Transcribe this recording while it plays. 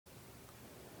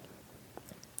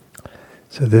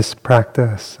So this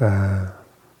practice,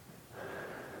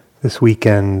 this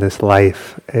weekend, this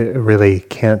life, it really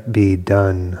can't be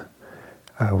done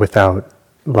without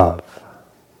love.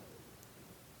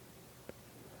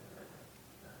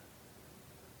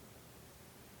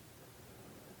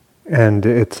 And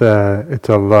it's a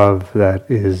love that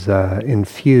is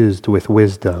infused with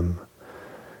wisdom.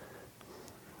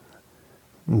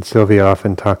 And Sylvia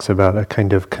often talks about a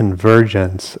kind of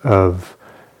convergence of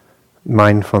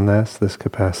mindfulness, this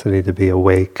capacity to be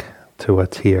awake to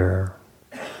what's here,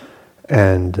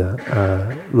 and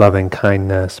loving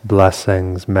kindness,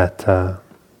 blessings, metta.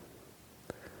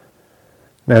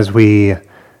 And as we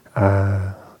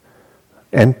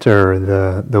enter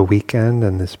the weekend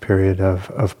and this period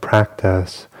of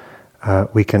practice,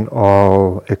 we can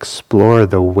all explore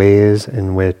the ways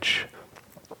in which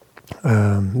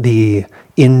the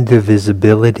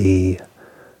indivisibility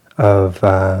of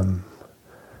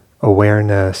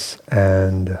awareness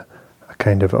and a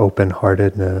kind of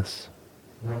open-heartedness.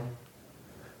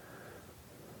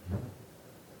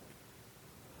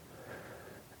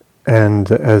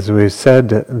 And as we've said,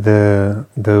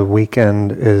 the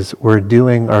weekend is, we're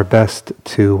doing our best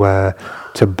to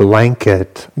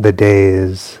blanket the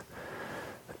days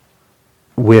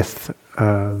with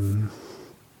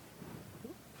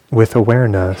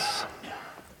awareness.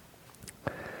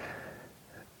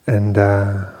 And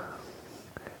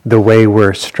the way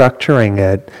we're structuring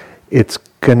it, it's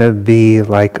going to be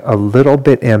like a little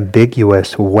bit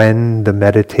ambiguous when the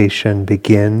meditation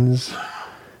begins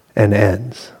and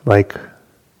ends. Like,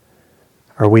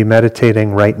 are we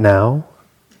meditating right now?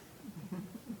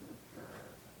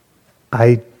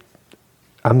 I'm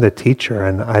the teacher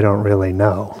and I don't really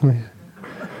know.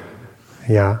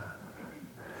 Yeah.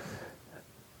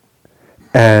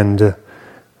 And,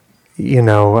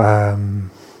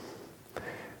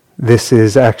 this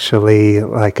is actually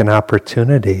like an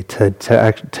opportunity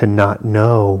to not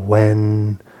know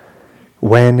when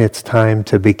it's time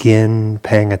to begin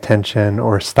paying attention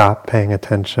or stop paying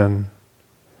attention,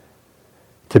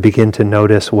 to begin to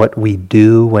notice what we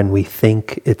do when we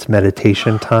think it's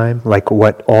meditation time, like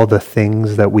what all the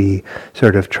things that we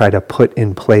sort of try to put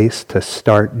in place to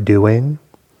start doing,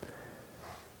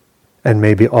 and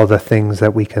maybe all the things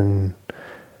that we can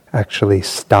actually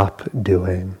stop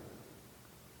doing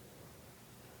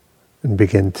and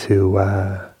begin to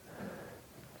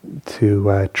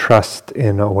trust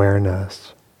in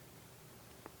awareness.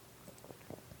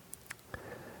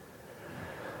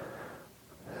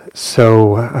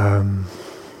 So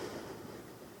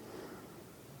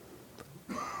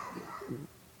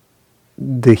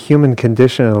the human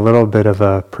condition, a little bit of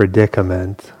a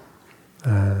predicament,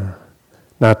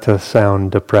 not to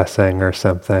sound depressing or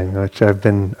something, which I've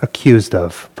been accused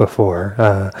of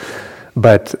before,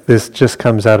 but this just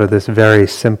comes out of this very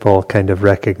simple kind of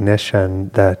recognition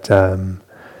that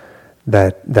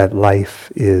that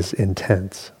life is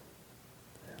intense.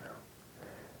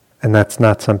 And that's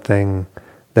not something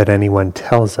that anyone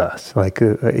tells us. Like,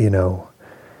 no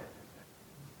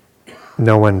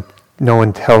one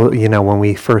tells, when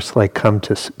we first like come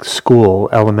to school,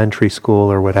 elementary school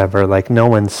or whatever, like no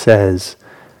one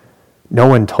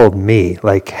told me,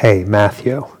 like, hey,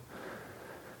 Matthew,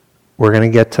 we're going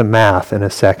to get to math in a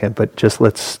second, but just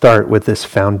let's start with this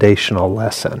foundational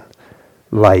lesson.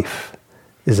 Life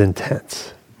is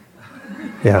intense.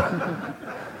 Yeah.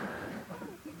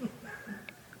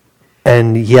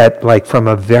 And yet, like from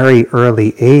a very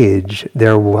early age,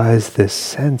 there was this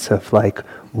sense of like,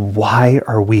 why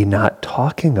are we not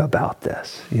talking about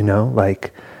this?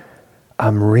 Like,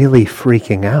 I'm really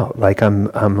freaking out. Like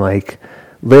I'm like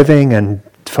living and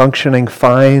functioning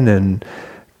fine, and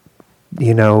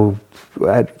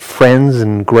at friends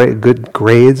and good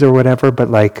grades or whatever, but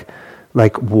like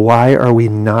why are we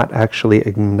not actually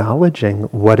acknowledging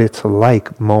what it's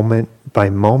like moment by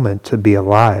moment to be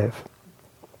alive?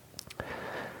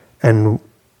 And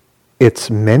it's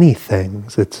many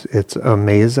things. It's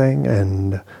amazing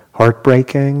and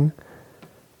heartbreaking,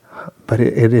 but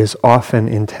it is often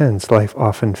intense. Life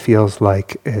often feels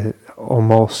like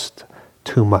almost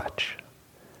too much.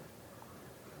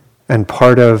 And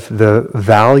part of the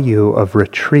value of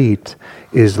retreat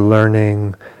is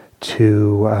learning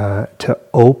to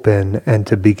open and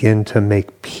to begin to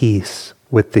make peace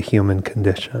with the human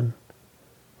condition,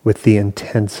 with the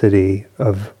intensity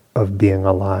of being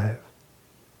alive.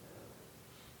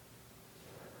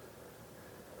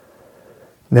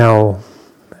 Now,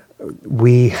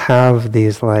 we have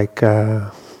these like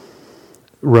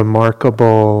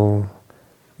remarkable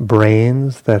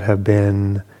brains that have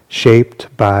been shaped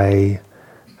by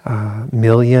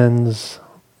millions,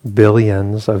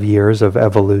 billions of years of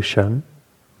evolution.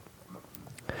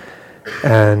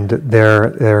 And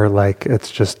they're like,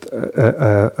 it's just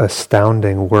a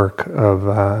astounding work of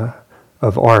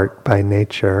art by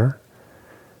nature.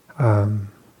 And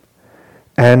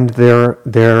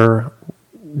they're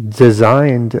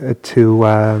designed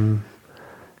to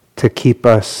keep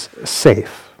us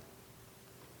safe,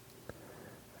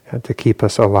 to keep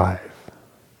us alive.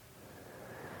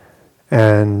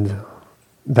 And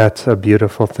that's a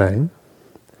beautiful thing.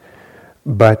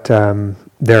 But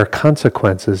there are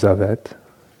consequences of it.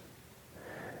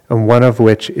 And one of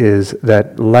which is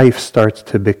that life starts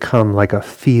to become like a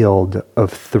field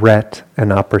of threat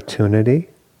and opportunity.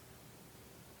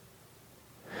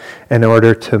 In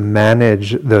order to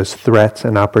manage those threats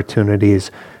and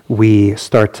opportunities, we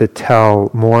start to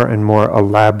tell more and more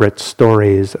elaborate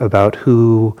stories about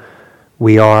who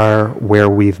we are, where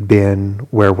we've been,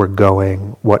 where we're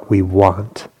going, what we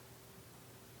want.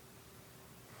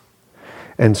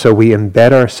 And so we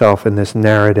embed ourselves in this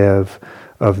narrative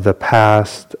of the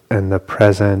past and the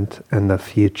present and the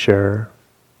future.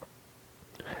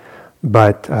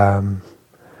 But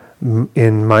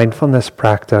in mindfulness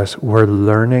practice, we're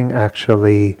learning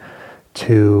actually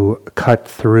to cut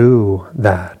through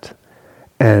that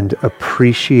and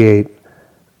appreciate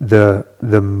the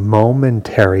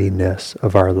momentariness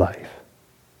of our life.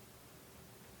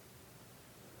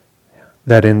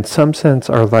 That in some sense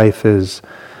our life is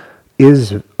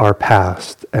our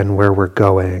past and where we're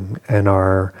going and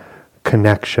our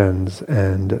connections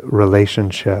and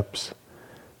relationships,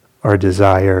 our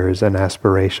desires and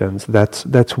aspirations.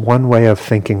 That's one way of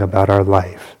thinking about our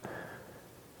life.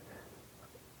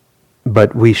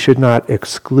 But we should not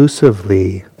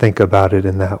exclusively think about it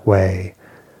in that way,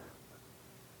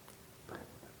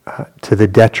 to the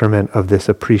detriment of this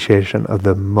appreciation of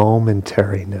the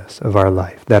momentariness of our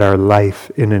life, that our life,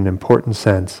 in an important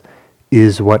sense,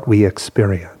 is what we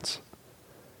experience.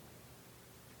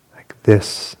 Like,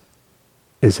 this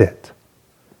is it.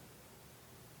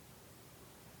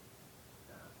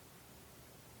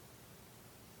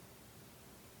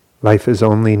 Life is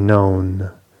only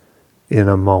known in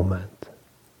a moment.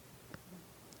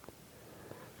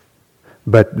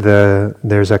 But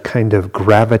there's a kind of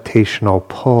gravitational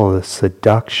pull, a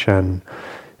seduction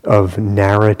of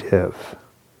narrative.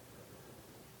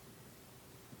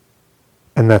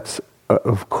 And that's,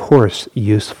 of course,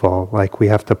 useful. Like, we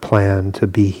have to plan to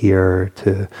be here,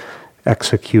 to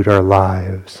execute our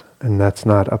lives, and that's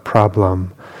not a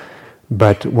problem.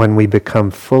 But when we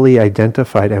become fully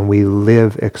identified and we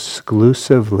live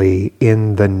exclusively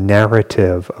in the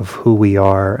narrative of who we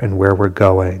are and where we're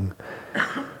going,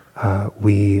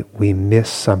 we miss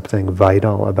something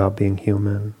vital about being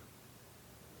human.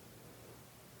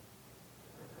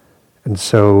 And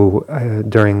so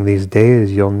during these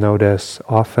days, you'll notice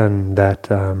often that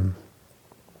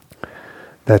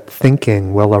that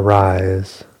thinking will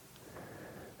arise,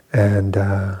 and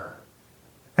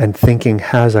thinking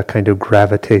has a kind of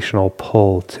gravitational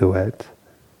pull to it.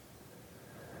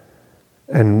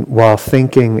 And while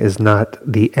thinking is not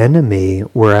the enemy,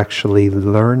 we're actually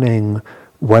learning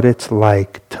what it's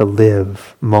like to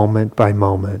live moment by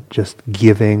moment, just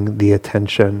giving the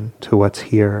attention to what's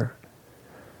here.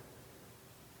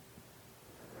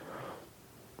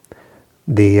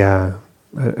 The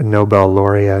Nobel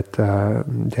laureate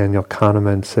Daniel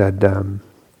Kahneman said,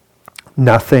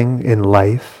 nothing in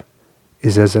life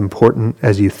is as important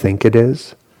as you think it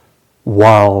is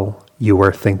while you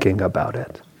are thinking about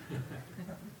it.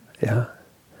 Yeah?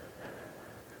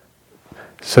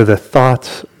 So the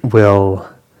thoughts we will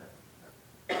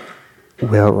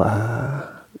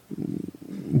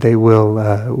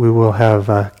have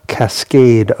a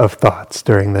cascade of thoughts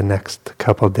during the next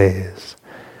couple days.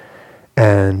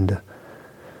 And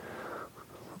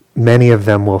many of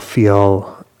them will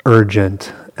feel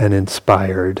urgent and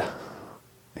inspired,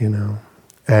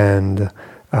 and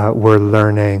we're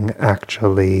learning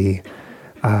actually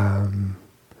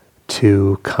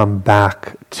to come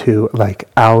back to, like,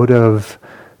 out of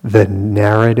the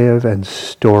narrative and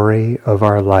story of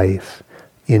our life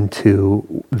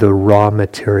into the raw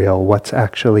material, what's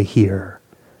actually here.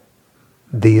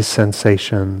 These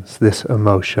sensations, this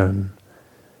emotion,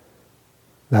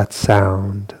 that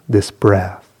sound, this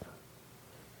breath,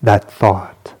 that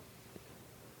thought.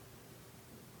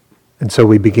 And so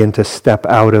we begin to step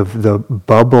out of the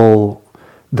bubble,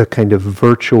 the kind of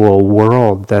virtual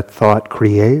world that thought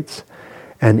creates,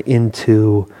 and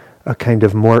into a kind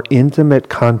of more intimate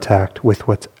contact with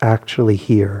what's actually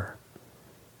here.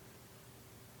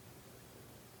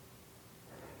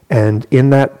 And in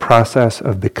that process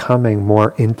of becoming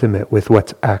more intimate with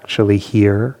what's actually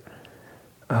here,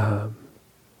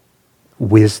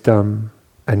 wisdom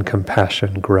and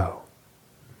compassion grow.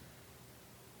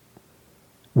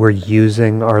 we're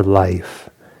using our life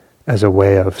as a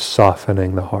way of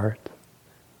softening the heart.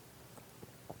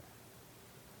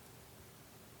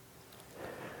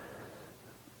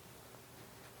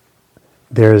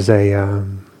 There's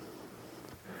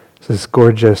this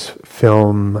gorgeous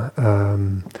film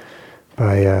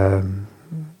by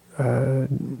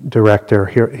director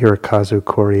Hirokazu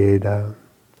Koreeda,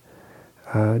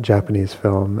 Japanese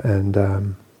film,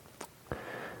 and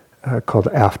called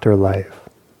Afterlife.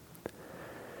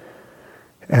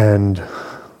 And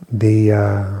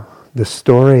the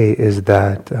story is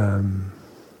that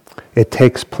it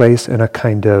takes place in a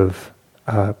kind of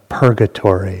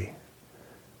purgatory,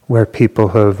 where people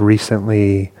who have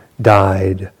recently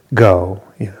died go,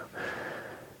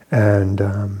 and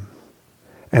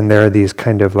there are these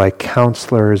kind of like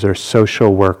counselors or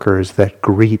social workers that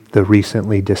greet the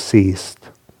recently deceased,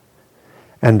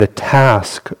 and the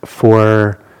task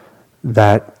for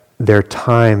that their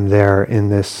time there in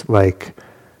this like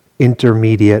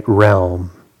intermediate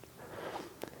realm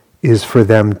is for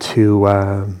them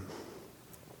to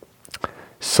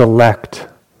select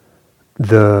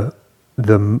the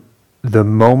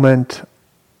moment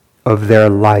of their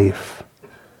life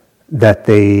that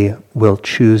they will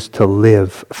choose to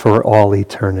live for all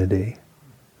eternity.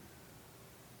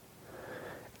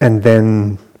 And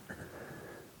then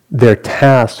they're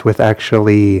tasked with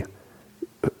actually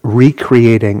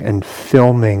recreating and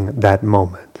filming that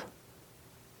moment.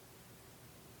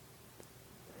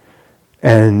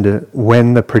 And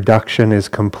when the production is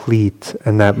complete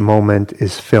and that moment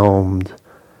is filmed,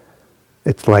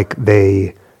 it's like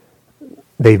they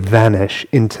vanish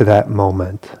into that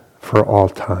moment for all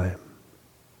time.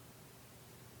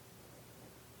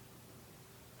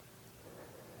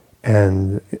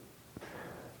 And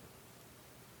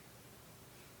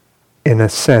in a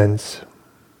sense,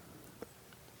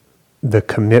 the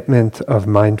commitment of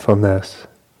mindfulness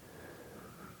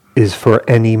is for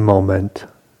any moment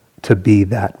to be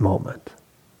that moment.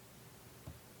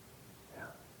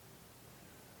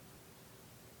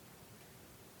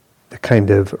 The kind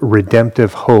of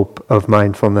redemptive hope of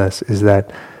mindfulness is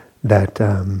that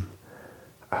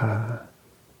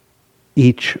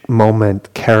each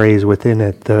moment carries within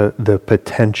it the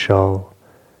potential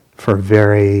for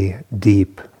very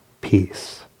deep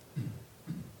peace,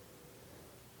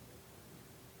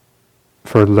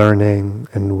 for learning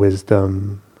and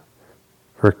wisdom,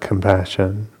 for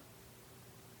compassion.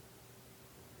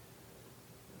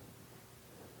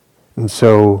 And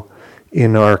so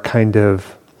in our kind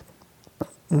of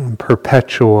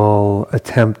perpetual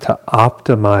attempt to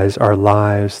optimize our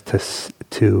lives,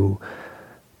 to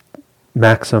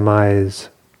maximize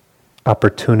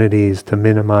opportunities, to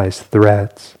minimize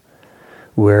threats,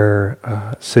 we're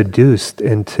seduced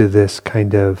into this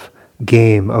kind of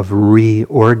game of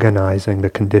reorganizing the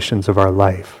conditions of our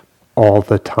life all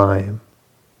the time.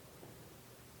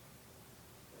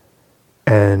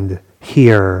 And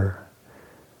here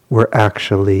we're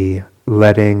actually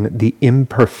letting the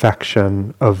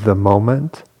imperfection of the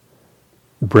moment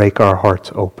break our hearts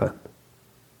open.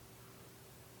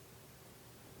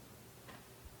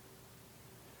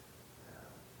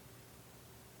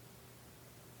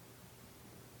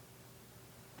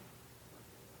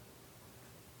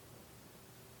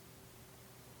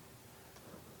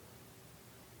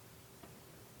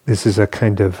 This is a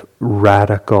kind of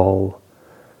radical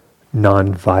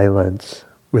non-violence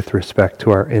with respect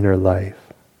to our inner life.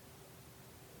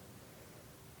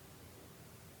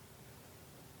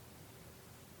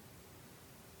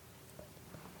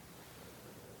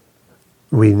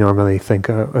 We normally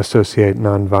associate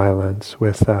nonviolence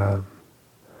with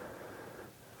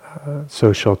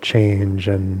social change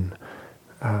and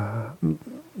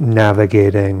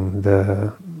navigating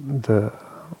the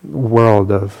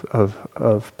world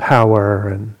of power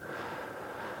and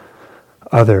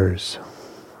others.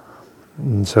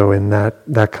 And so in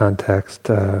that context,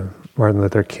 Martin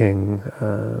Luther King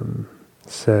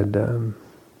said,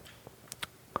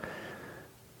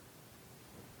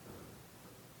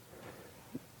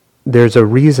 there's a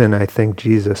reason I think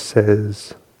Jesus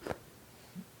says,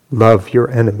 love your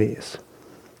enemies.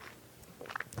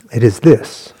 It is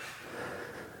this: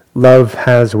 love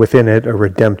has within it a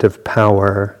redemptive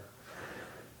power,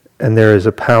 and there is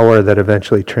a power that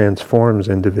eventually transforms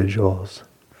individuals.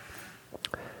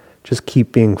 Just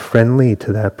keep being friendly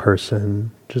to that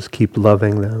person, just keep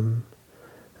loving them,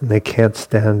 and they can't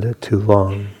stand it too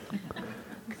long.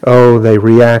 Oh, they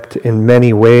react in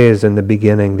many ways in the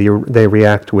beginning. They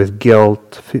react with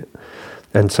guilt,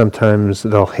 and sometimes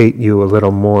they'll hate you a little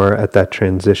more at that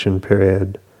transition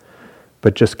period,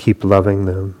 but just keep loving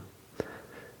them.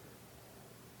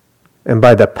 And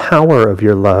by the power of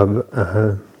your love,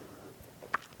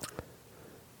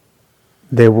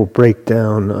 they will break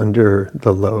down under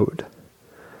the load.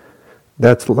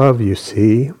 That's love, you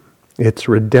see. It's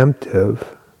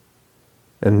redemptive.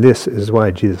 And this is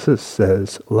why Jesus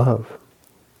says love.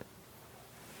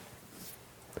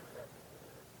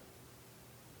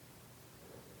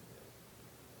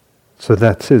 So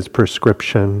that's his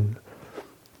prescription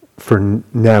for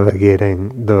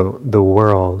navigating the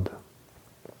world.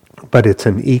 But it's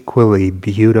an equally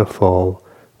beautiful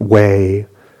way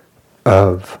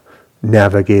of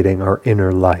navigating our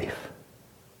inner life.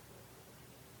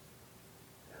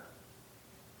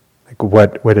 Like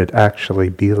what would it actually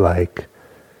be like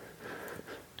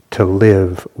to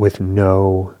live with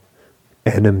no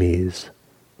enemies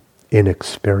in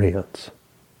experience?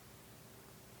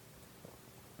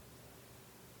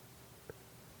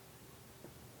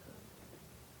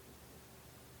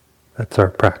 That's our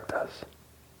practice.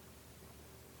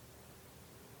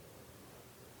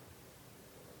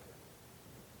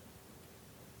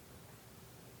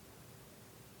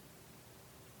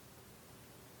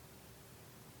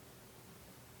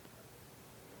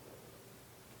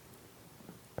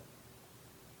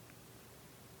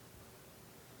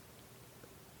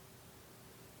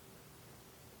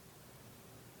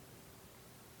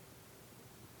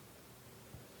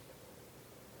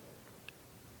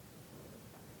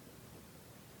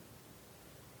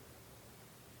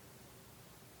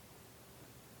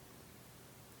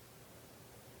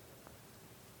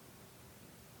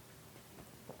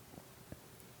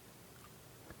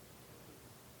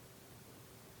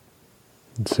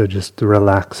 And so just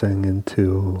relaxing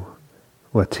into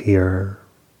what's here.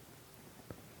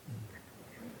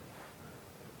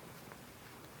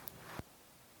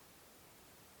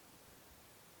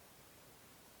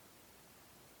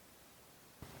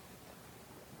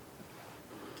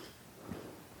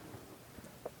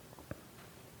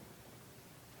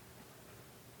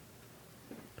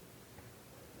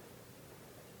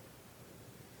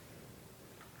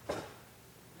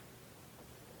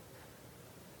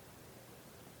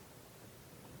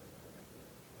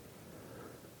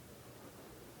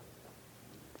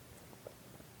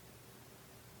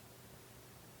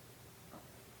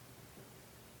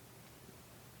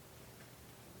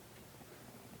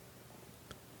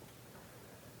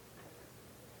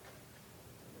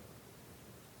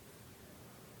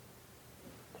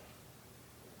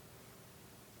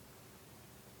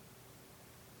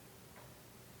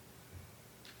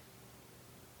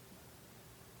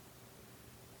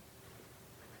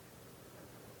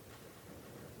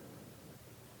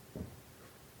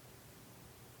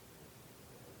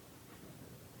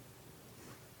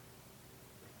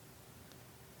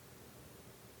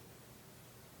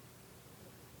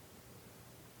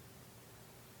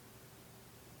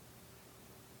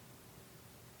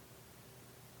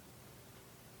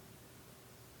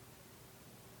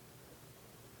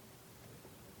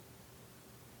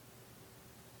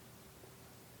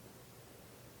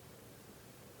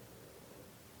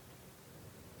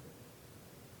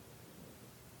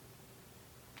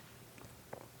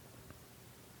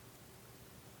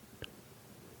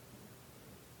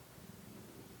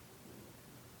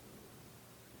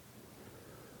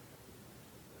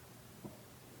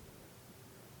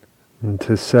 And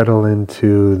to settle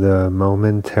into the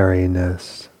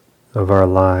momentariness of our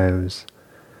lives,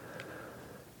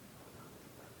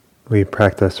 we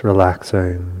practice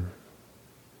relaxing,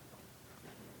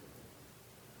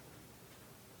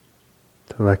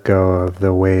 to let go of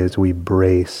the ways we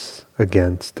brace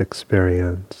against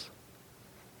experience.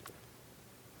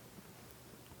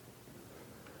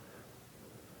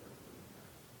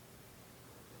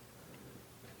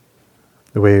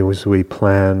 The ways we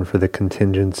plan for the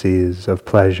contingencies of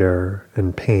pleasure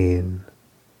and pain.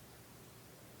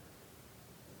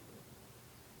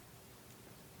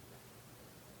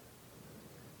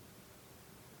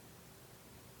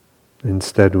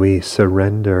 Instead, we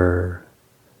surrender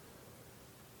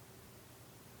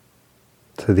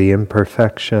to the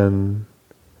imperfection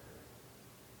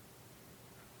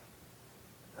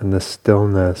and the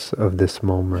stillness of this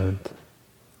moment.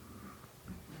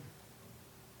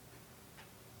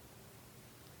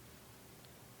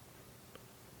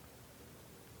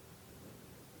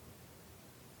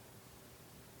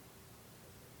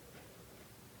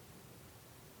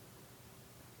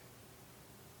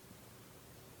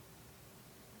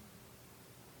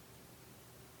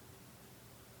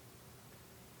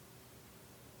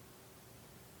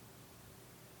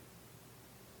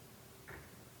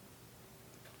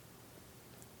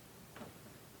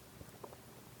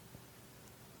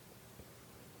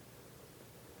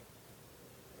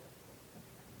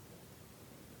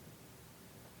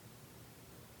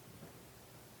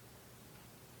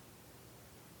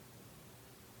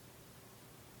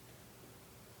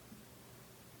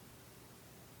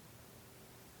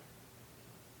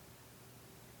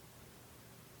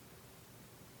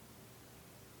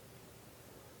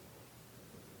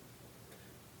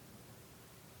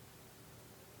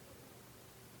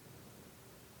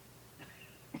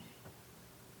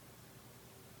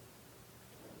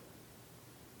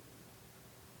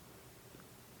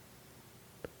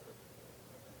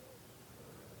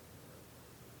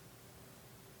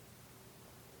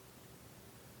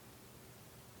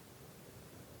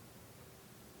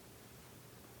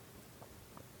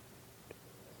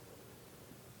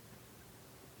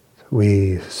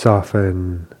 we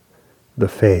soften the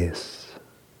face,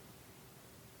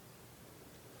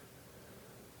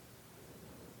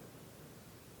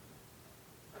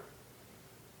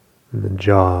 and the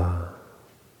jaw,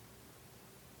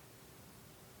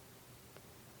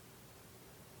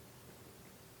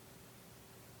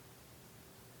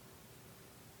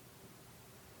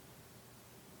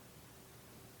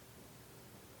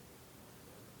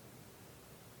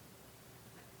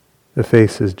 the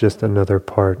face is just another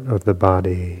part of the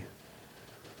body,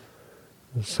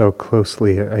 so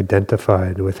closely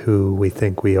identified with who we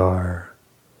think we are.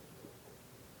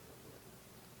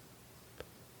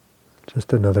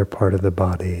 Just another part of the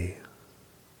body.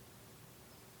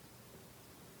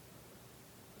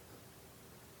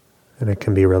 And it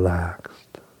can be relaxed.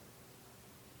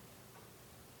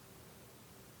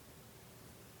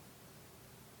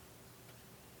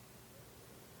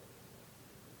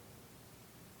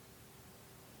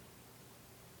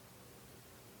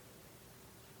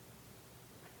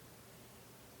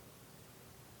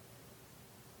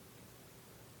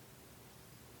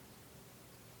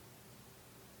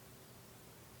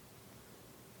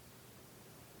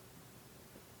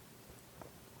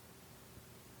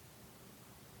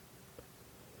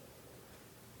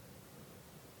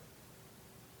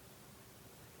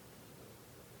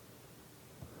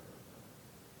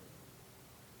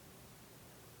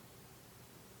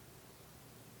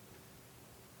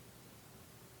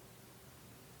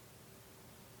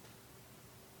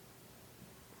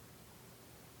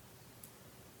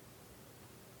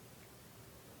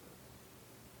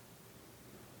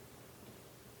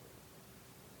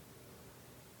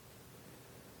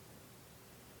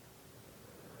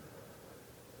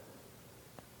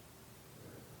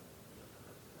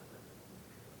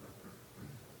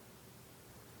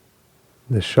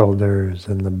 The shoulders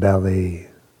and the belly.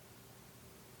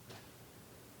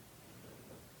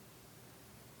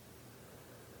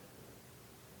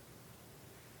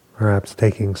 Perhaps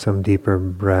taking some deeper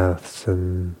breaths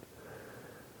and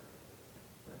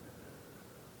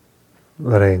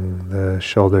letting the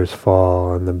shoulders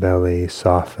fall and the belly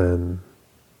soften.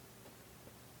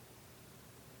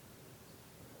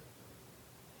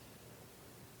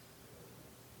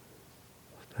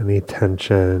 Any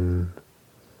tension,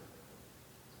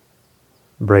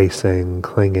 bracing,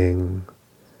 clinging,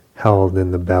 held in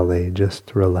the belly,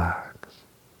 just relax.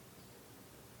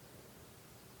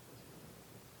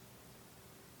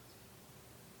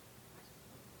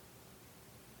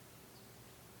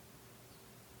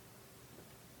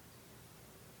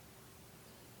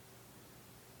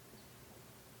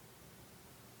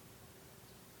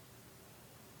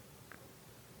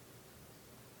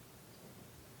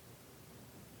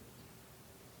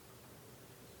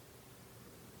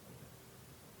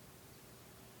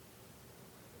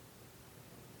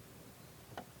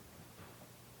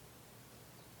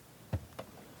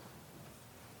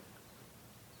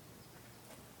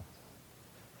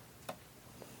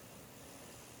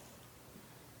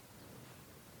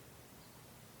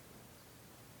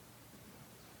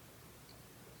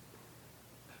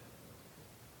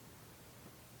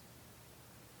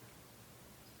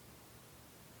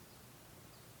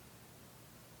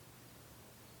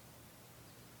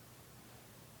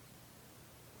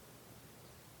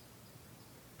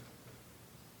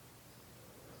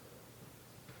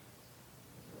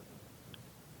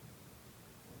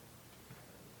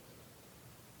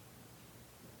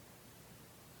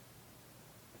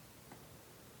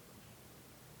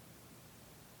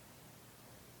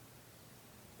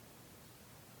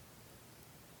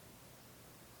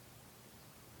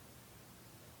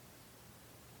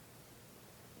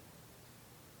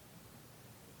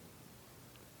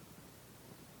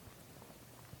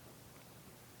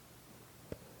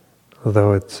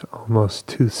 Although it's almost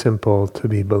too simple to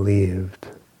be believed,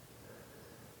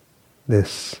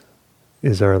 this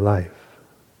is our life.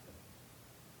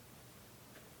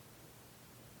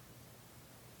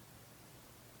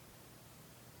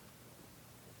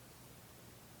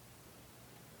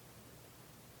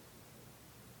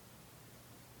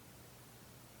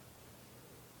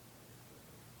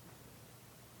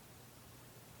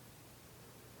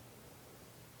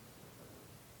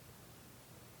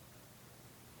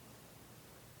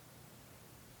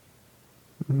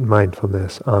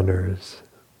 Mindfulness honors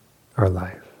our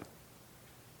life.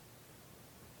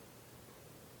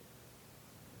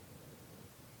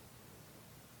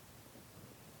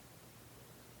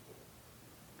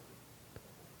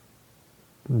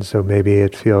 And so maybe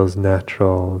it feels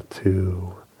natural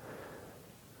to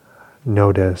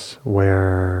notice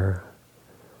where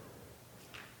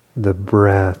the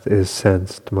breath is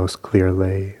sensed most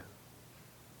clearly.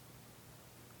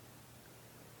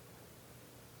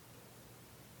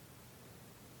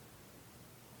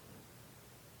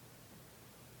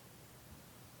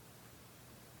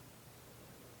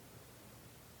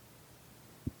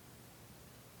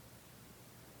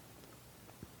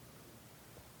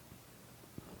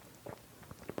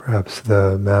 Perhaps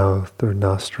the mouth or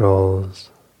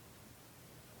nostrils,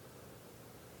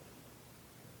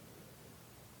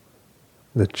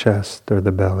 the chest or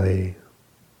the belly.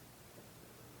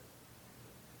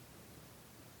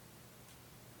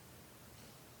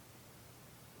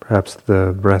 Perhaps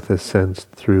the breath is sensed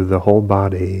through the whole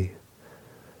body,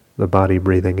 the body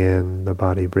breathing in, the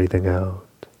body breathing out.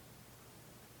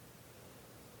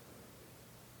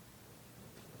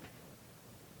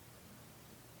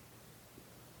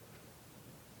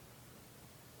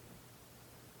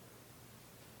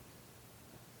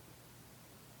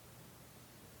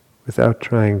 Without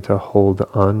trying to hold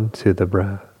on to the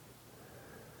breath.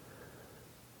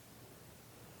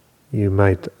 You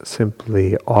might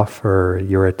simply offer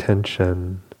your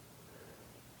attention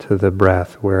to the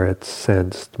breath where it's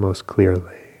sensed most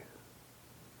clearly.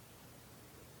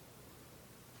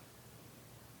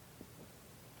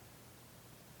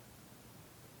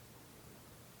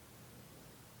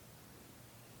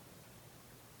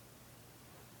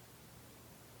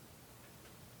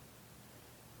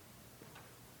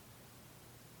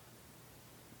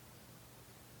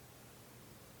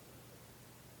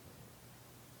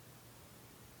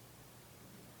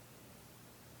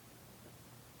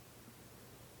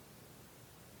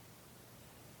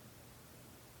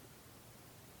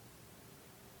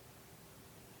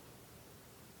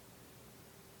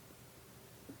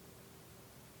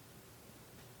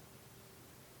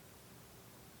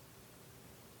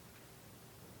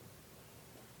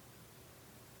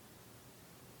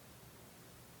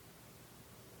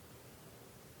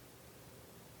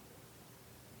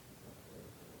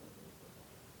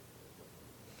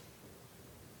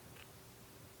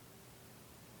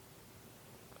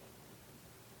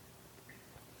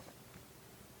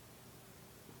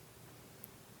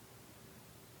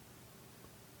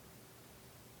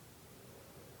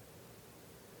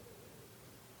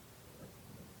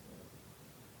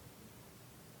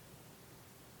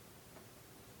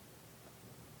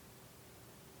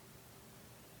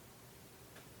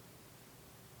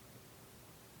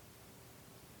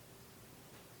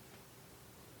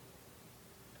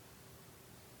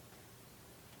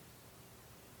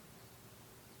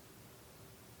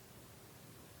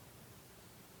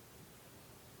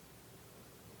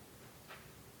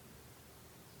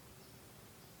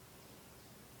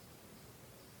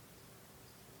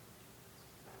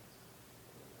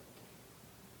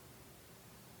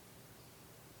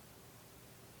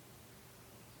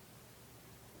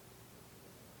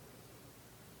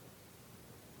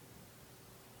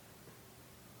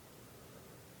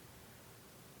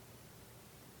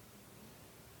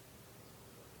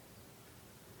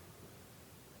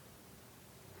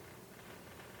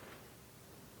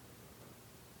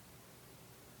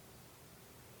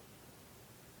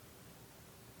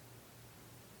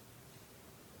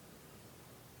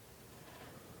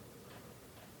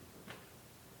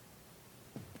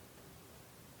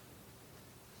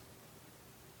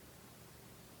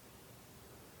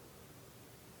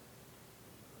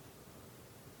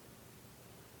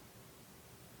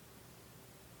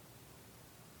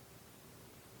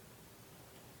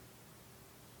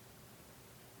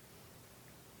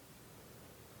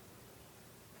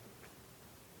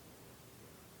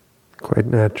 Quite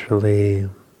naturally,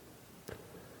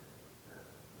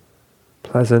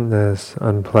 pleasantness,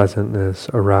 unpleasantness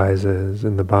arises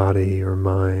in the body or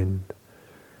mind.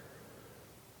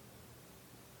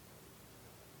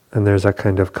 And there's a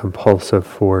kind of compulsive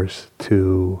force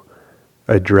to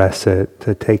address it,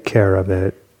 to take care of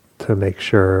it, to make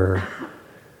sure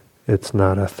it's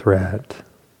not a threat.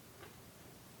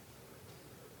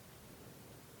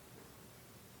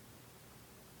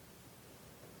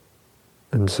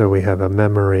 And so we have a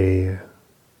memory,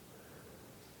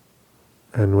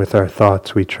 and with our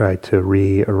thoughts we try to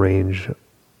rearrange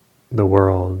the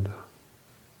world.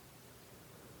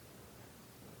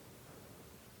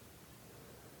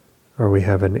 Or we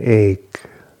have an ache,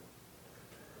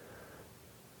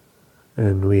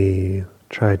 and we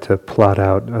try to plot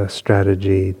out a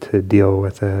strategy to deal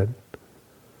with it.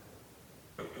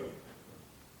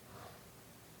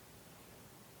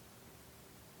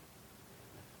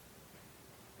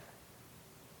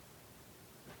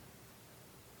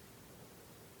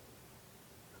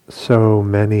 So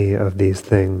many of these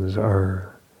things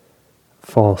are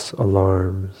false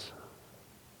alarms.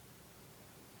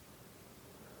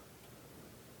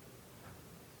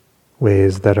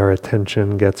 Ways that our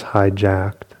attention gets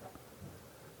hijacked.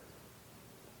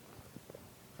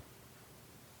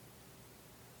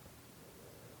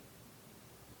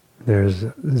 There's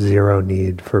zero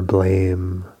need for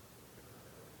blame,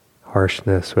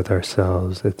 harshness with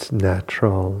ourselves. It's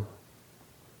natural.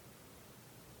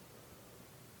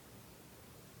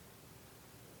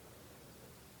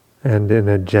 And in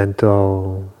a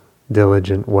gentle,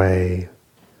 diligent way,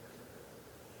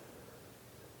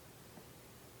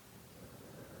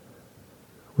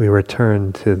 we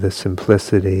return to the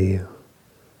simplicity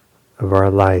of our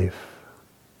life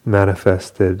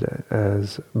manifested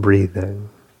as breathing.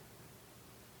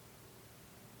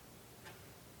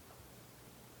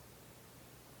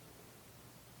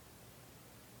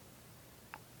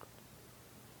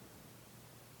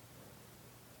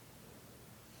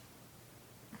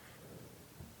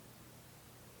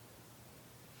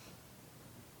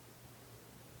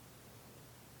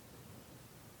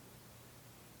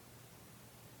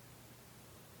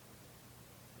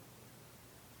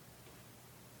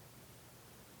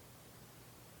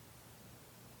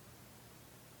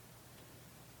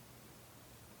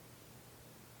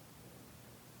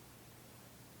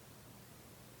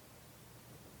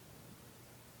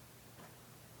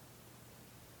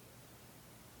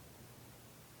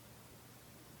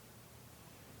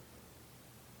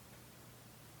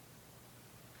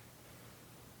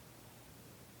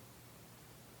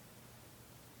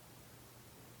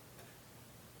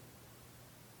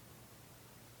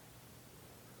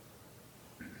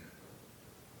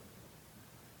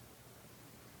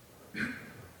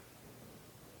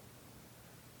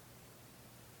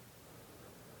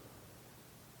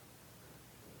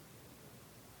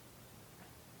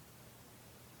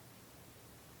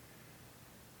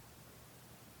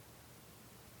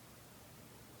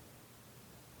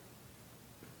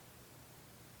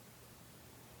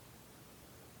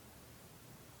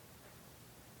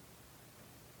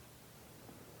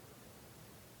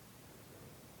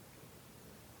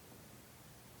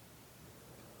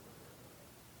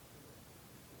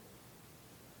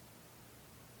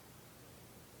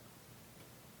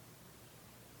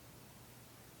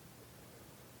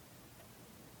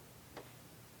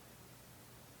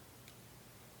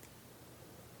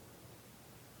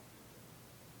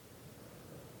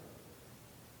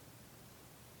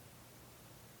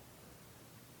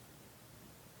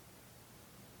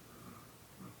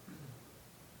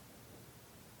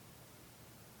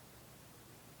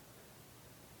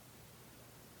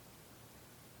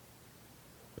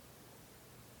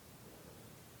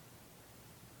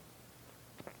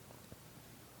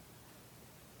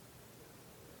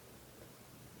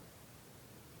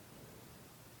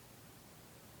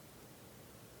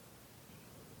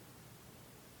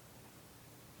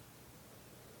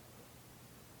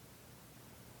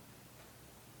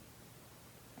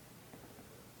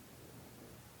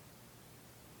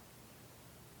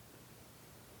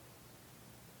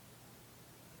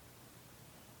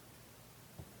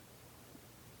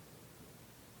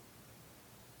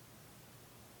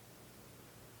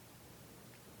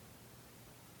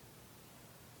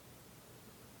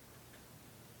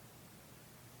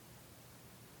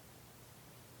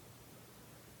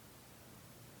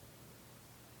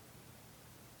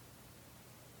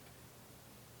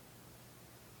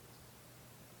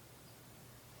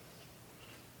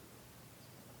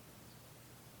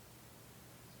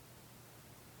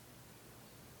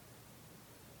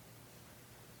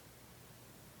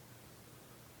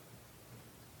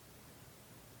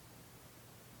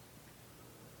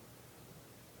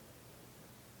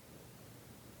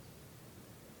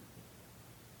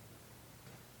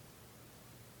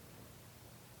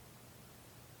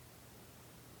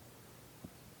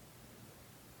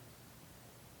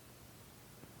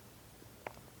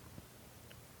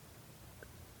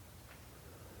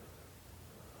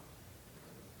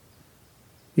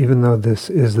 Even though this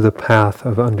is the path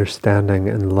of understanding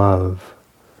and love,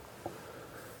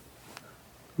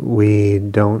 we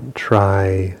don't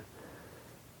try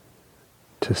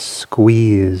to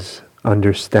squeeze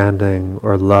understanding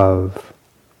or love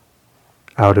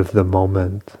out of the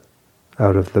moment,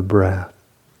 out of the breath.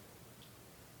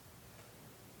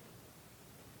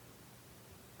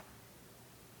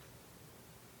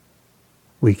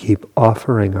 We keep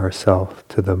offering ourselves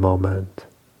to the moment.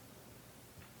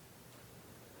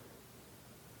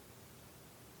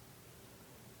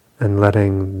 And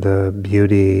letting the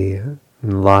beauty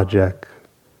and logic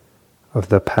of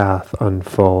the path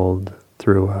unfold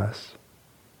through us.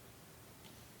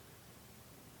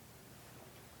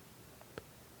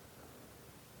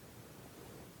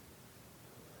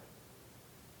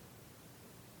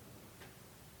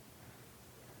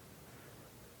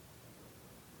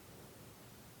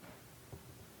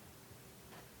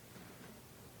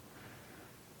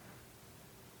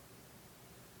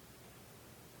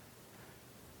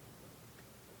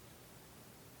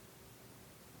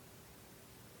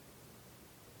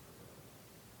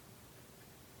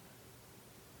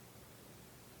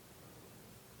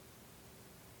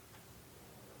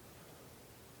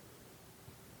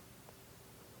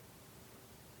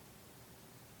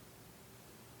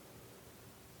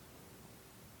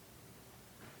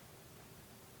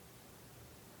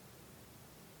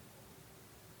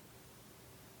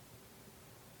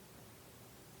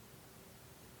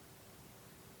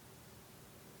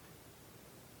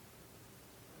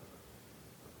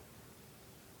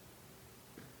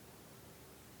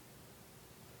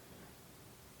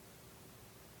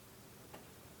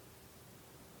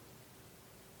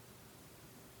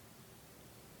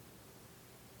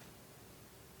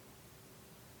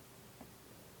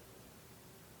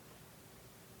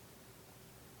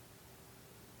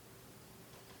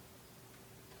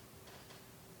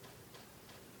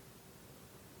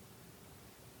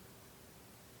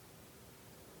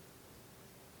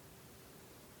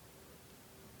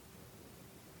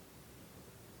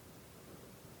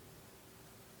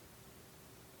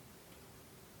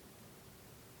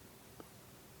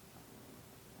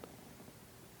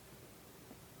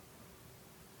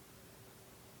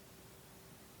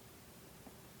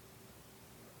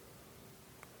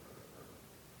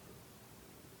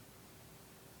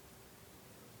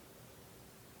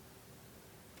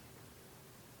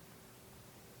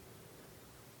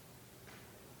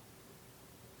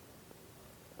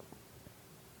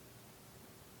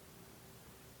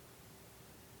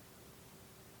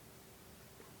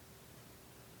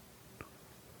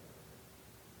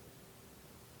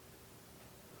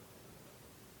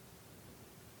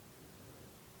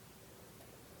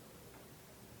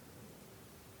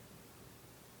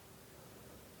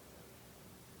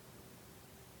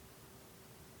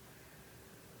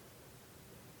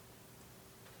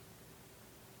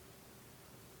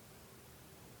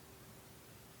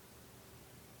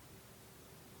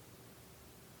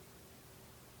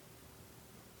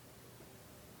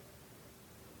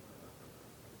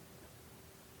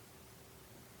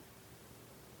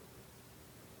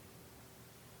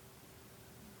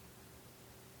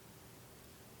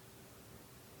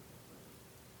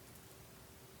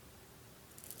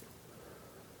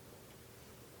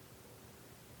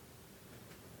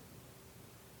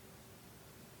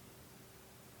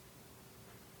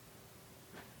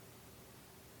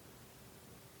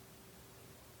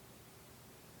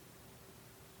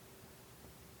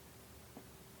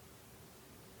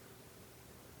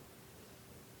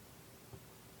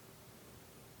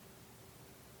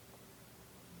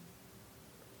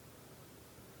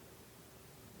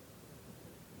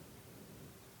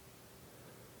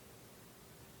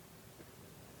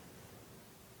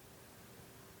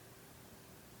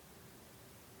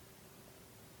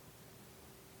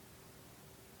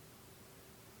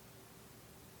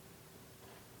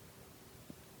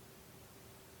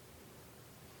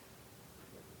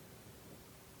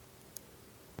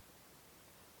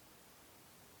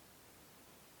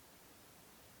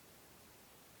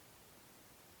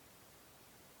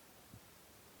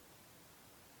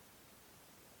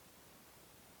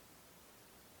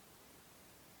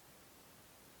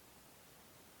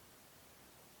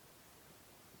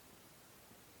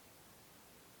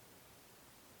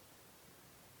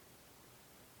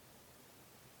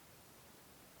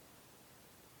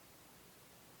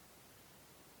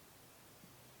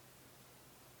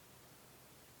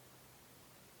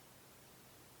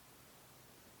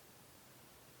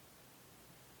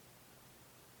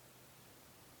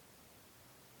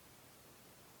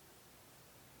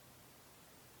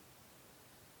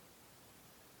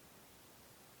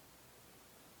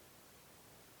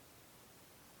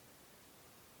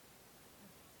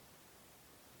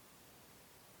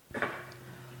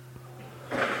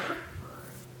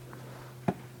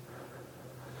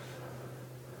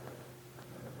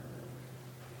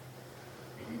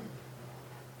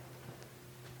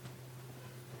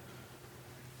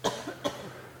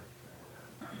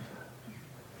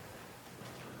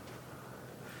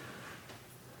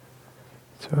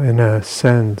 So in a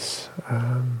sense,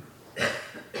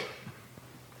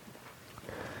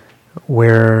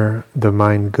 where the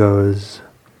mind goes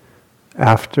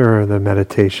after the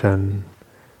meditation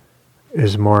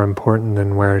is more important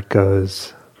than where it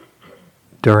goes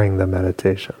during the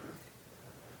meditation.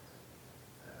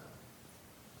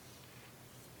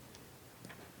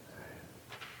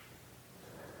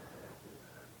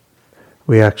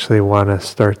 We actually want to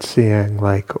start seeing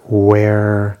like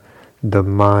where the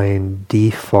mind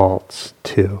defaults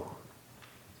to.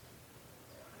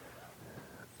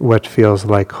 What feels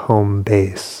like home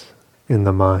base in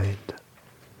the mind.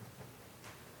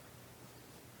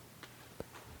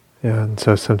 Yeah, and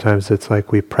so sometimes it's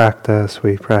like we're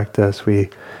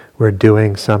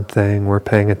doing something, we're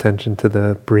paying attention to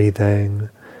the breathing,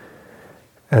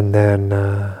 and then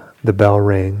the bell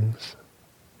rings,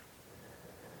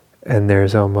 and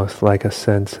there's almost like a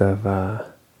sense of,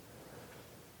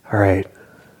 all right,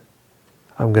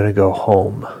 I'm going to go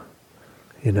home,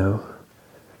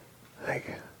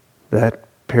 like that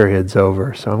period's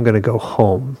over, so I'm going to go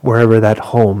home, wherever that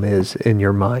home is in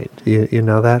your mind. You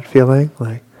know that feeling?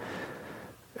 Like,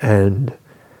 and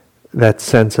that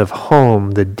sense of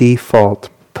home, the default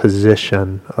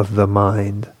position of the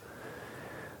mind,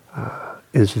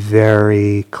 is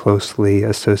very closely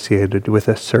associated with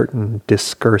a certain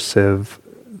discursive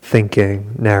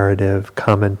thinking, narrative,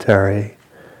 commentary.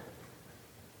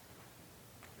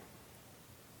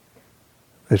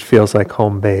 It feels like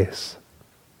home base.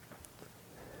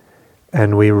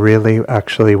 And we really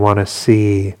actually want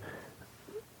to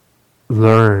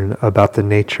learn about the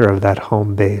nature of that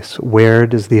home base. Where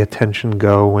does the attention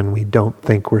go when we don't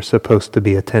think we're supposed to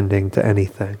be attending to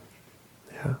anything?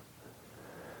 Yeah.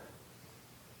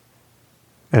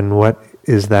 And what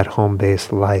is that home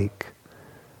base like?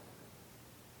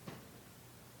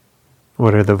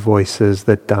 What are the voices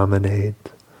that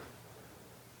dominate?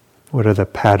 What are the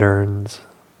patterns,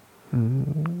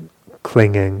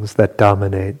 clingings that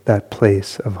dominate that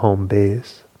place of home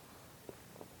base?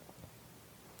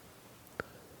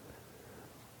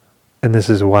 And this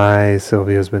is why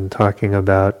Sylvia's been talking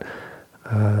about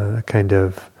a kind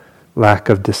of lack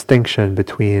of distinction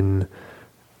between,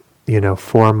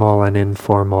 formal and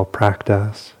informal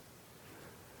practice.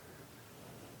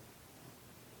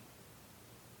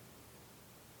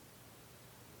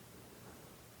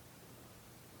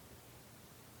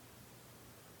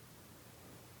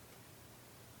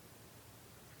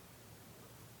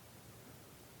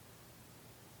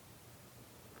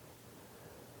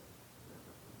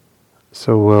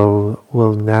 So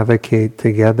we'll navigate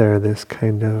together this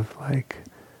kind of like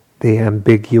the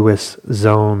ambiguous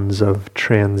zones of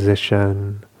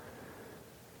transition.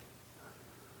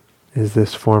 Is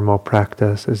this formal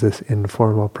practice? Is this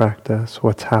informal practice?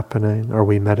 What's happening? Are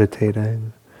we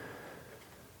meditating?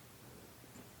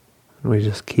 And we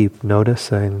just keep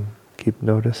noticing.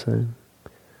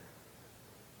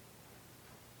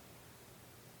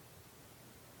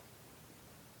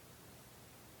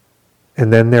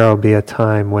 And then there will be a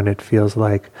time when it feels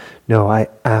like, no, I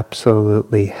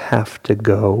absolutely have to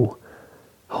go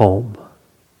home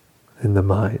in the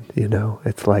mind,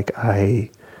 It's like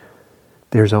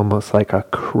there's almost like a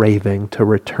craving to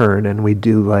return, and we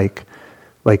do like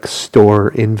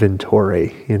store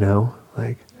inventory,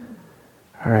 Like,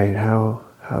 all right,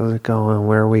 how's it going?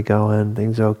 Where are we going?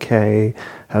 Things okay?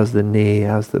 How's the knee?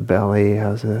 How's the belly?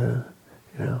 How's the,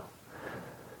 And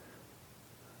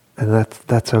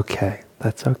that's okay.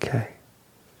 That's okay.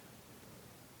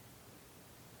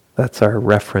 That's our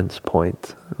reference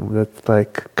point. That's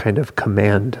like kind of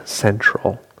command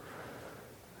central.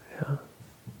 Yeah.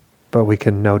 But we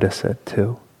can notice it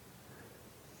too.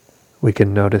 We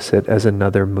can notice it as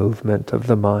another movement of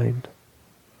the mind.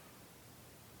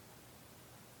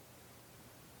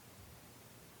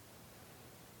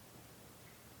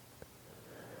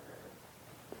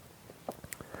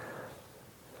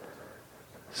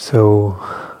 So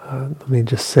let me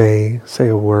just say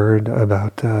a word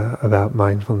about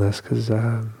mindfulness, because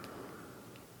I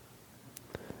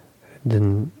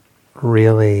didn't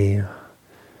really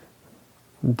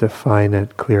define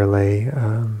it clearly,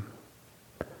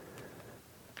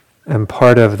 and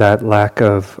part of that lack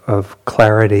of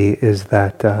clarity is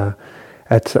that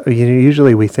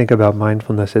usually we think about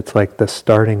mindfulness. It's like the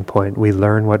starting point. We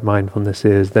learn what mindfulness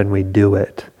is, then we do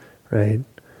it, right?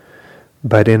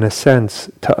 But in a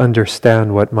sense, to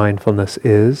understand what mindfulness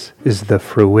is the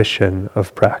fruition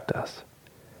of practice.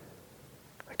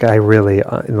 Like I really,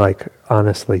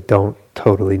 honestly don't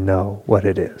totally know what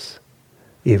it is,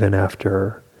 even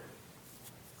after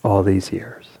all these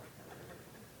years.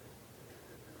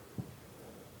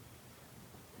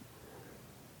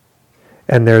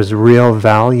 And there's real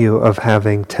value of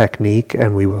having technique,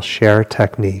 and we will share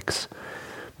techniques.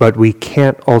 But we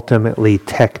can't ultimately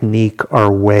technique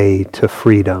our way to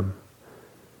freedom.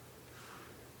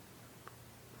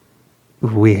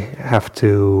 We have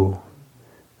to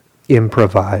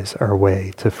improvise our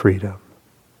way to freedom.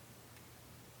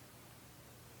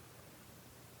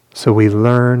 So we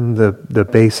learn the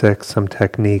basics, some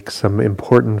techniques, some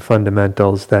important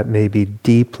fundamentals that may be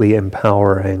deeply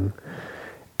empowering,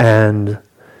 and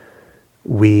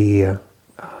we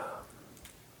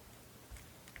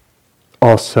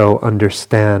also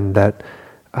understand that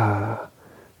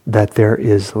that there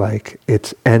is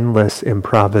it's endless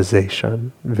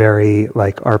improvisation. Very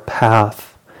our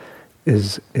path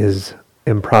is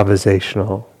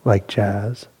improvisational, like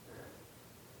jazz.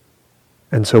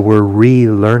 And so we're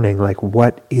relearning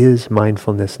what is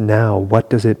mindfulness now? What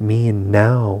does it mean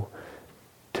now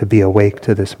to be awake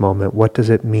to this moment? What does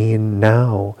it mean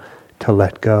now to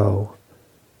let go?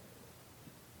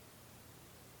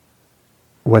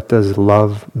 What does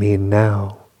love mean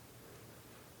now?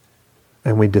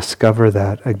 And we discover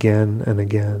that again and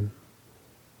again.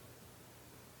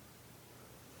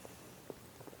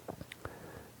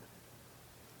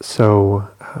 So,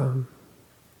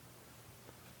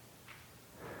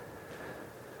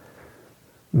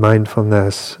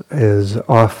 mindfulness is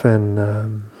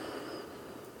often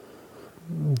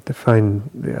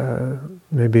defined,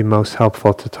 maybe most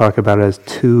helpful to talk about it as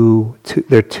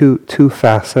there are two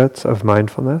facets of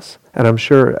mindfulness. And I'm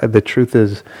sure the truth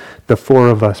is the four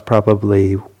of us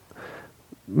probably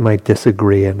might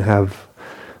disagree and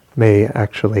may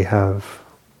actually have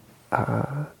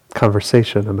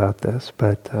conversation about this,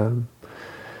 but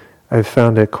I've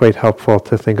found it quite helpful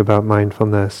to think about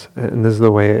mindfulness, and this is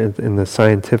the way in the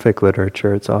scientific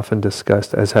literature it's often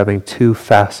discussed as having two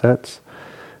facets: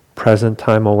 present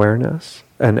time awareness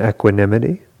and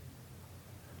equanimity.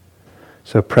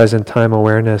 So present time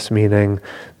awareness meaning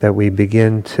that we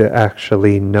begin to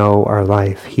actually know our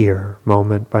life here,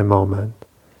 moment by moment,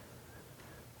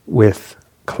 with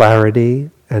clarity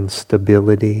and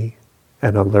stability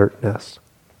and alertness.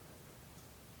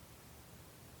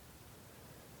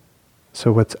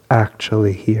 So what's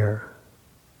actually here?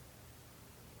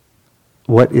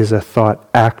 What is a thought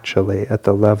actually at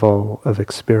the level of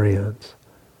experience?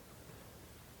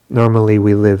 Normally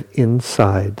we live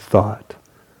inside thought,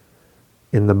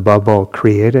 in the bubble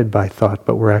created by thought,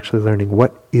 but we're actually learning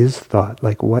what is thought,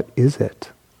 what is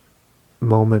it,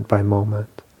 moment by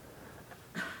moment.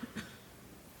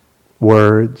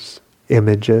 Words,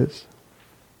 images.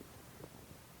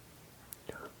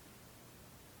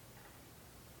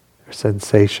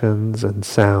 Sensations and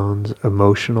sounds,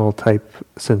 emotional type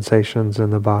sensations in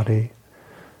the body.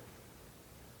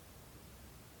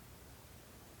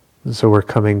 And so we're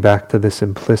coming back to the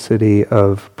simplicity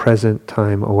of present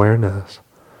time awareness.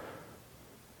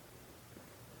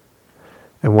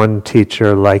 And one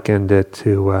teacher likened it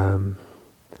to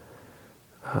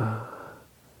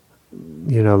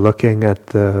looking at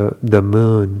the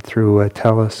moon through a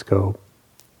telescope.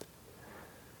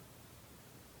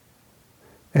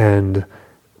 And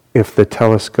if the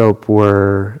telescope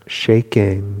were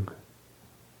shaking,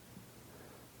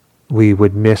 we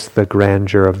would miss the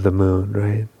grandeur of the moon,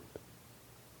 right?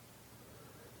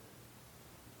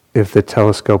 If the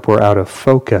telescope were out of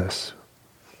focus,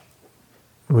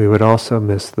 we would also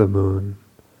miss the moon.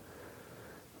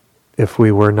 If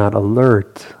we were not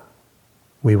alert,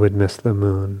 we would miss the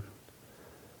moon.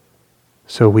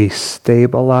 So we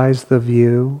stabilize the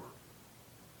view.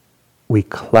 We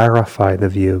clarify the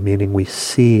view, meaning we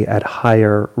see at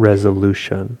higher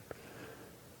resolution.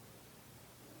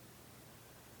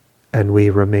 And we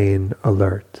remain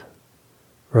alert,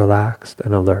 relaxed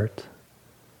and alert.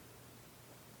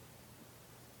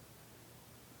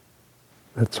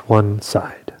 That's one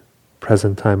side,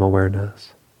 present time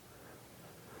awareness.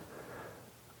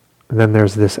 And then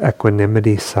there's this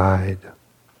equanimity side,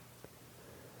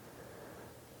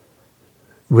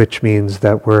 which means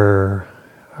that we're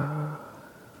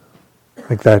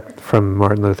like that from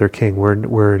Martin Luther King,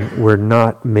 we're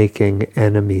not making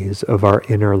enemies of our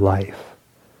inner life.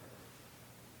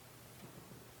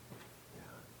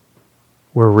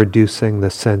 We're reducing the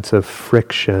sense of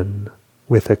friction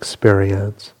with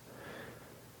experience.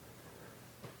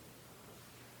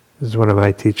 This is one of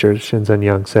my teachers, Shinzen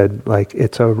Young, said,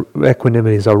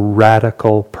 equanimity is a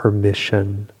radical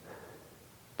permission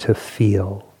to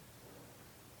feel.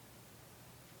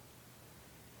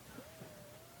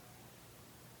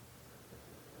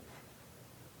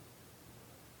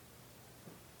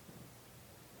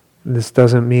 This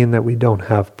doesn't mean that we don't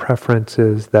have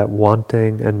preferences, that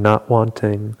wanting and not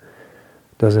wanting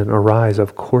doesn't arise.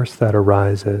 Of course that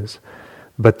arises.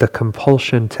 But the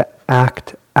compulsion to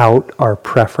act out our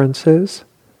preferences,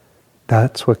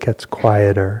 that's what gets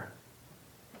quieter.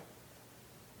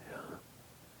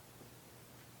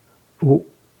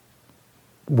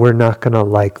 We're not going to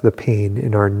like the pain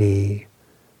in our knee,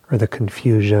 or the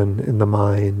confusion in the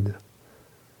mind,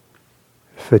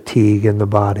 fatigue in the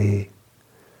body.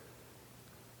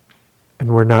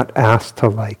 And we're not asked to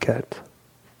like it.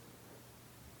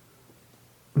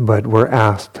 But we're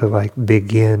asked to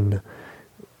begin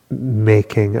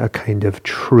making a kind of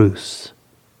truce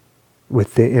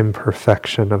with the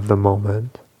imperfection of the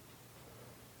moment.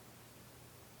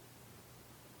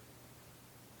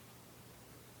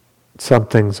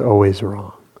 Something's always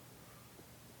wrong.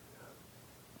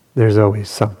 There's always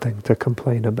something to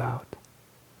complain about.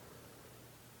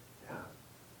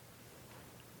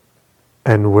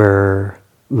 And we're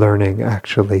learning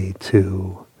actually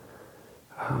to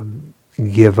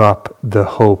give up the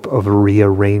hope of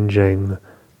rearranging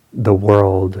the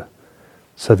world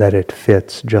so that it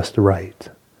fits just right.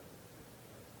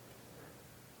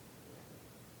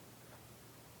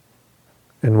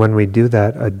 And when we do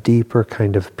that, a deeper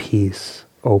kind of peace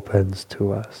opens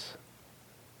to us.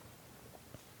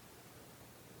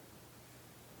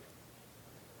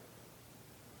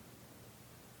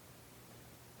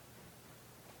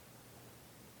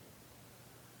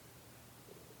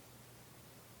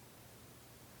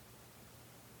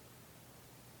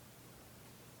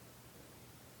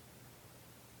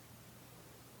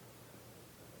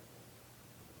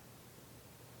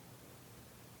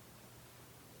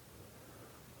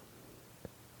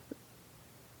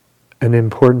 An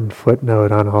important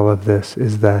footnote on all of this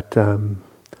is that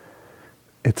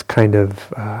it's kind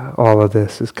of, all of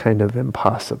this is kind of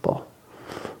impossible.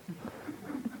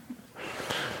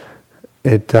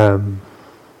 We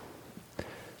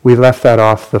left that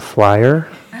off the flyer.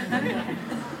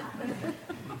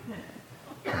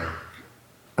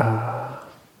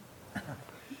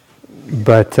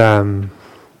 But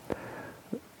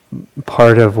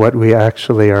part of what we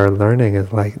actually are learning is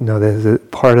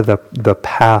part of the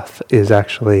path is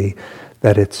actually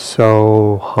that it's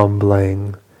so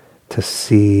humbling to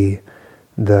see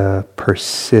the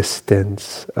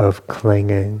persistence of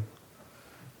clinging.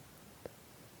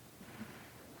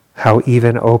 How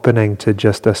even opening to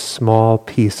just a small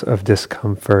piece of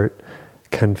discomfort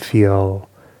can feel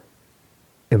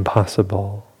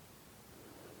impossible.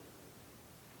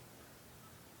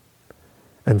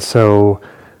 And so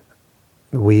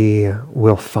we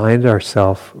will find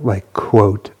ourselves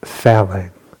quote,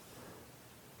 failing.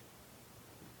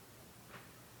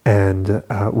 And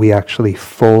we actually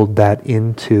fold that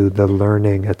into the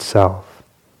learning itself.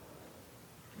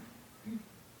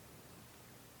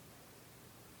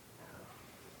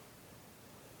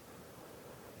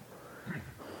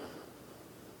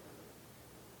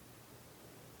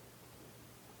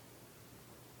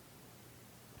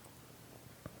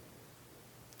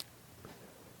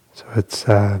 So it's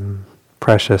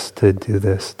precious to do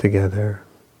this together.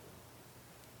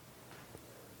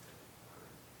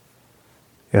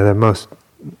 Yeah, the most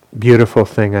beautiful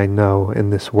thing I know in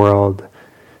this world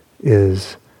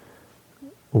is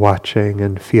watching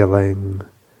and feeling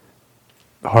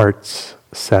hearts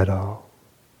settle.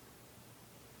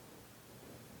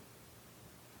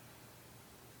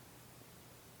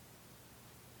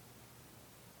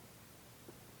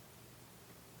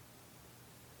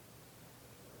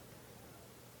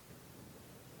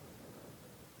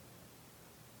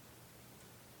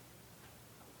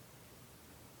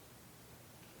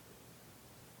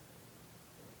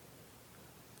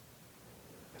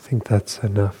 I think that's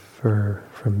enough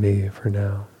from me for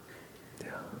now.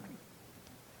 Yeah.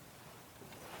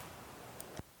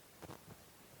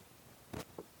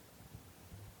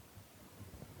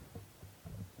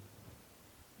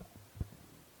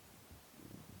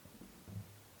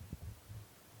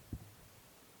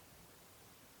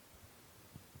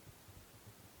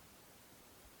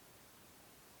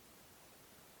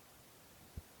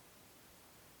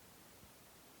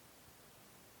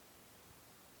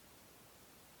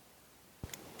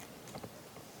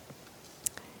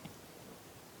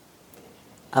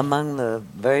 Among the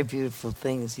very beautiful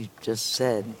things you just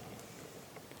said,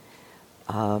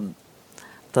 the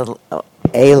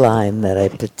A line that I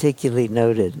particularly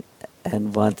noted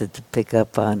and wanted to pick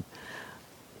up on,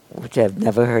 which I've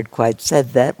never heard quite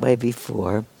said that way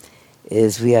before,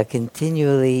 is we are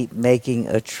continually making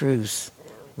a truce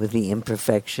with the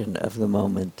imperfection of the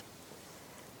moment,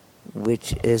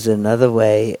 which is another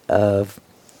way of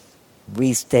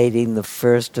restating the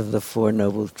first of the Four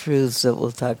Noble Truths that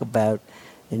we'll talk about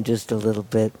in just a little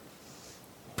bit.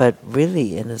 but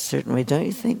really, in a certain way, don't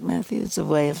you think, Matthew, it's a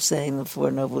way of saying the Four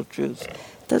Noble Truths?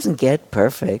 It doesn't get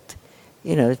perfect.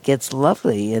 It gets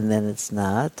lovely, and then it's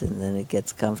not, and then it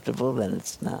gets comfortable, then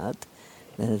it's not,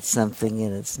 then it's something,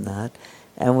 and it's not.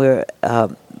 And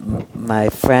my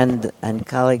friend and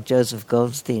colleague Joseph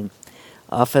Goldstein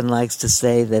often likes to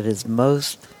say that his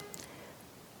most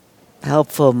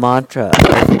helpful mantra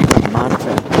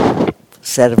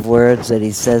set of words that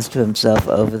he says to himself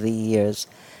over the years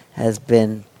has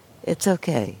been, it's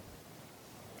okay.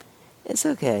 It's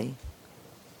okay.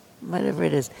 Whatever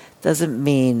it is. Doesn't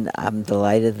mean I'm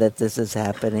delighted that this is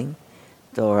happening,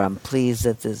 or I'm pleased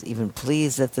that this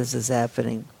is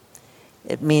happening.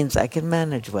 It means I can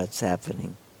manage what's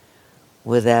happening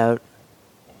without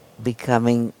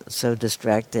becoming so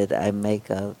distracted I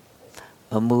make a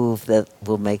move that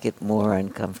will make it more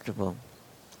uncomfortable.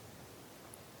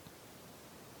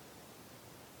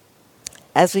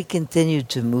 As we continue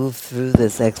to move through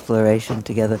this exploration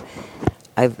together,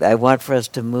 I want for us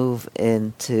to move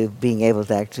into being able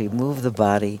to actually move the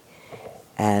body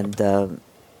and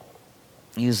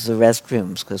use the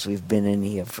restrooms, because we've been in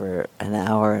here for an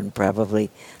hour, and probably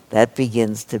that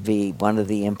begins to be one of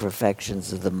the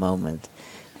imperfections of the moment.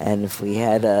 And if we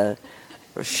had a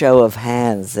show of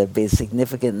hands, there'd be a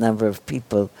significant number of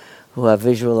people who are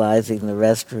visualizing the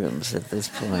restrooms at this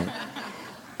point.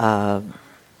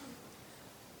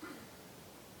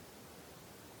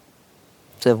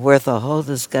 It's worth a whole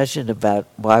discussion about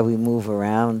why we move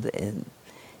around in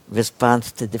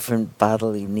response to different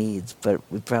bodily needs, but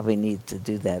we probably need to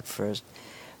do that first.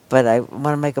 But I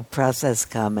want to make a process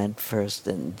comment first,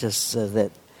 and just so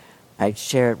that I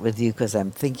share it with you because I'm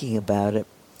thinking about it.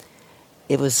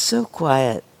 It was so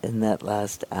quiet in that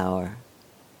last hour.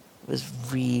 It was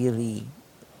really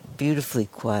beautifully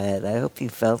quiet. I hope you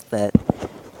felt that.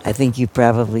 I think you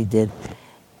probably did.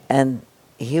 And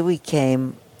here we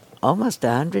came, almost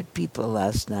 100 people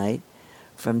last night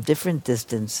from different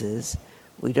distances.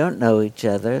 We don't know each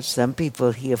other. Some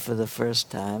people here for the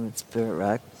first time at Spirit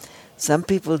Rock. Some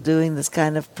people doing this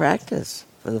kind of practice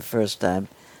for the first time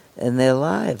in their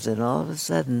lives. And all of a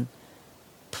sudden,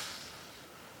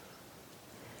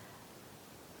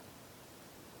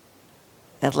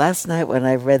 and last night when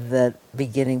I read that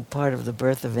beginning part of The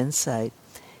Birth of Insight,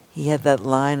 he had that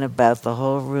line about the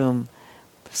whole room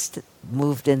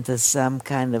moved into some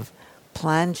kind of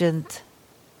plangent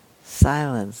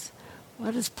silence.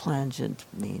 What does plangent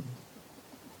mean?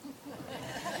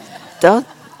 Don't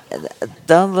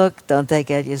look, don't take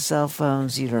out your cell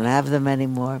phones. You don't have them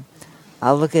anymore.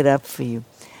 I'll look it up for you.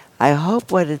 I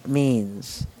hope what it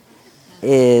means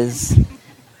is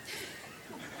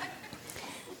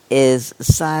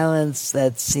silence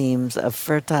that seems a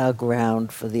fertile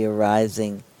ground for the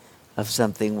arising of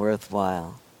something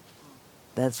worthwhile.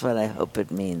 That's what I hope it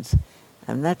means.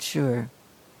 I'm not sure.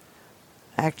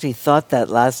 I actually thought that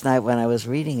last night when I was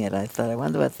reading it. I thought, I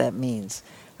wonder what that means.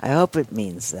 I hope it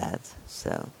means that.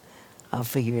 So I'll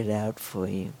figure it out for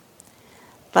you.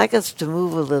 I'd like us to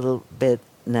move a little bit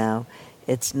now.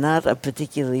 It's not a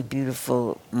particularly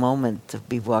beautiful moment to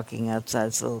be walking outside.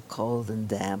 It's a little cold and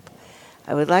damp.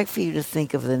 I would like for you to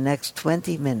think of the next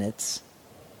 20 minutes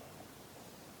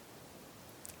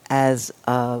as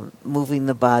moving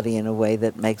the body in a way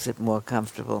that makes it more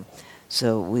comfortable.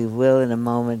 So we will, in a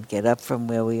moment, get up from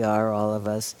where we are, all of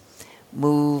us,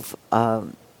 move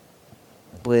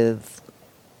with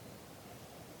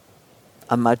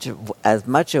as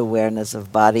much awareness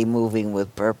of body moving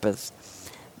with purpose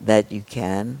that you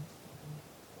can.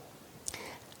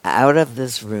 Out of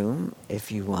this room, if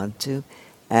you want to,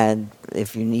 and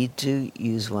if you need to,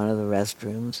 use one of the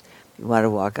restrooms. You want to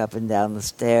walk up and down the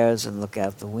stairs and look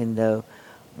out the window,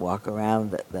 walk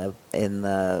around in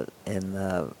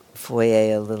the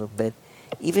foyer a little bit,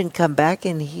 even come back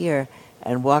in here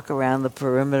and walk around the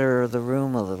perimeter of the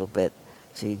room a little bit,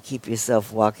 so you keep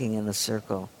yourself walking in a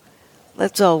circle.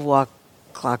 Let's all walk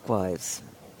clockwise,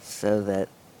 so that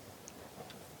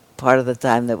part of the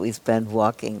time that we spend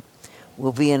walking,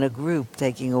 we'll be in a group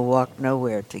taking a walk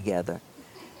nowhere together.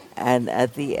 And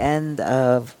at the end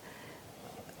of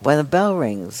when the bell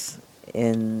rings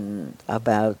in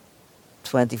about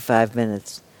 25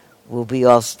 minutes, we'll be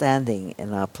all standing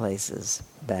in our places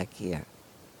back here.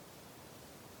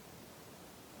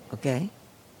 Okay?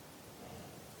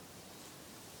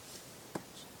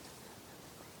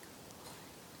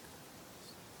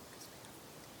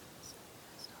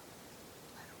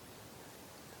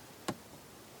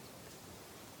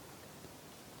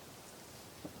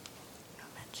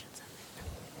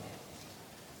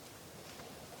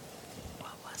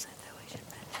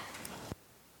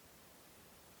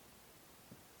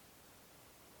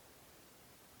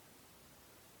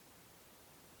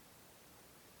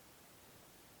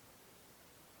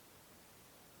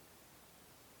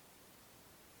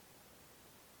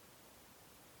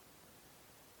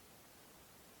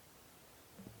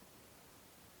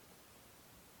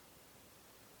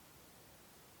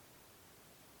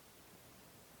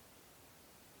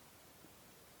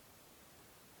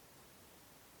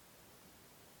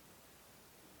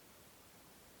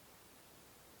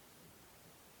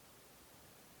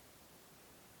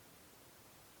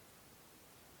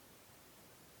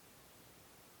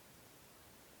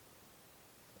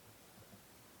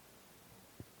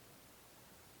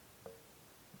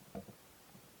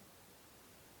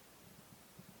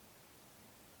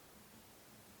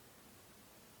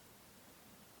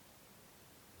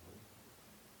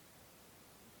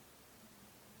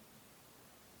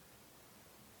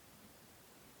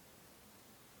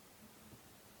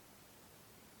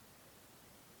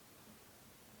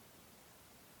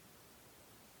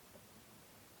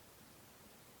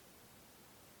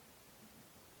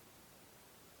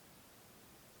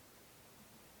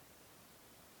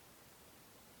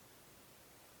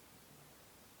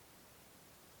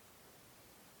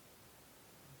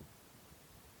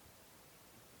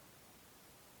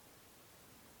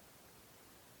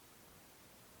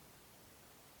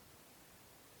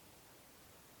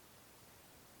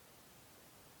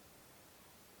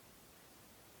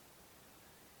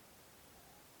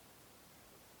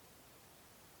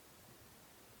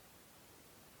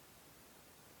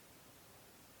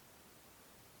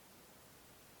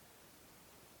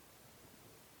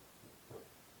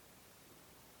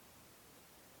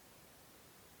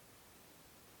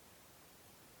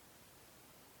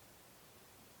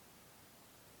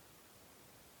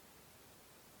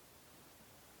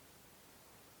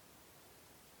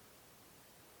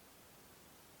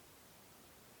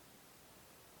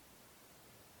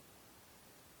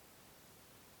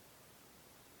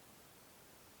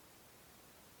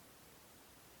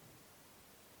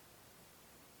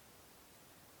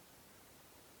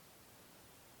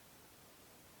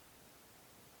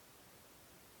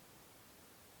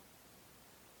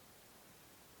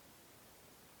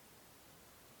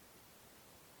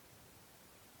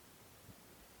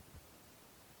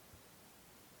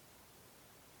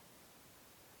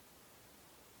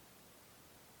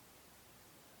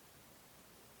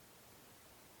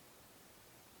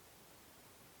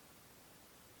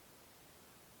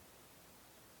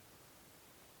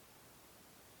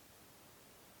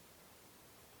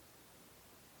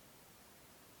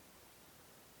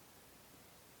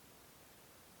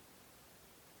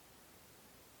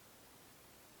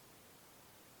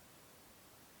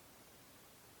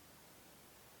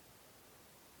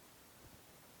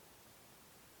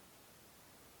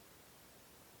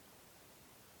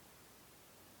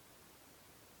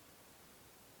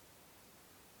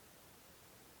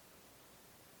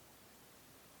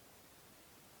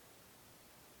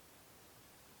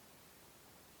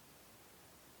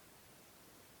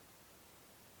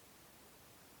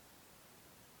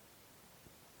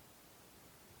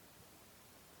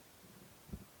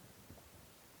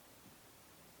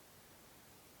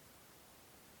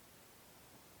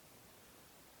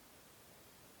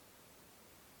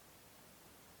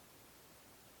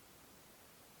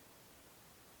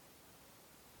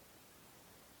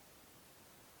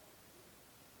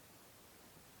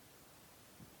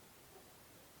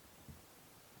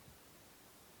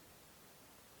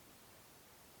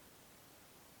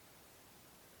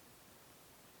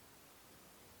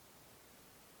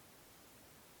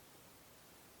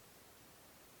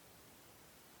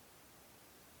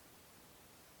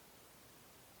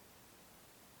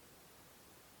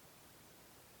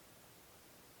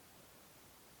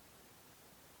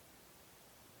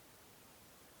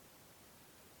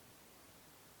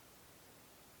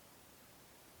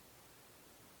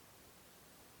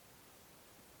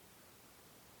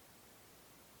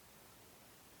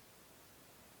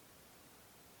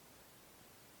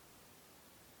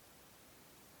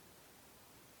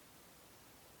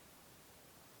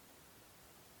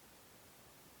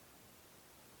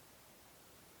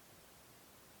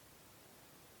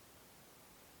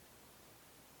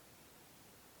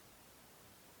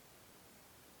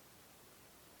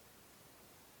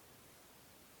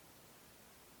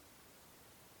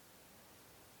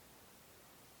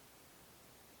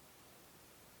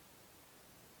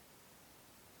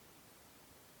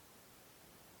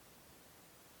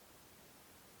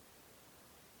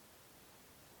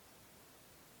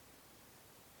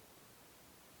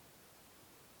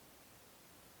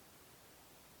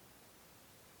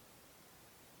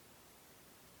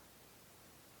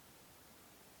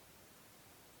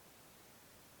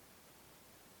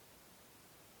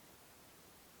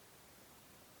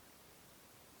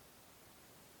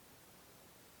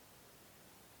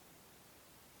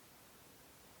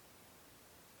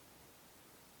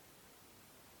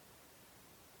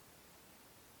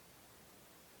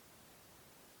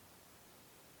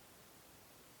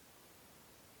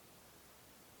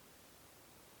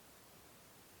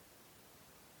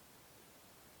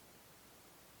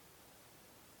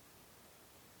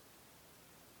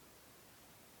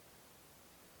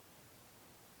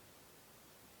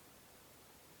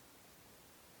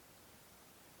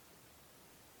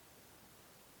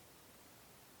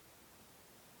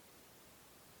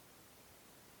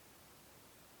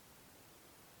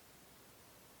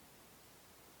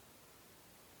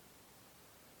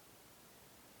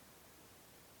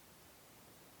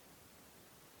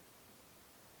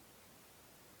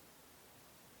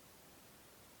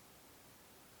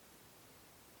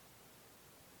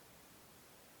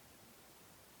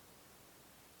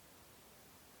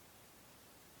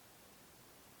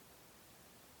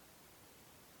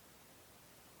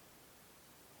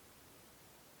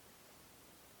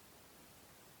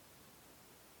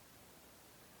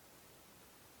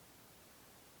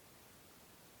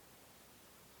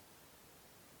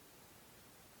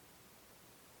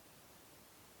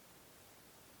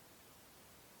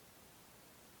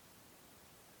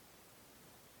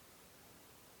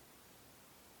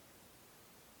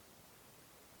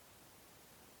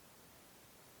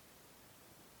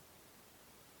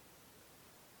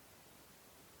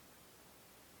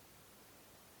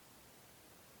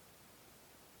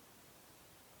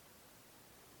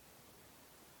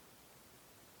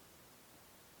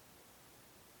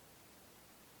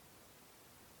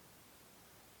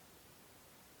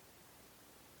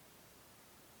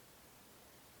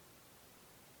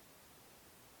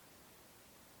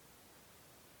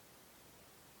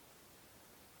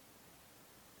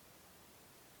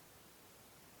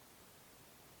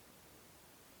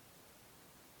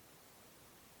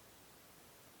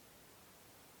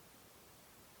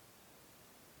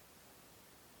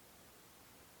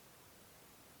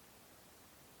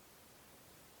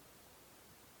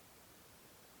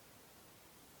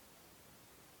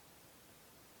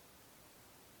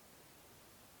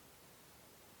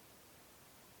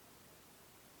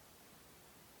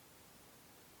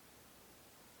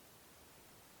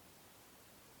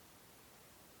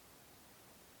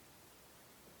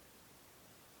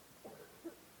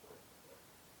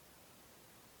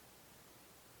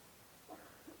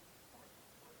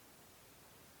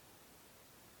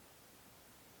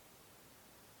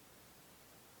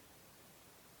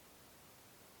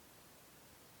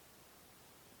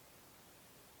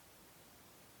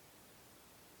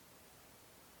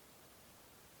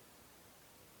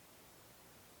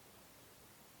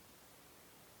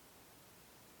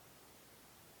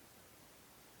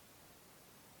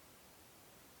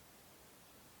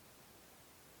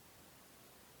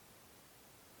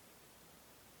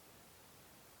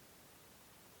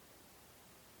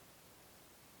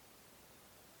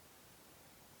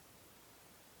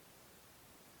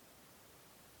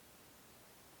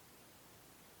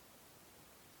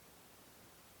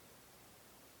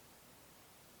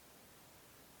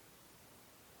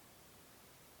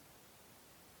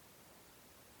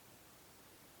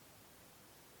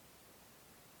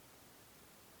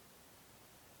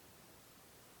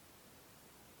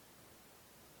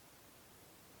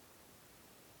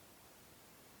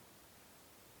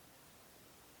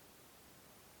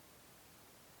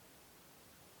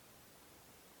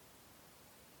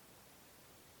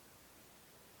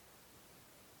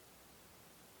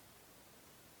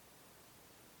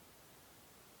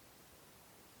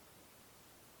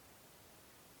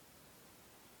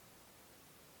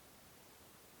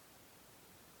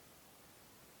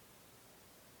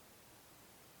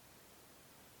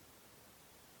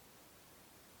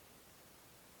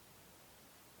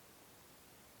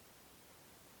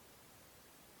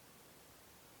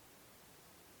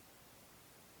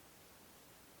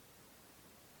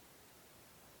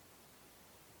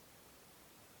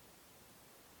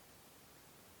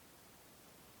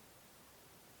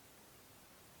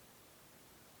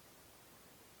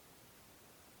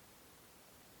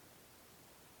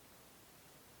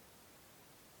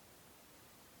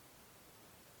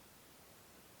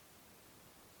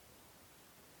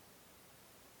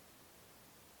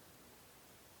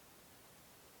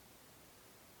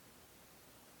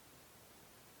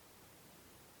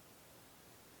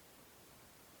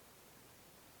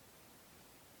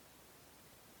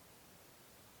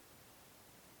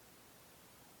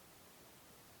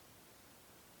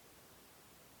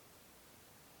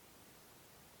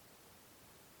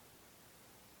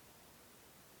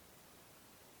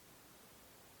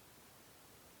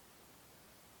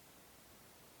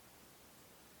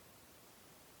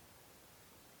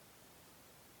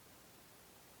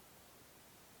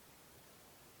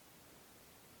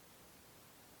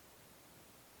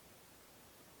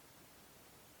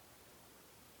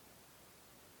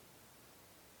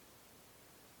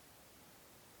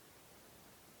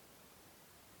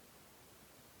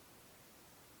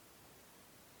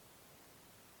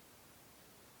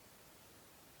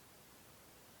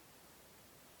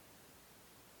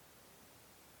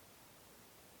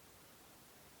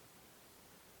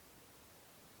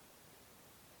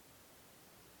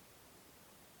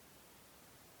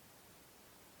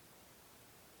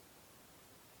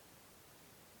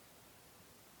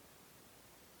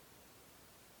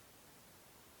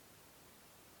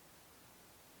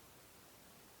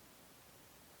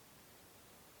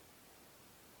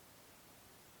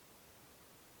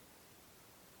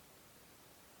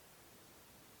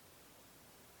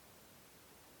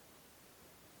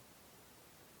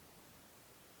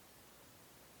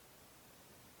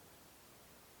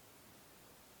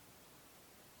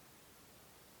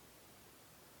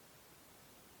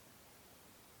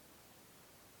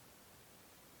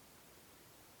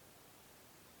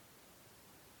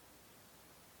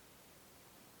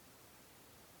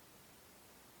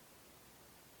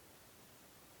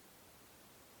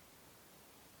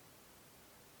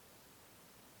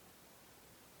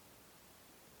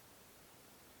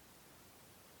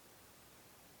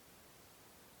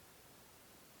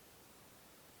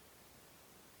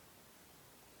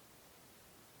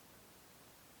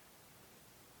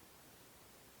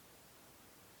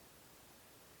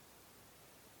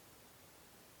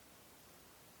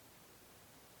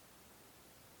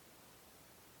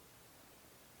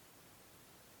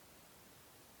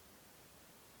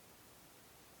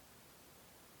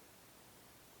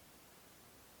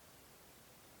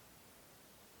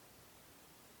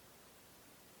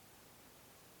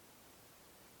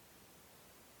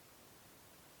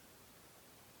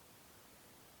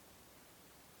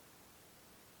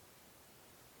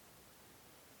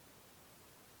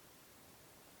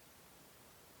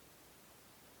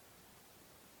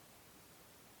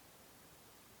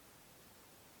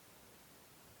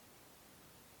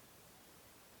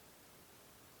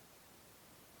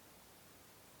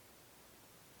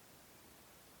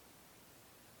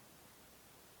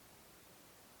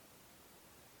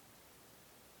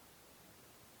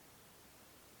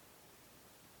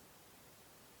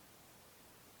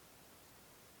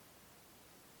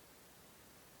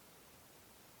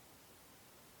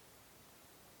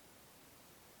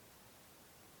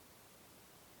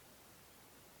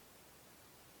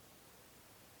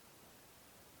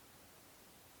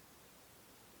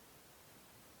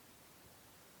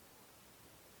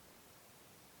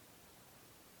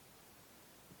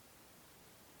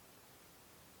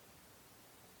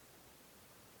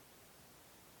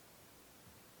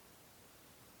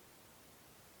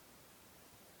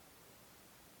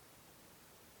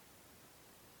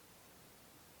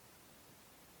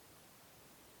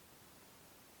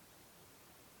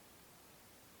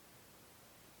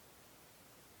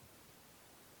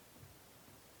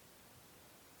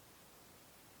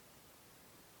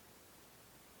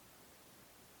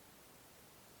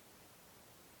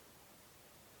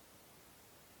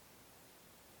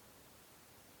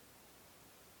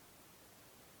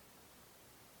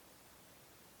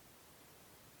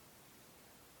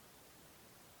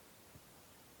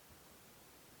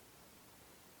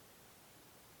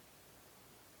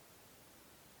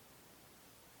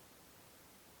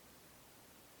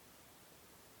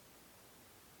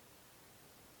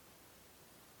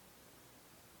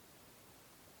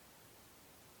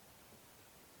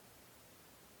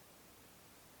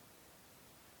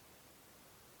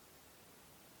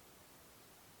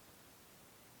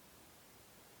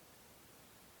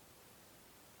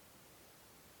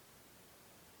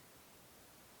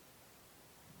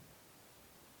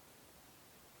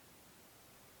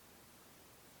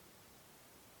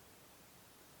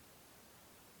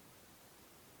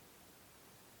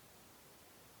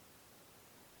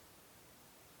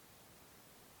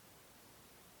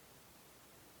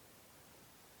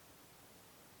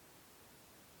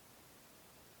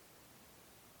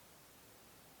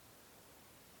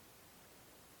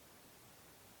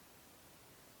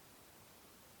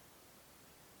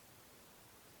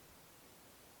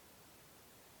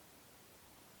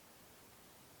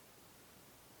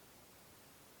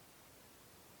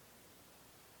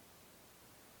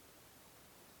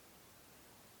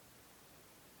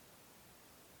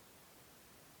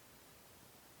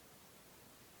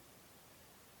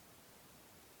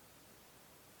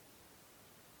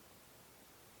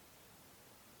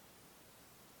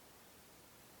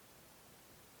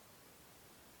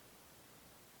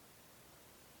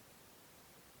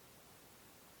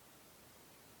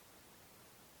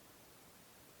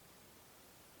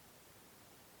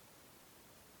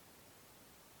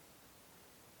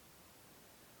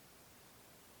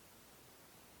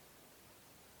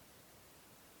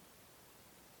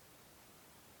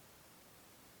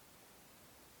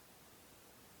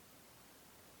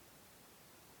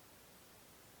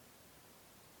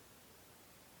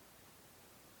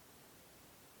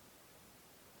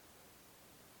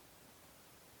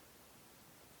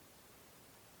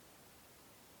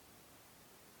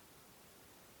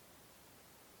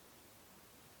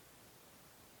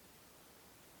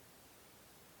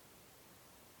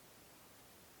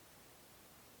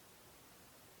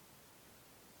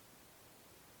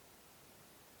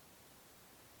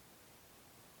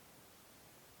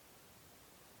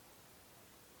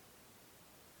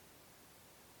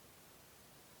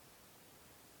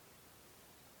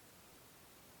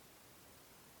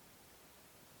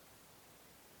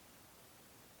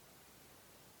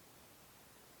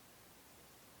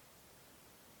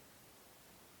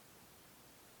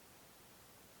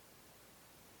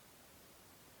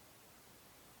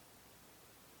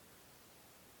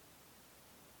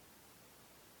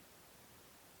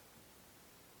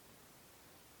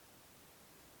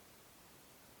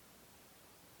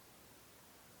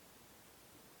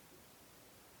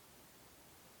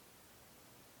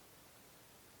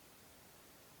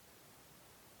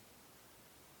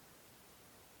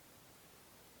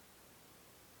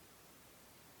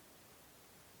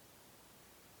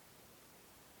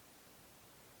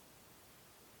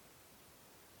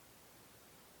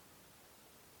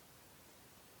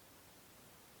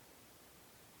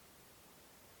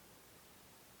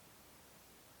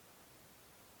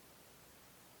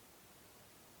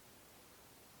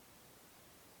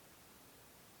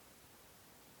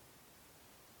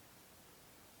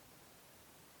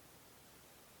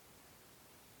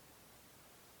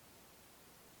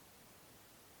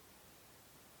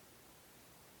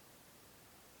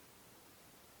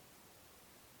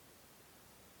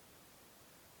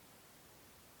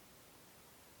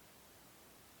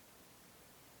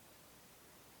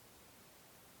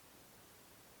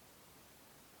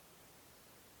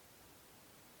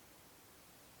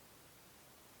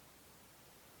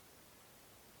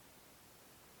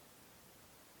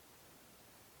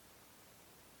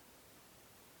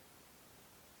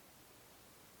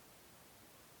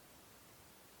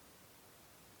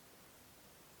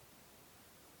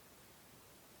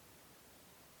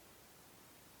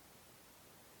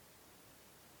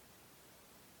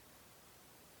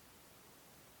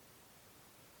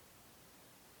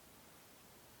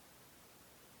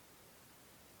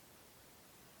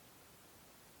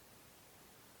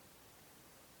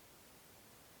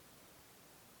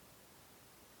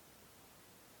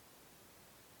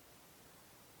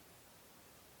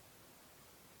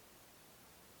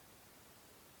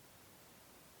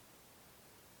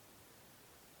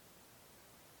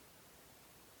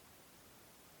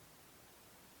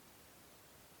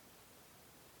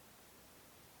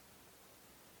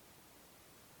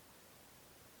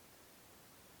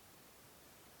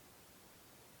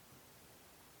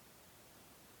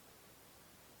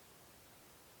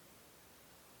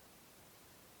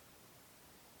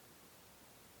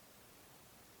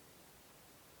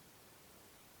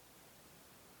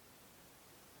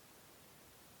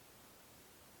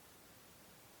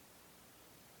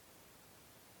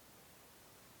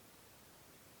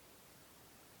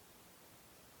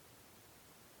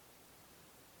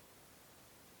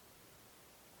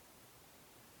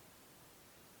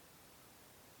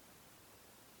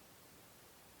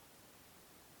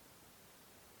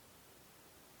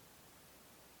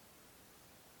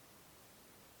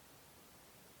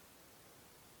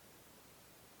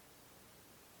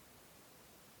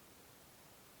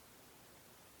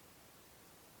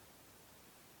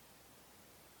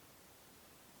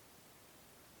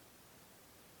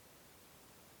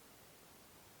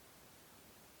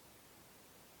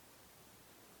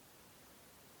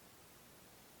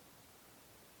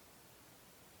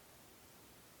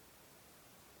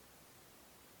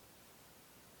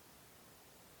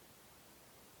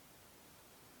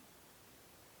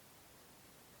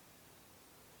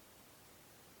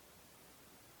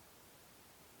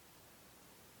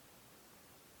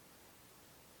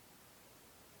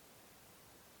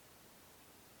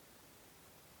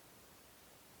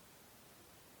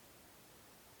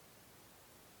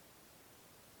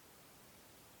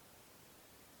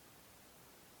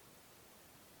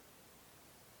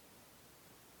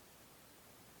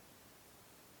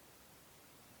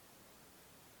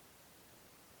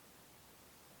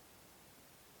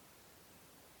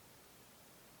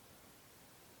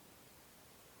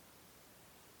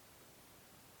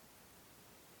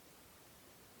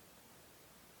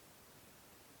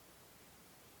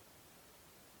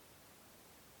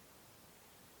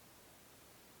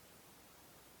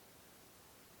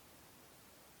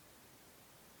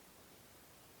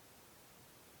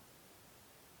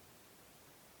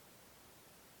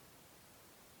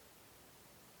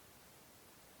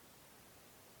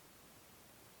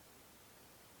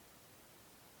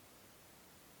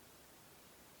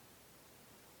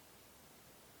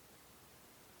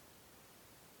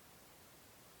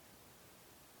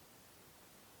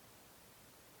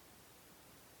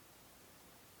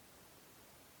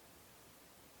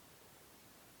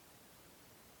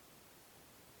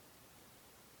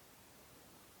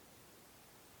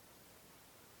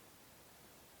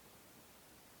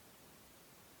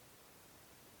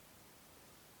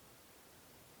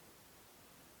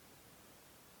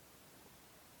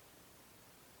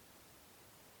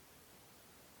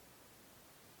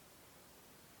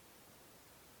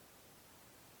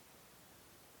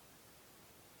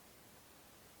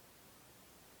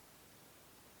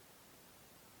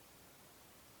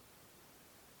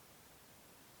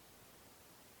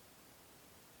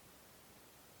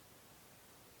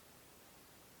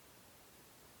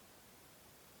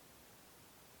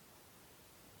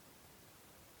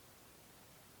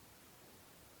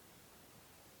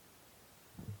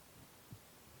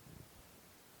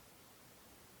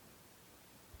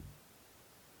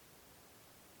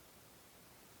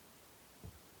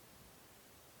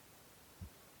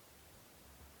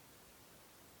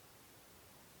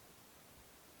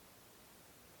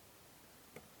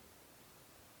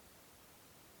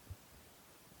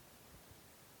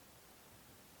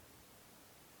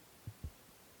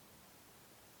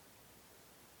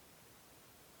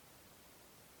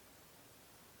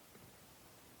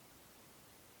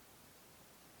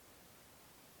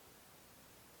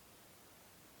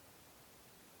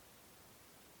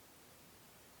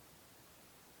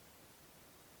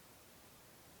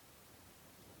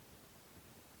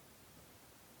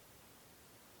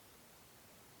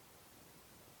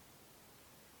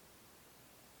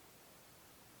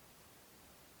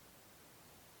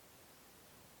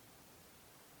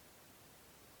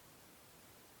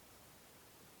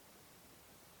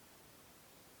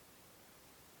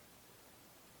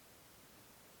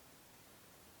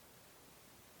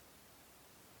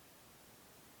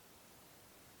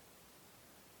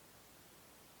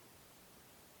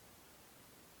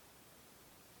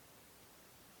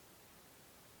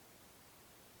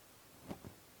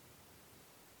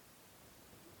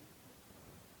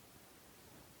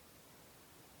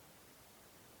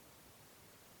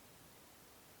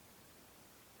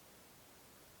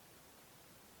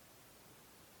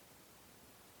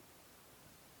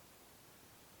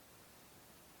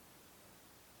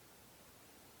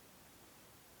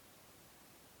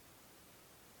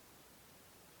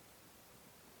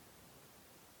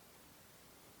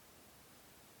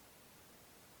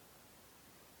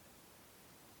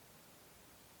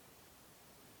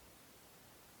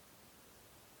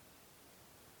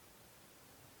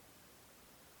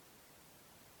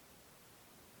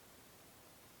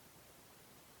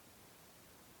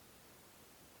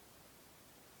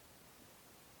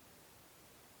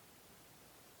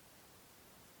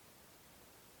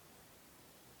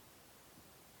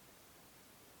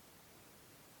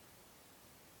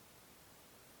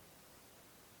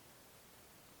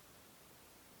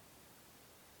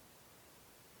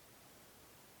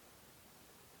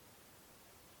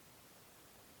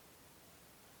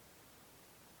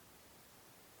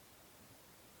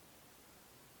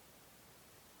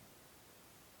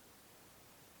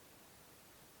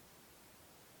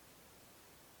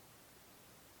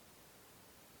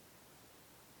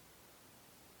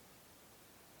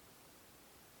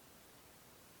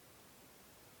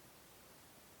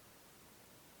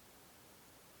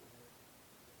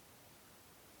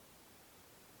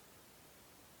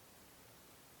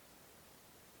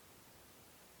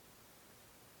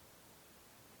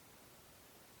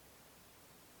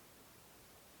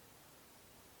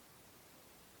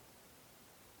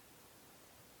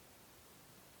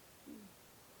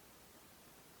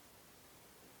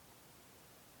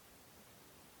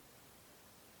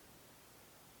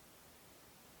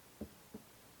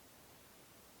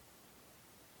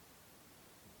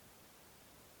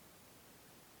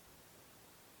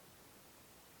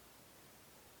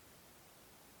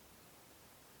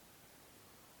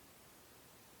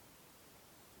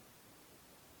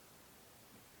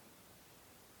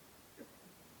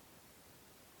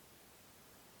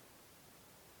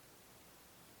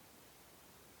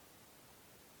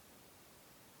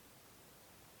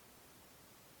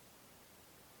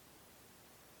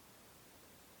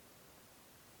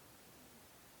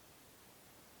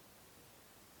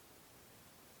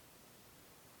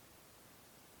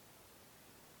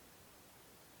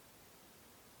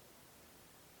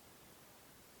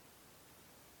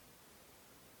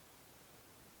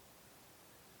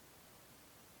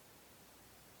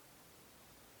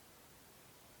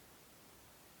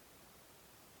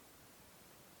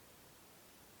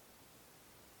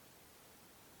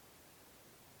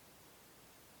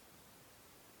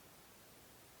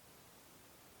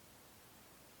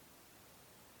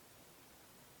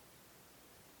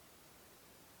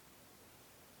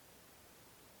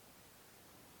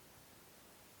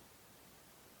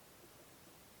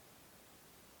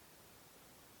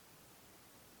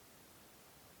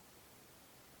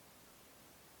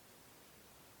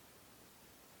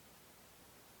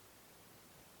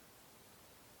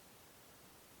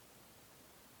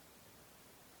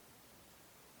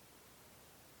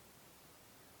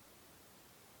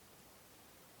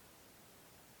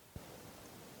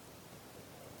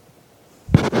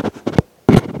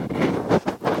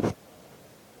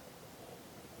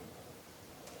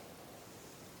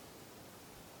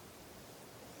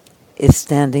 If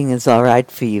standing is all right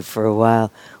for you for a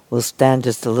while, we'll stand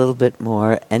just a little bit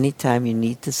more. Anytime you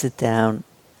need to sit down,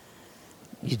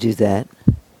 you do that.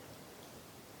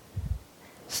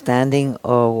 Standing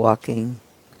or walking,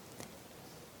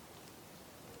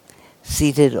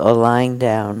 seated or lying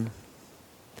down,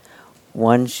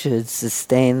 one should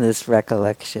sustain this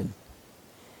recollection.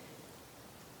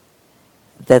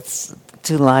 That's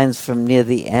 2 lines from near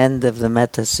the end of the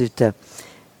Metta Sutta,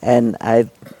 and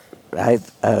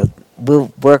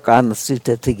we'll work on the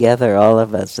sutta together, all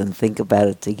of us, and think about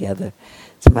it together.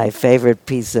 It's my favorite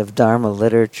piece of Dharma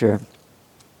literature,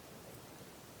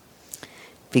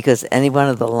 because any one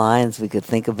of the lines we could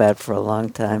think about for a long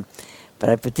time. But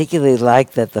I particularly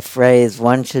like that the phrase,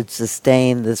 one should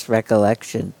sustain this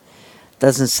recollection,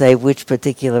 doesn't say which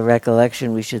particular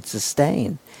recollection we should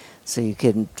sustain, so you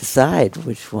can decide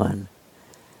which one.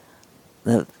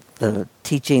 The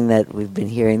teaching that we've been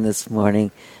hearing this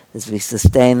morning is we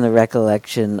sustain the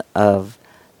recollection of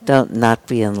don't not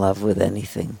be in love with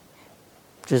anything.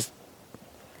 Just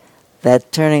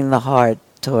that turning the heart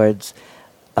towards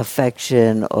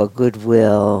affection or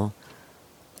goodwill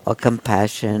or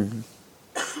compassion.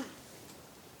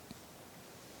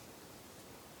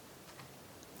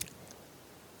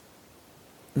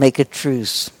 Make a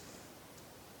truce,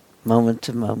 moment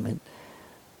to moment,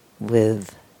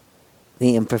 with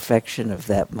the imperfection of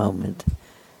that moment,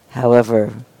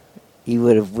 however you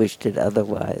would have wished it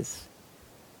otherwise.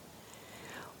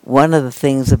 One of the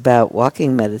things about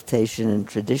walking meditation and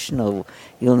traditional,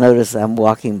 you'll notice I'm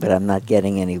walking but I'm not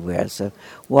getting anywhere, so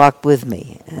walk with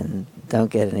me and don't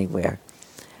get anywhere.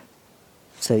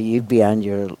 So you'd be on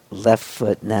your left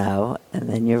foot now, and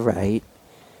then your right,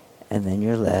 and then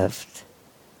your left,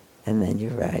 and then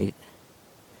your right.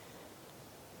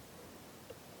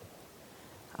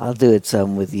 I'll do it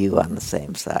some with you on the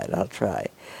same side. I'll try.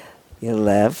 Your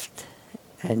left,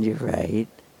 and your right,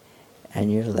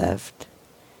 and your left,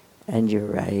 and your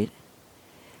right.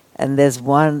 And there's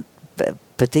one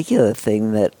particular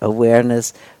thing, that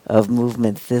awareness of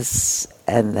movement, this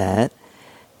and that,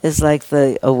 is like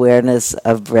the awareness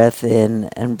of breath in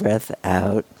and breath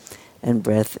out, and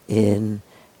breath in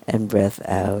and breath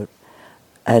out.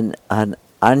 And an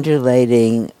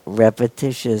undulating,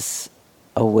 repetitious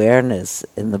awareness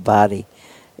in the body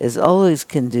is always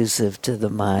conducive to the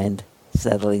mind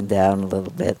settling down a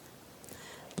little bit,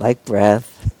 like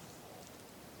breath.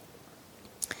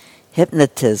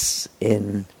 Hypnotists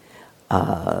in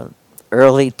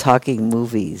early talking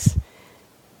movies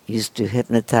used to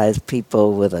hypnotize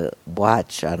people with a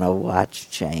watch on a watch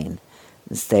chain,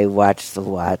 and they watch the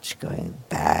watch going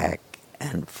back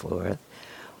and forth.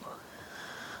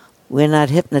 We're not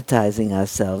hypnotizing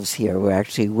ourselves here. We're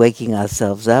actually waking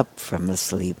ourselves up from a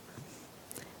sleep.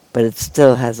 But it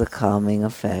still has a calming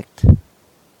effect.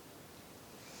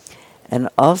 And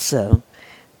also,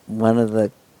 one of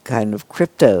the kind of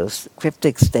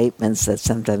cryptic statements that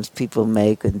sometimes people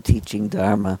make in teaching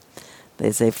Dharma,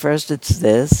 they say, first it's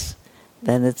this,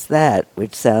 then it's that,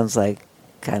 which sounds like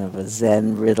kind of a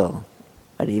Zen riddle.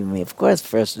 What do you mean? Of course,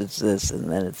 first it's this,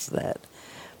 and then it's that.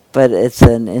 But it's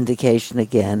an indication,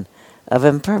 again, of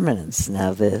impermanence.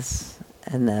 Now this,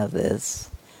 and now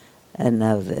this, and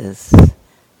now this,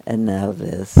 and now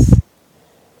this.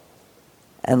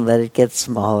 And let it get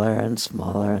smaller and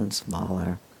smaller and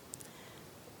smaller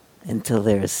until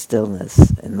there is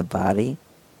stillness in the body.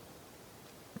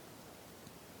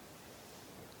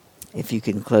 If you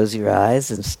can close your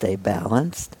eyes and stay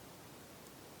balanced,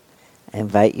 I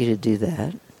invite you to do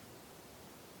that.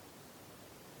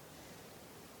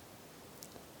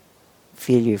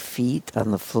 Feel your feet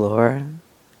on the floor,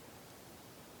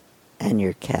 and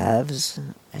your calves,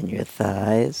 and your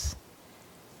thighs,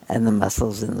 and the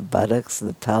muscles in the buttocks,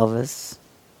 the pelvis.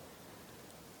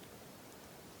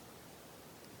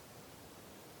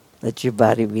 Let your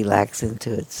body relax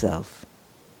into itself.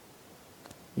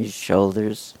 Your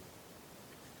shoulders.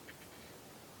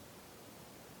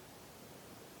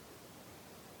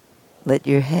 Let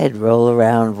your head roll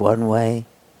around one way.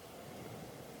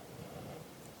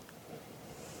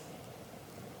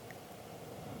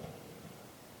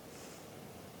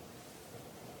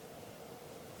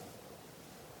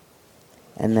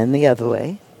 And then the other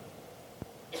way.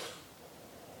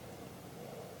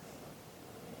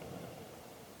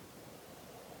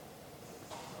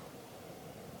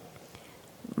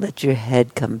 Let your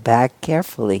head come back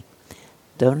carefully.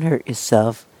 Don't hurt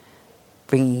yourself.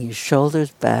 Bringing your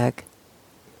shoulders back,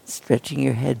 stretching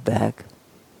your head back.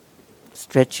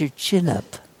 Stretch your chin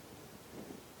up.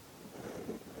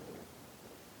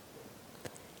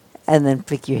 And then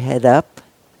pick your head up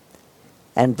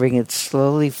and bring it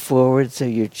slowly forward so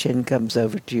your chin comes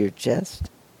over to your chest.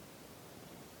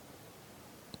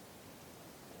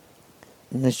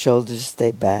 And the shoulders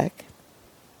stay back.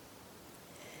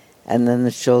 And then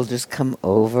the shoulders come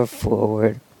over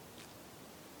forward.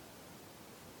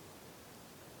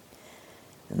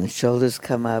 And the shoulders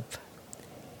come up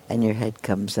and your head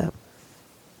comes up.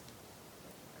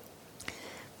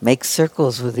 Make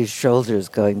circles with your shoulders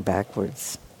going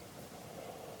backwards.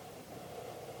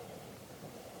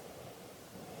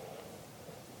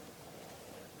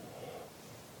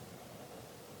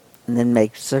 And then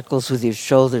make circles with your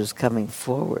shoulders coming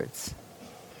forwards.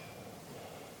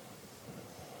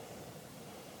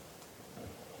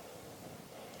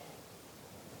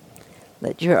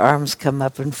 Let your arms come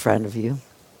up in front of you.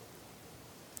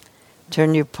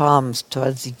 Turn your palms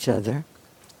towards each other.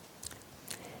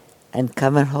 And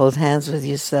come and hold hands with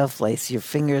yourself. Lace your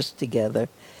fingers together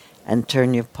and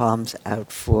turn your palms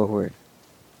out forward.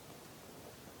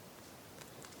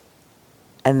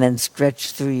 And then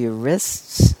stretch through your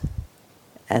wrists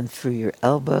and through your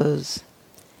elbows.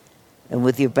 And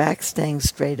with your back staying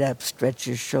straight up, stretch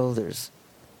your shoulders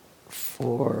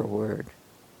forward.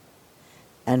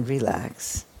 And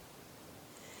relax.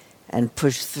 And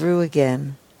push through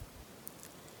again.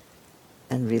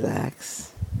 And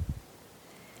relax.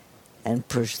 And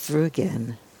push through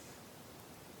again.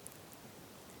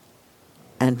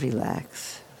 And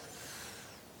relax.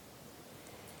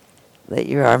 Let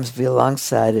your arms be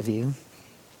alongside of you.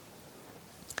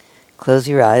 Close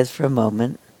your eyes for a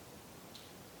moment.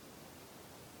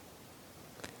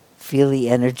 Feel the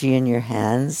energy in your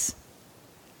hands,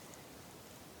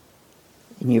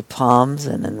 in your palms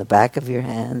and in the back of your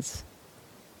hands.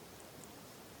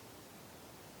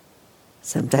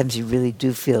 Sometimes you really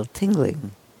do feel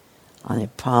tingling on your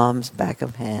palms, back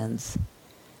of hands,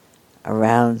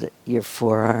 around your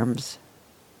forearms,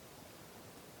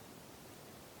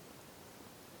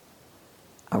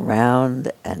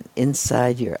 around and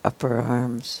inside your upper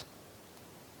arms.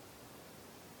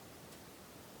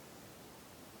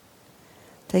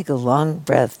 Take a long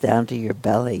breath down to your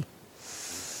belly.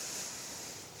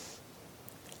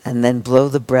 And then blow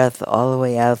the breath all the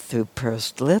way out through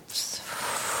pursed lips.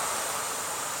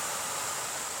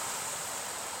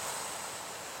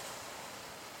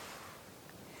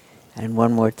 And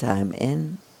one more time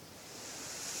in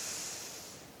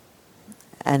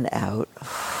and out.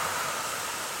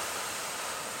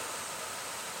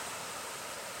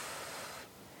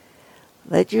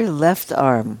 Let your left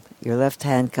arm, your left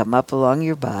hand come up along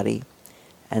your body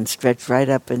and stretch right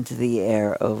up into the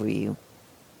air over you.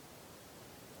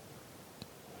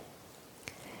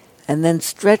 And then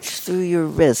stretch through your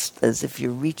wrist as if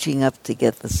you're reaching up to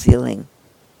get the ceiling.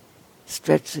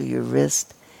 Stretch through your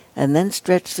wrist, and then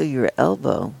stretch through your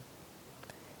elbow,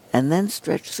 and then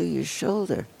stretch through your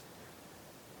shoulder.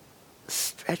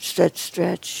 Stretch, stretch,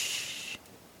 stretch.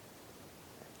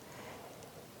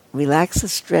 Relax the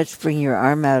stretch, bring your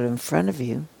arm out in front of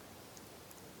you.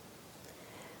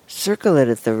 Circle it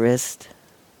at the wrist.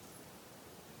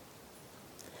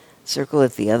 Circle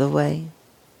it the other way.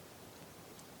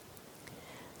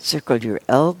 Circle your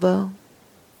elbow.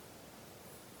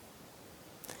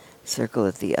 Circle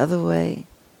it the other way.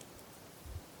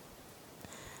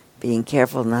 Being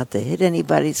careful not to hit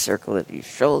anybody, circle it your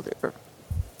shoulder.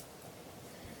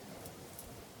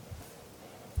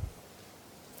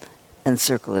 And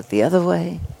circle it the other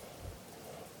way.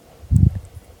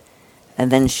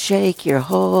 And then shake your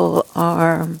whole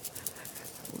arm.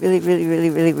 Really, really,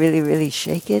 really, really, really, really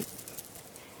shake it.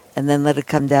 And then let it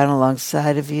come down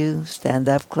alongside of you. Stand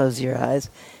up, close your eyes,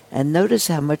 and notice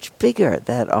how much bigger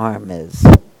that arm is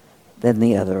than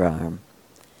the other arm.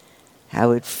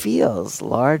 How it feels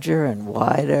larger and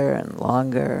wider and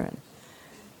longer and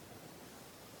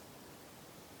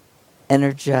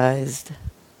energized.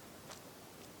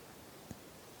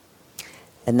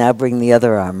 And now bring the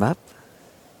other arm up.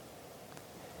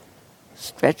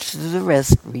 Stretch through the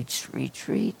wrist. Reach, reach,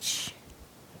 reach.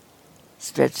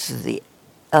 Stretch through the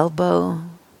elbow.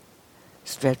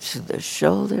 Stretch through the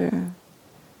shoulder.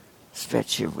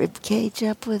 Stretch your rib cage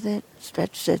up with it.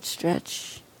 Stretch, stretch,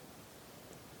 stretch.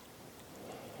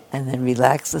 And then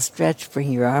relax the stretch.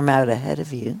 Bring your arm out ahead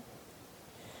of you.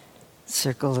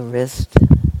 Circle the wrist.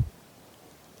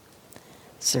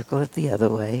 Circle it the other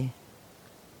way.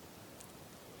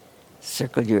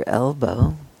 Circle your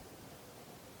elbow.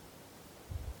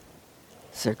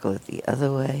 Circle it the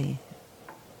other way.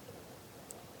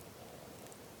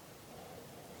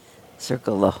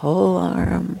 Circle the whole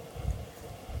arm.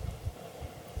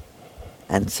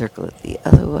 And circle it the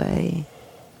other way.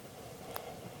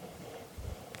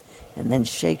 And then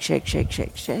shake, shake, shake,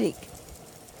 shake, shake.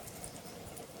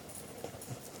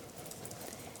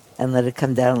 And let it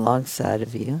come down alongside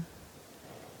of you.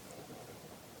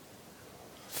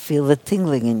 feel the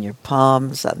tingling in your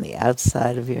palms, on the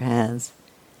outside of your hands,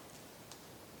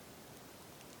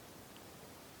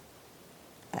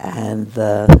 and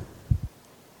the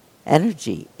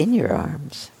energy in your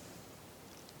arms.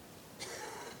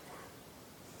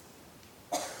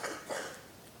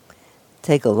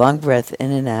 Take a long breath in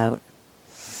and out.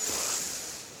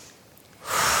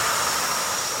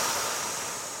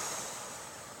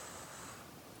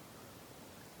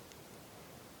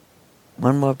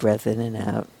 One more breath in and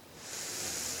out.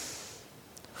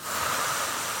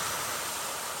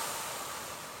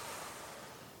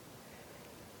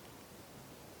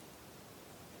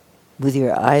 With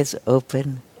your eyes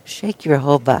open, shake your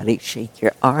whole body. Shake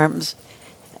your arms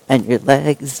and your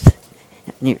legs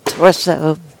and your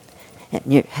torso and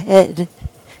your head.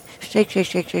 Shake, shake,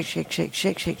 shake, shake, shake, shake,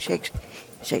 shake, shake, shake,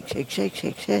 shake, shake, shake,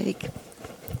 shake, shake,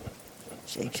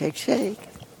 shake, shake, shake.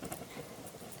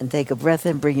 And take a breath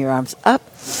in, bring your arms up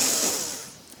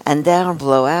and down,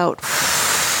 blow out,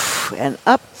 and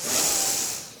up,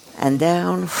 and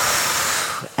down,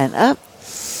 and up,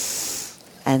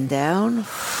 and down.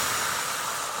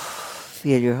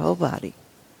 Feel your whole body.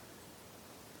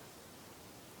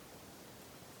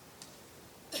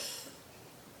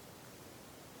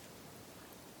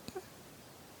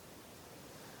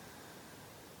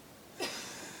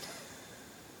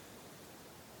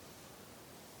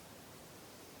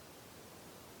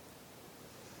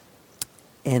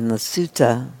 In the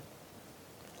sutta,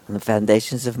 on the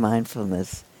foundations of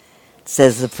mindfulness, it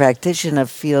says the practitioner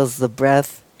feels the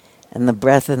breath and the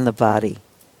breath in the body.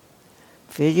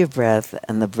 Feel your breath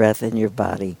and the breath in your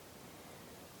body.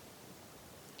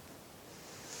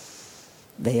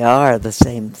 They are the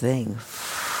same thing.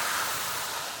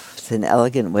 It's an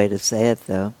elegant way to say it,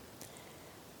 though,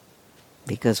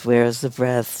 because where is the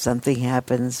breath? Something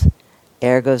happens,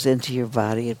 air goes into your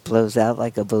body, it blows out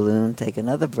like a balloon. Take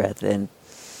another breath in.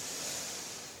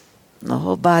 The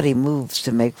whole body moves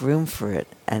to make room for it,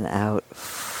 and out.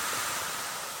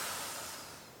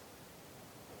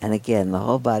 And again, the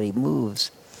whole body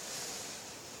moves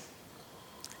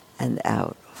and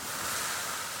out.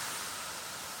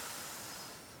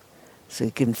 So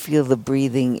you can feel the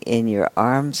breathing in your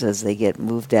arms as they get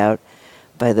moved out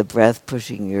by the breath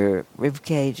pushing your rib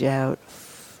cage out.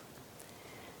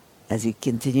 As you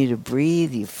continue to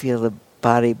breathe, you feel the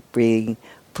body being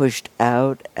pushed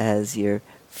out as your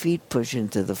feet push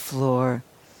into the floor.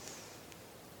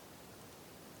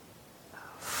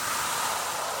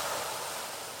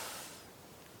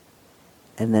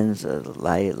 And then there's a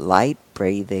light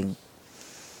breathing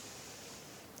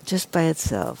just by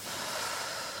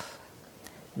itself.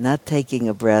 Not taking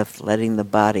a breath, letting the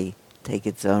body take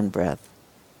its own breath.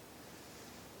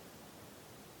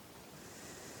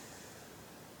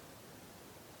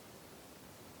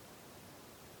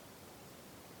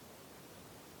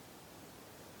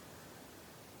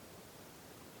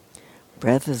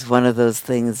 Breath is one of those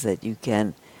things that you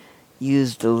can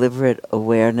use deliberate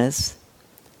awareness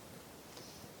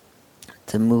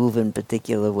to move in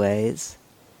particular ways,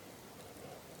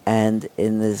 and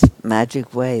in this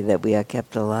magic way that we are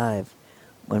kept alive.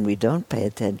 When we don't pay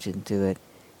attention to it,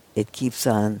 it keeps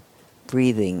on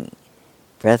breathing,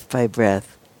 breath by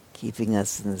breath, keeping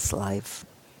us in this life.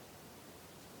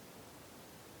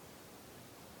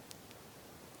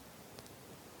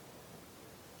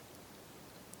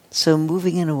 So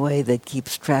moving in a way that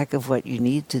keeps track of what you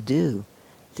need to do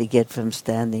to get from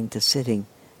standing to sitting,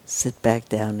 sit back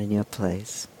down in your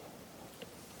place.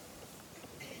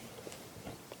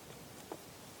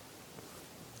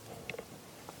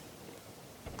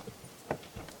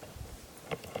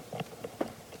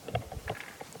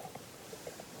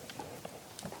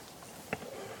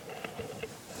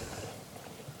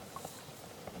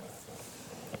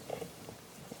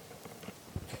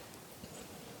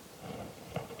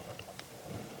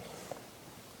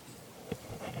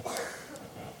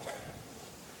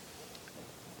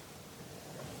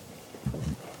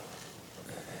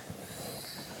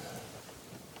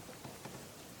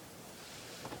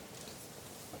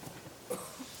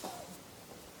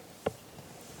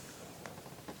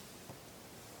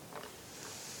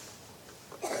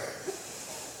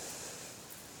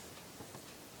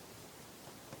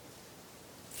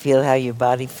 Feel how your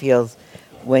body feels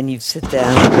when you sit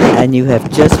down and you have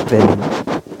just been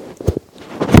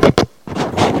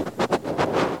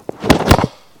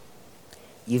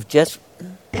you've just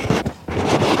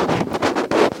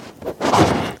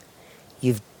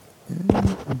you've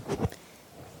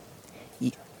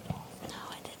you, no,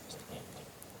 I didn't.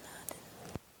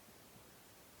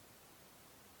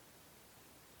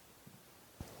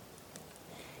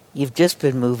 You've just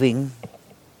been moving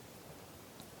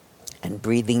and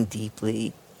breathing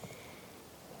deeply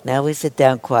Now we sit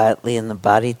down quietly and the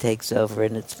body takes over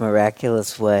in its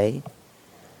miraculous way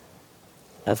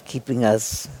of keeping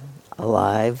us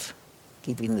alive,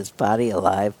 keeping this body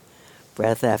alive,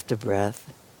 breath after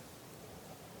breath.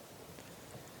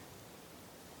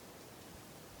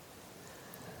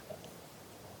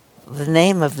 The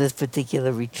name of this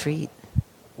particular retreat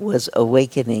was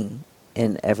Awakening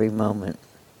in Every Moment.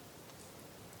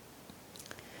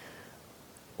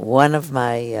 One of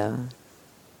my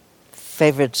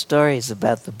favorite stories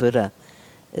about the Buddha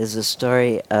is a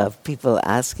story of people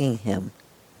asking him,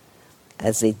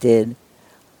 as they did,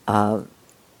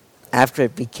 after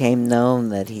it became known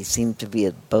that he seemed to be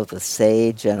both a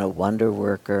sage and a wonder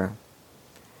worker.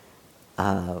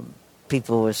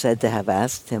 People were said to have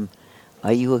asked him,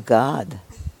 "Are you a god?"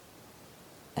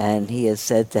 And he is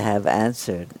said to have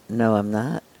answered, "No, I'm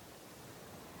not."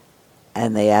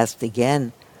 And they asked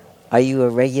again, "Are you a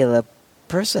regular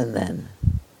person then?"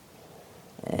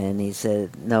 And he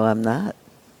said, "No, I'm not."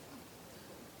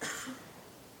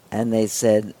 And they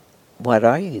said, "What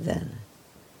are you then?"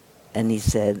 And he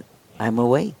said, "I'm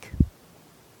awake."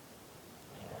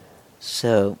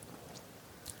 So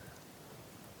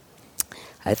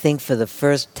I think for the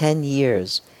first 10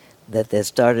 years that there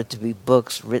started to be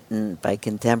books written by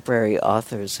contemporary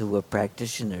authors who were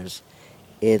practitioners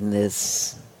in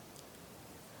this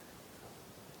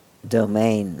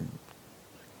domain.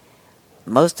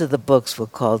 Most of the books were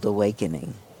called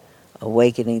Awakening.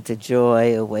 Awakening to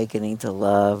Joy, Awakening to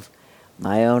Love,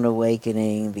 My Own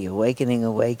Awakening, The Awakening,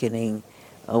 Awakening.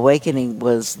 Awakening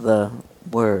was the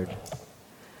word.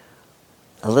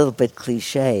 A little bit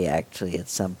cliche, actually, at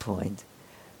some point.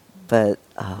 But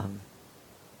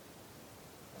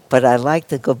I like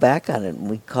to go back on it, and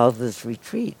we call this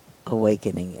retreat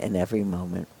Awakening in Every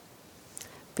Moment.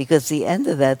 Because the end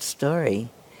of that story,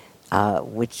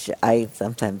 which I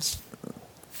sometimes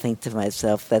think to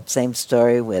myself, that same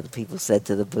story where the people said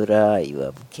to the Buddha, "Are you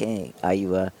a king? Are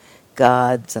you a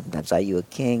god?" Sometimes, "Are you a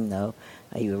king?" No.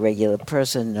 "Are you a regular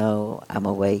person?" No. "I'm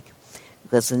awake."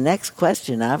 Because the next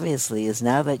question, obviously, is,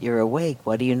 now that you're awake,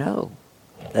 what do you know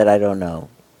that I don't know?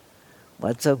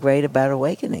 What's so great about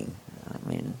awakening? I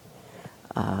mean,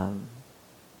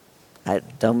 I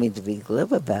don't mean to be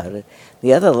glib about it.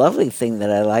 The other lovely thing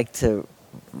that I like to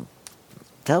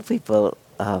tell people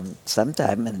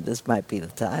sometime, and this might be the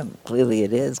time, clearly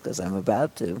it is because I'm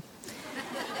about to,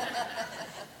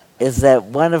 is that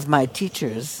one of my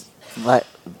teachers,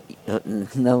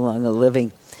 no longer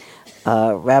living,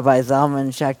 Rabbi Zalman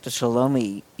Schachter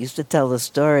Shalomi, used to tell the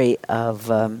story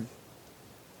of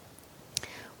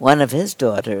one of his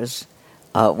daughters,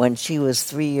 when she was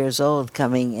 3 years old,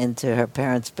 coming into her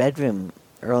parents' bedroom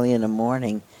early in the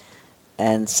morning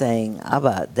and saying,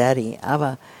 "Abba, Daddy,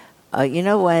 Abba, you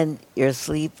know when you're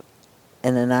asleep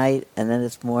in the night and then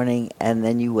it's morning and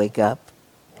then you wake up?"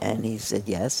 And he said,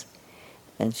 "Yes."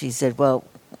 And she said, "Well,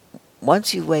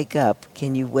 once you wake up,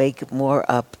 can you wake more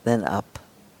up than up?"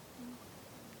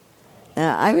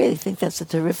 Now, I really think that's a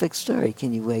terrific story,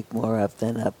 "Can you wake more up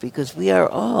than up?" Because we are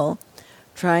all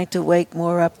trying to wake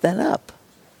more up than up.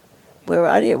 We're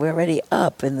already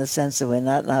up in the sense that we're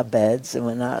not in our beds and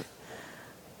we're not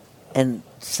in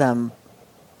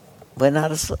we're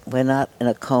not in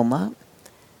a coma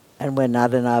and we're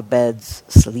not in our beds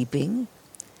sleeping.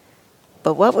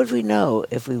 But what would we know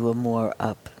if we were more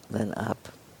up than up?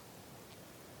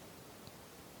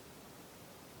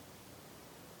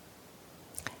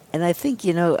 And I think,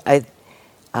 I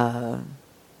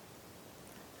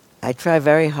try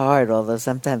very hard, although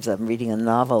sometimes I'm reading a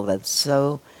novel that's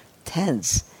so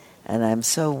tense and I'm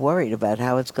so worried about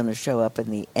how it's going to show up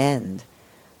in the end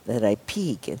that I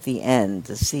peek at the end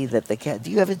to see that the cat...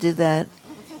 Do you ever do that?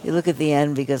 You look at the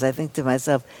end, because I think to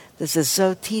myself, this is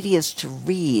so tedious to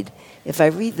read. If I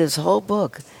read this whole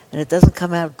book and it doesn't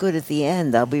come out good at the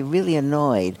end, I'll be really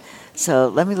annoyed. So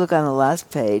let me look on the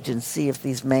last page and see if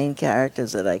these main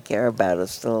characters that I care about are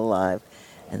still alive.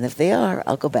 And if they are,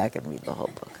 I'll go back and read the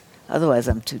whole book. Otherwise,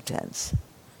 I'm too tense.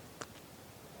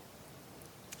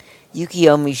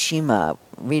 Yukio Mishima,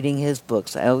 reading his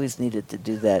books, I always needed to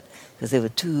do that because they were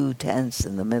too tense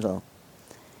in the middle.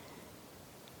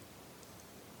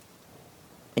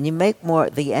 And you make more,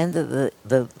 the end of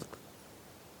the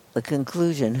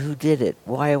conclusion, who did it,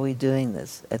 why are we doing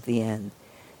this at the end,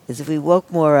 is if we woke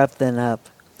more up than up,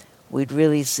 we'd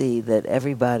really see that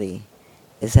everybody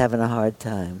is having a hard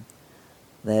time.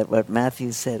 That what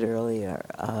Matthew said earlier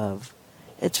of,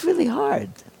 it's really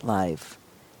hard, life.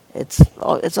 It's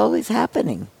always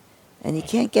happening. And you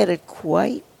can't get it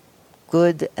quite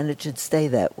good, and it should stay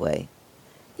that way.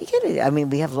 You get it. I mean,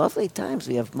 we have lovely times.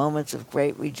 We have moments of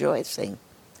great rejoicing.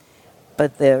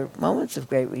 But they're moments of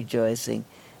great rejoicing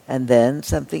And then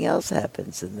something else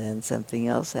happens, and then something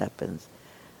else happens.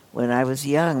 When I was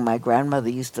young, my grandmother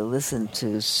used to listen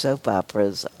to soap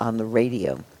operas on the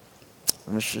radio,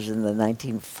 which was in the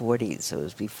 1940s, so it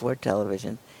was before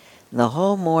television. And the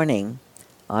whole morning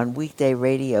on weekday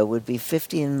radio would be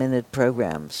 15-minute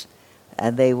programs,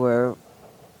 and they were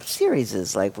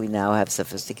series like we now have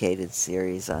sophisticated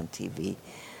series on TV.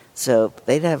 So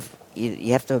they'd have,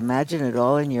 you have to imagine it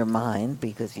all in your mind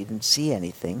because you didn't see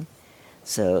anything.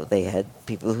 So they had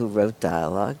people who wrote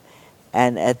dialogue.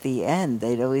 And at the end,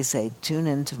 they'd always say, tune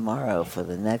in tomorrow for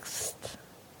the next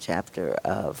chapter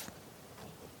of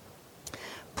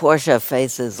Portia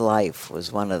Faces Life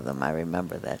was one of them. I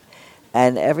remember that.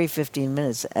 And every 15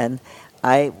 minutes. And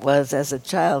I was, as a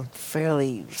child,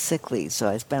 fairly sickly, so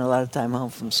I spent a lot of time home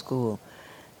from school.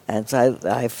 And so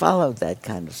I followed that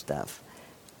kind of stuff.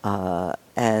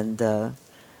 And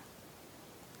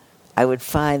I would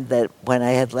find that when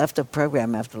I had left a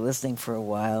program after listening for a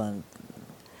while, and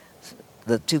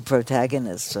the two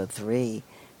protagonists, or three,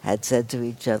 had said to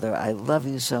each other, I love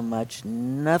you so much,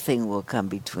 nothing will come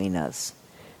between us.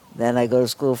 Then I go to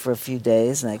school for a few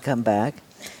days, and I come back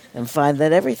and find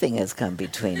that everything has come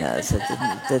between us. It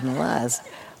didn't last.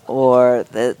 Or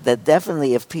that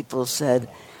definitely if people said,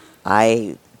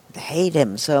 I hate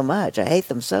him so much, I hate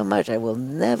them so much, I would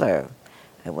never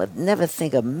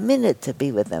think a minute to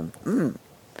be with them.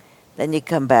 Then you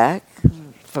come back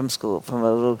from school, from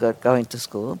a little going to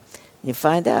school, you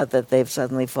find out that they've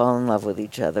suddenly fallen in love with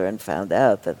each other and found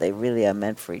out that they really are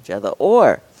meant for each other.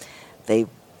 Or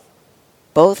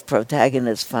both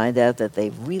protagonists find out that they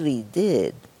really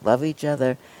did love each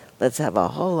other. Let's have a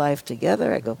whole life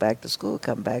together. I go back to school,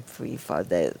 come back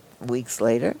 3-4 weeks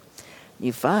later.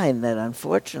 You find that,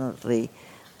 unfortunately,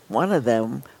 one of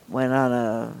them went on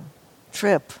a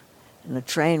trip and the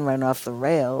train ran off the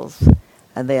rails,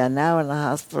 and they are now in the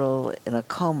hospital in a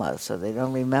coma, so they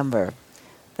don't remember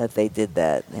that they did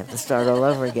that. They have to start all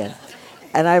over again.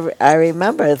 And I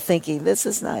remember thinking, this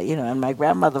is not, and my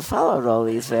grandmother followed all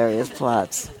these various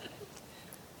plots.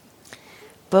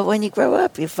 But when you grow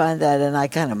up, you find out, and I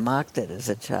kind of mocked it as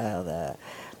a child,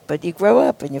 but you grow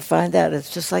up and you find out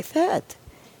it's just like that.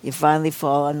 You finally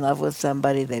fall in love with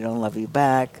somebody, they don't love you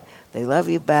back. They love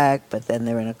you back, but then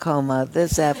they're in a coma.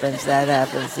 This happens, that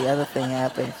happens, the other thing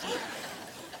happens.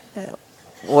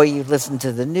 Or you listen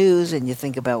to the news and you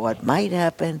think about what might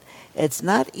happen. It's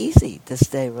not easy to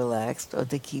stay relaxed or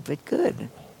to keep it good.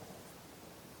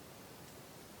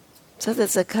 So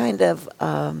there's a kind of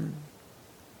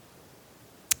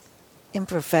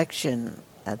imperfection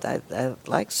that I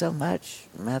like so much,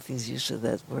 Matthew's use of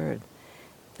that word,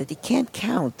 that you can't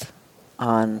count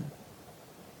on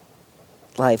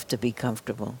life to be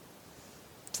comfortable.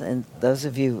 And those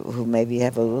of you who maybe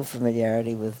have a little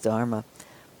familiarity with Dharma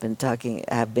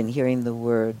have been hearing the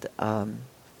word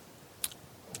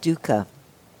dukkha.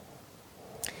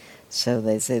 So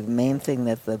they say the main thing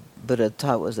that the Buddha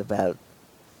taught was about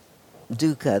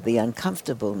dukkha, the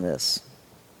uncomfortableness,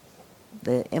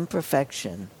 the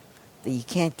imperfection, that you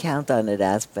can't count on it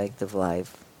aspect of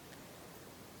life.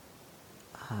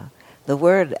 The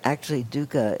word actually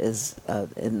dukkha is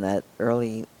in that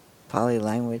early Pali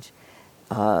language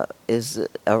is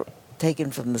taken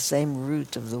from the same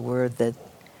root of the word that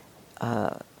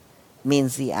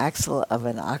means the axle of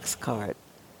an ox cart.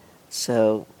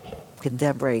 So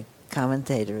contemporary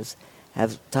commentators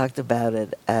have talked about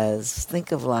it as,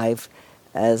 think of life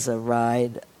as a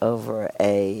ride over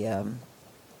a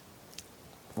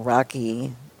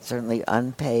rocky, certainly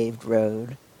unpaved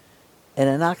road in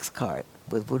an ox cart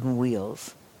with wooden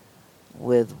wheels,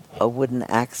 with a wooden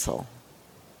axle.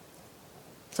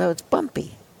 So it's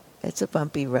bumpy. It's a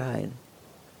bumpy ride.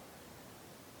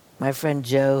 My friend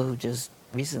Joe, who just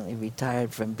recently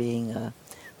retired from being a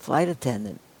flight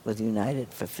attendant with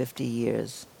United for 50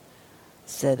 years,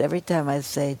 said every time I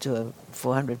say to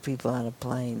 400 people on a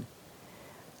plane,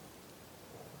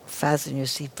 fasten your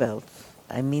seatbelt,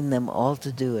 I mean them all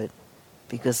to do it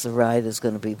because the ride is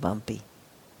going to be bumpy.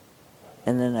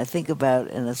 And then I think about,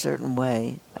 in a certain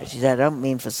way, she said, I don't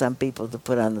mean for some people to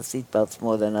put on the seatbelts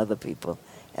more than other people.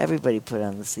 Everybody put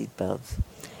on the seatbelts.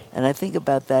 And I think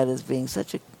about that as being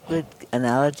such a good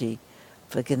analogy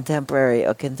for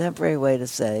contemporary way to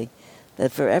say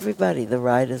that for everybody the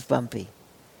ride is bumpy.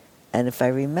 And if I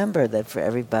remember that for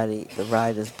everybody the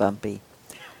ride is bumpy,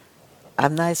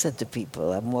 I'm nicer to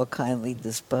people. I'm more kindly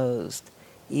disposed.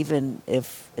 Even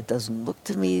if it doesn't look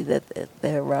to me that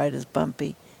their ride is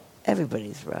bumpy,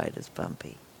 everybody's ride is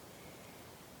bumpy.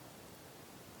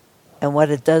 And what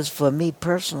it does for me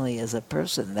personally as a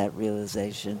person, that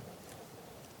realization,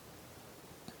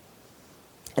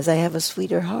 is I have a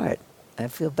sweeter heart. I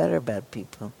feel better about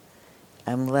people.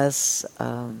 I'm less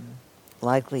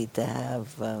likely to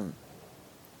have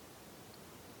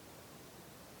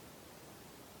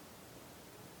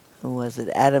who was it?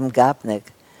 Adam Gopnik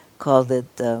called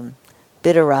it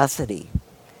bitterosity. He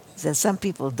says some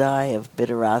people die of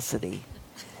bitterosity,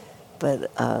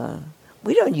 but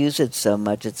we don't use it so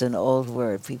much. It's an old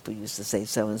word. People used to say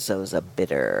so-and-so is a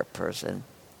bitter person.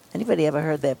 Anybody ever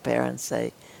heard their parents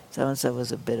say so-and-so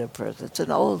was a bitter person? It's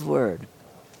an old word.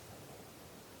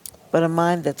 But a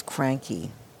mind that's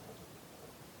cranky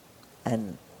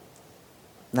and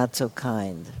not so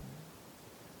kind.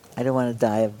 I don't want to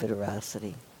die of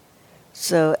bitterosity.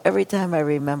 So every time I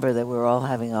remember that we're all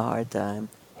having a hard time,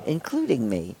 including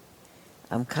me,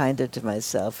 I'm kinder to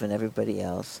myself and everybody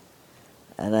else,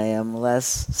 and I am less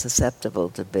susceptible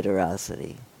to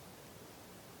bitterosity.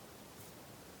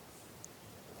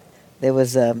 There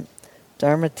was a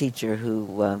Dharma teacher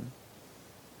who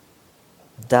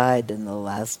died in the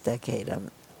last decade.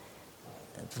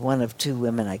 It's one of two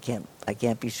women. I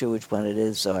can't be sure which one it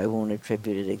is, so I won't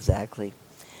attribute it exactly.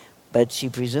 But she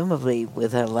presumably,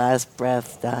 with her last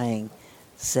breath dying,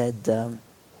 said,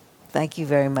 "Thank you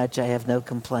very much. I have no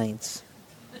complaints."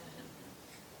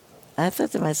 I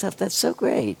thought to myself, that's so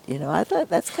great. I thought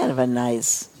that's kind of a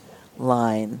nice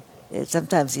line.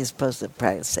 Sometimes you're supposed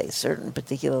to say certain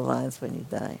particular lines when you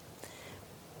die.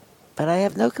 But I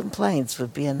have no complaints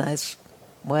would be a nice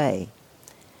way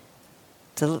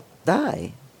to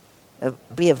die.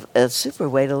 Be a super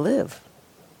way to live,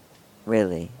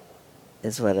 really,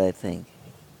 is what I think.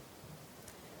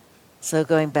 So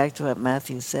going back to what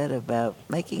Matthew said about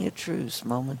making a truce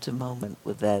moment to moment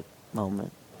with that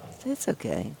moment, it's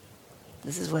okay.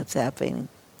 This is what's happening.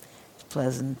 It's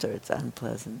pleasant or it's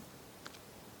unpleasant.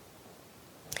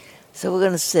 So we're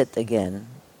going to sit again.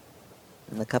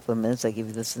 In a couple of minutes, I give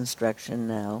you this instruction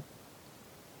now.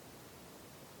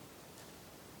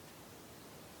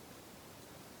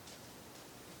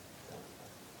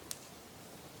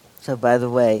 So by the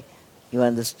way, you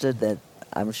understood that,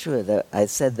 I'm sure, that I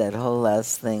said that whole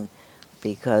last thing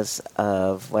because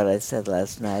of what I said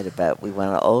last night about we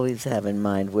want to always have in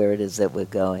mind where it is that we're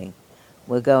going.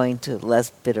 We're going to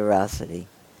less bitterosity.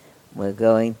 We're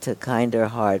going to kinder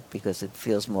heart because it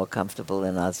feels more comfortable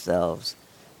in ourselves,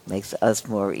 makes us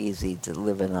more easy to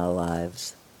live in our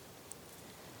lives.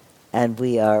 And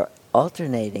we are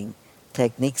alternating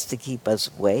techniques to keep us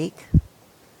awake,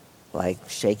 like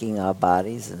shaking our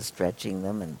bodies and stretching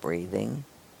them and breathing,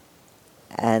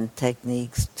 and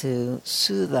techniques to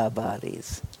soothe our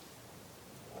bodies,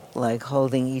 like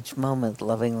holding each moment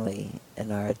lovingly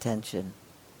in our attention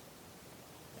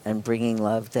and bringing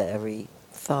love to every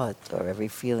thought or every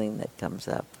feeling that comes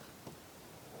up.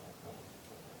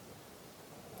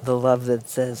 The love that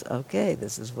says, okay,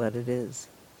 this is what it is.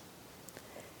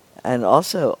 And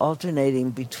also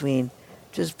alternating between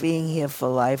just being here for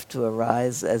life to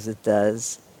arise as it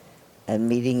does and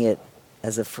meeting it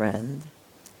as a friend,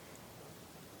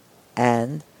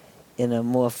 and in a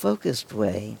more focused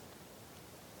way,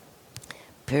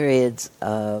 periods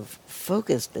of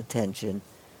focused attention,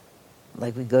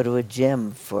 like we go to a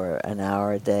gym for an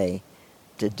hour a day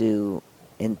to do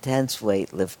intense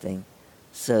weightlifting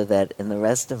so that in the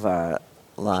rest of our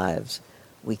lives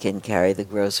we can carry the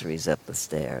groceries up the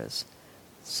stairs.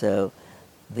 So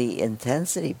the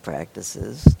intensity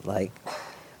practices, like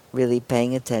really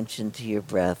paying attention to your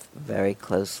breath very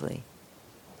closely,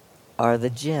 are the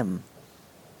gym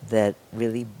that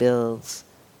really builds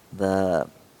the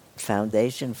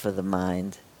foundation for the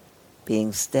mind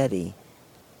being steady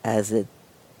as it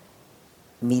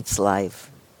meets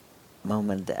life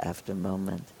moment after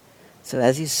moment. So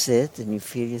as you sit and you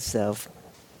feel yourself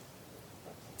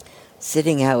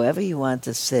sitting however you want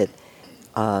to sit,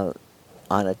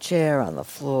 on a chair, on the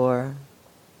floor.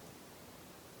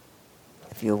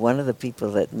 If you're one of the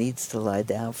people that needs to lie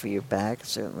down for your back,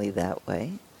 certainly that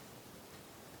way.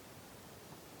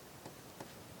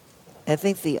 I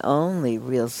think the only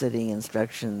real sitting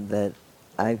instruction that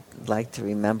I like to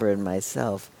remember in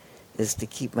myself is to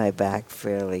keep my back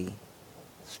fairly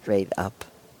straight up,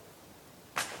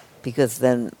 because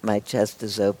then my chest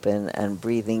is open and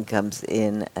breathing comes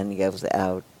in and goes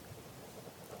out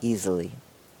easily.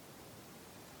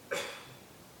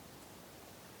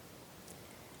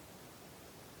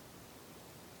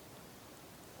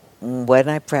 When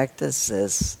I practice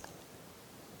this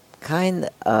kind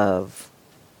of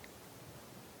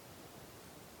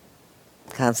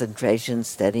concentration,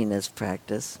 steadiness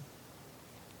practice,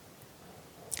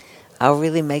 I'll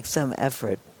really make some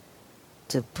effort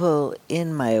to pull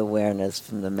in my awareness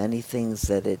from the many things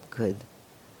that it could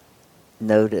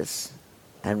notice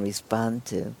and respond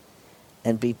to,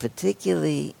 and be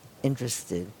particularly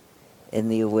interested in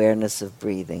the awareness of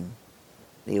breathing,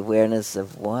 the awareness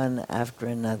of one after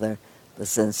another, the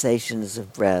sensations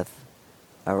of breath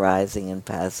arising and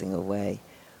passing away,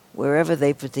 wherever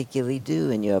they particularly do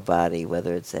in your body,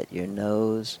 whether it's at your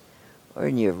nose or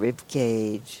in your rib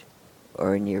cage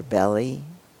or in your belly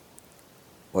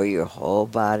or your whole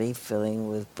body filling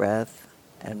with breath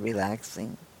and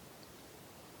relaxing.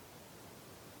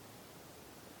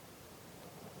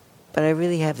 But I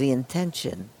really have the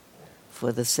intention,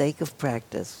 for the sake of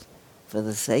practice, for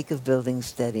the sake of building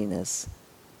steadiness,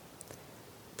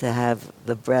 to have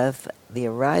the breath, the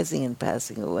arising and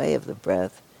passing away of the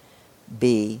breath,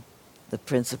 be the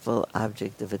principal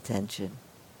object of attention.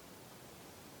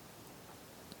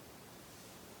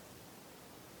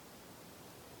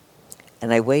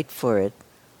 And I wait for it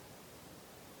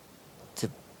to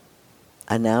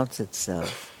announce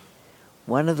itself.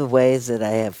 One of the ways that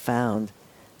I have found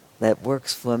that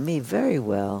works for me very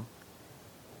well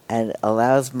and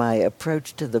allows my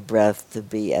approach to the breath to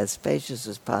be as spacious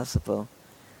as possible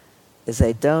is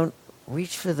I don't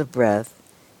reach for the breath.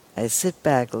 I sit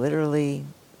back, literally,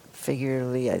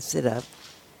 figuratively, I sit up,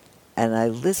 and I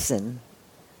listen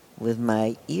with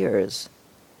my ears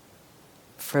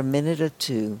for a minute or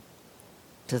two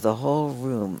to the whole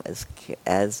room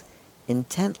as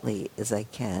intently as I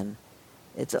can.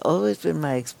 It's always been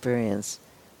my experience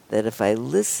that if I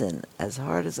listen as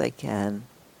hard as I can,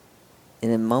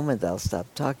 in a moment I'll stop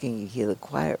talking, you hear the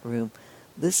quiet room,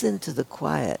 listen to the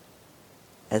quiet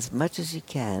as much as you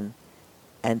can,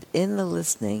 and in the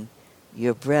listening,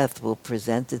 your breath will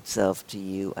present itself to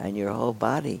you and your whole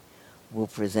body will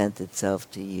present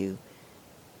itself to you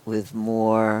with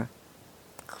more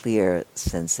clear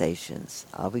sensations.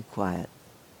 I'll be quiet.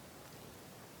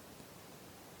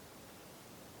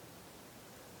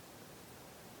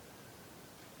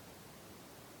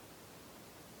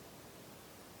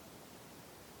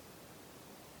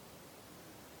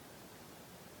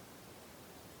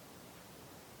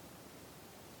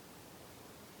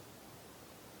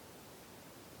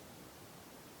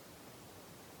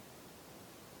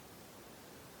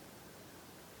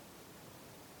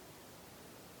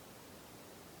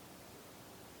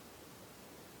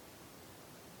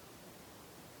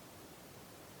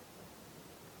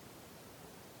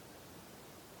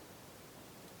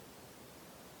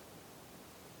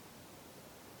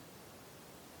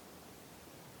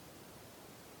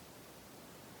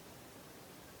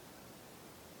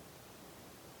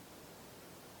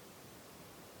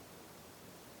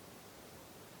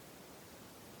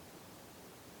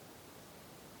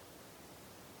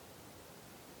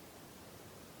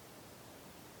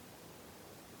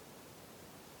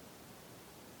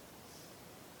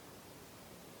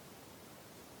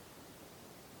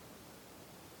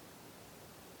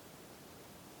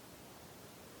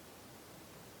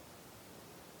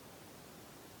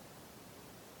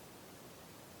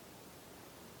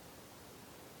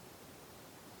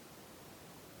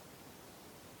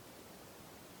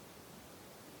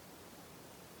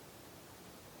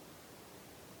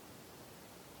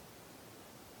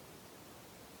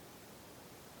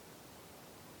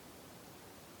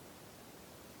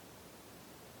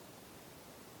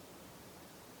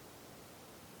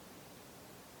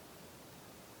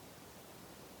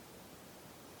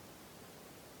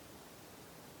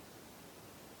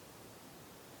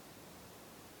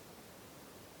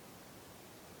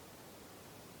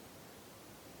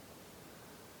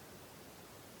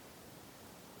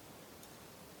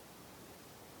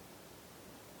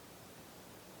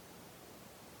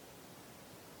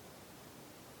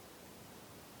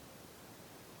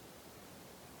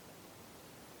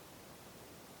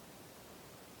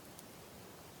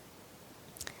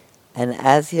 And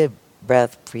as your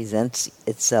breath presents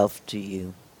itself to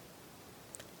you,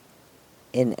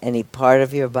 in any part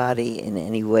of your body, in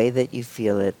any way that you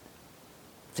feel it,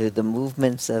 through the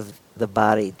movements of the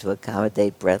body to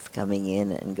accommodate breath coming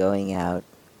in and going out,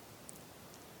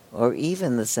 or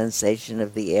even the sensation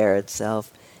of the air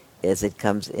itself as it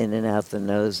comes in and out the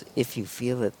nose, if you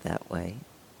feel it that way.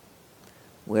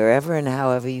 Wherever and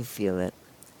however you feel it,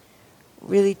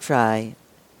 really try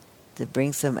to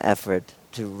bring some effort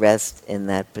to rest in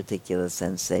that particular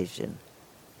sensation.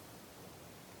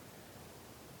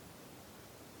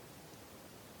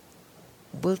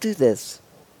 We'll do this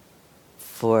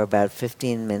for about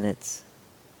 15 minutes.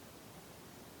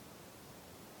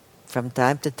 From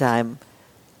time to time,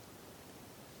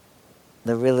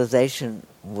 the realization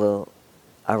will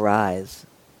arise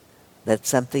that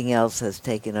something else has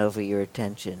taken over your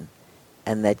attention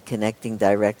and that connecting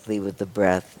directly with the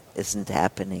breath isn't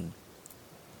happening.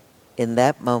 In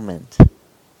that moment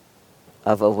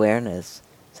of awareness,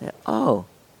 say, oh,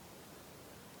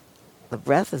 The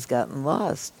breath has gotten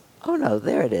lost. Oh no,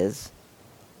 there it is.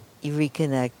 You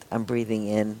reconnect. I'm breathing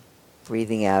in.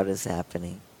 Breathing out is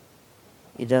happening.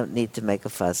 You don't need to make a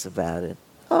fuss about it.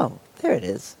 Oh, there it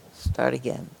is. Start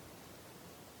again.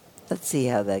 Let's see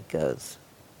how that goes.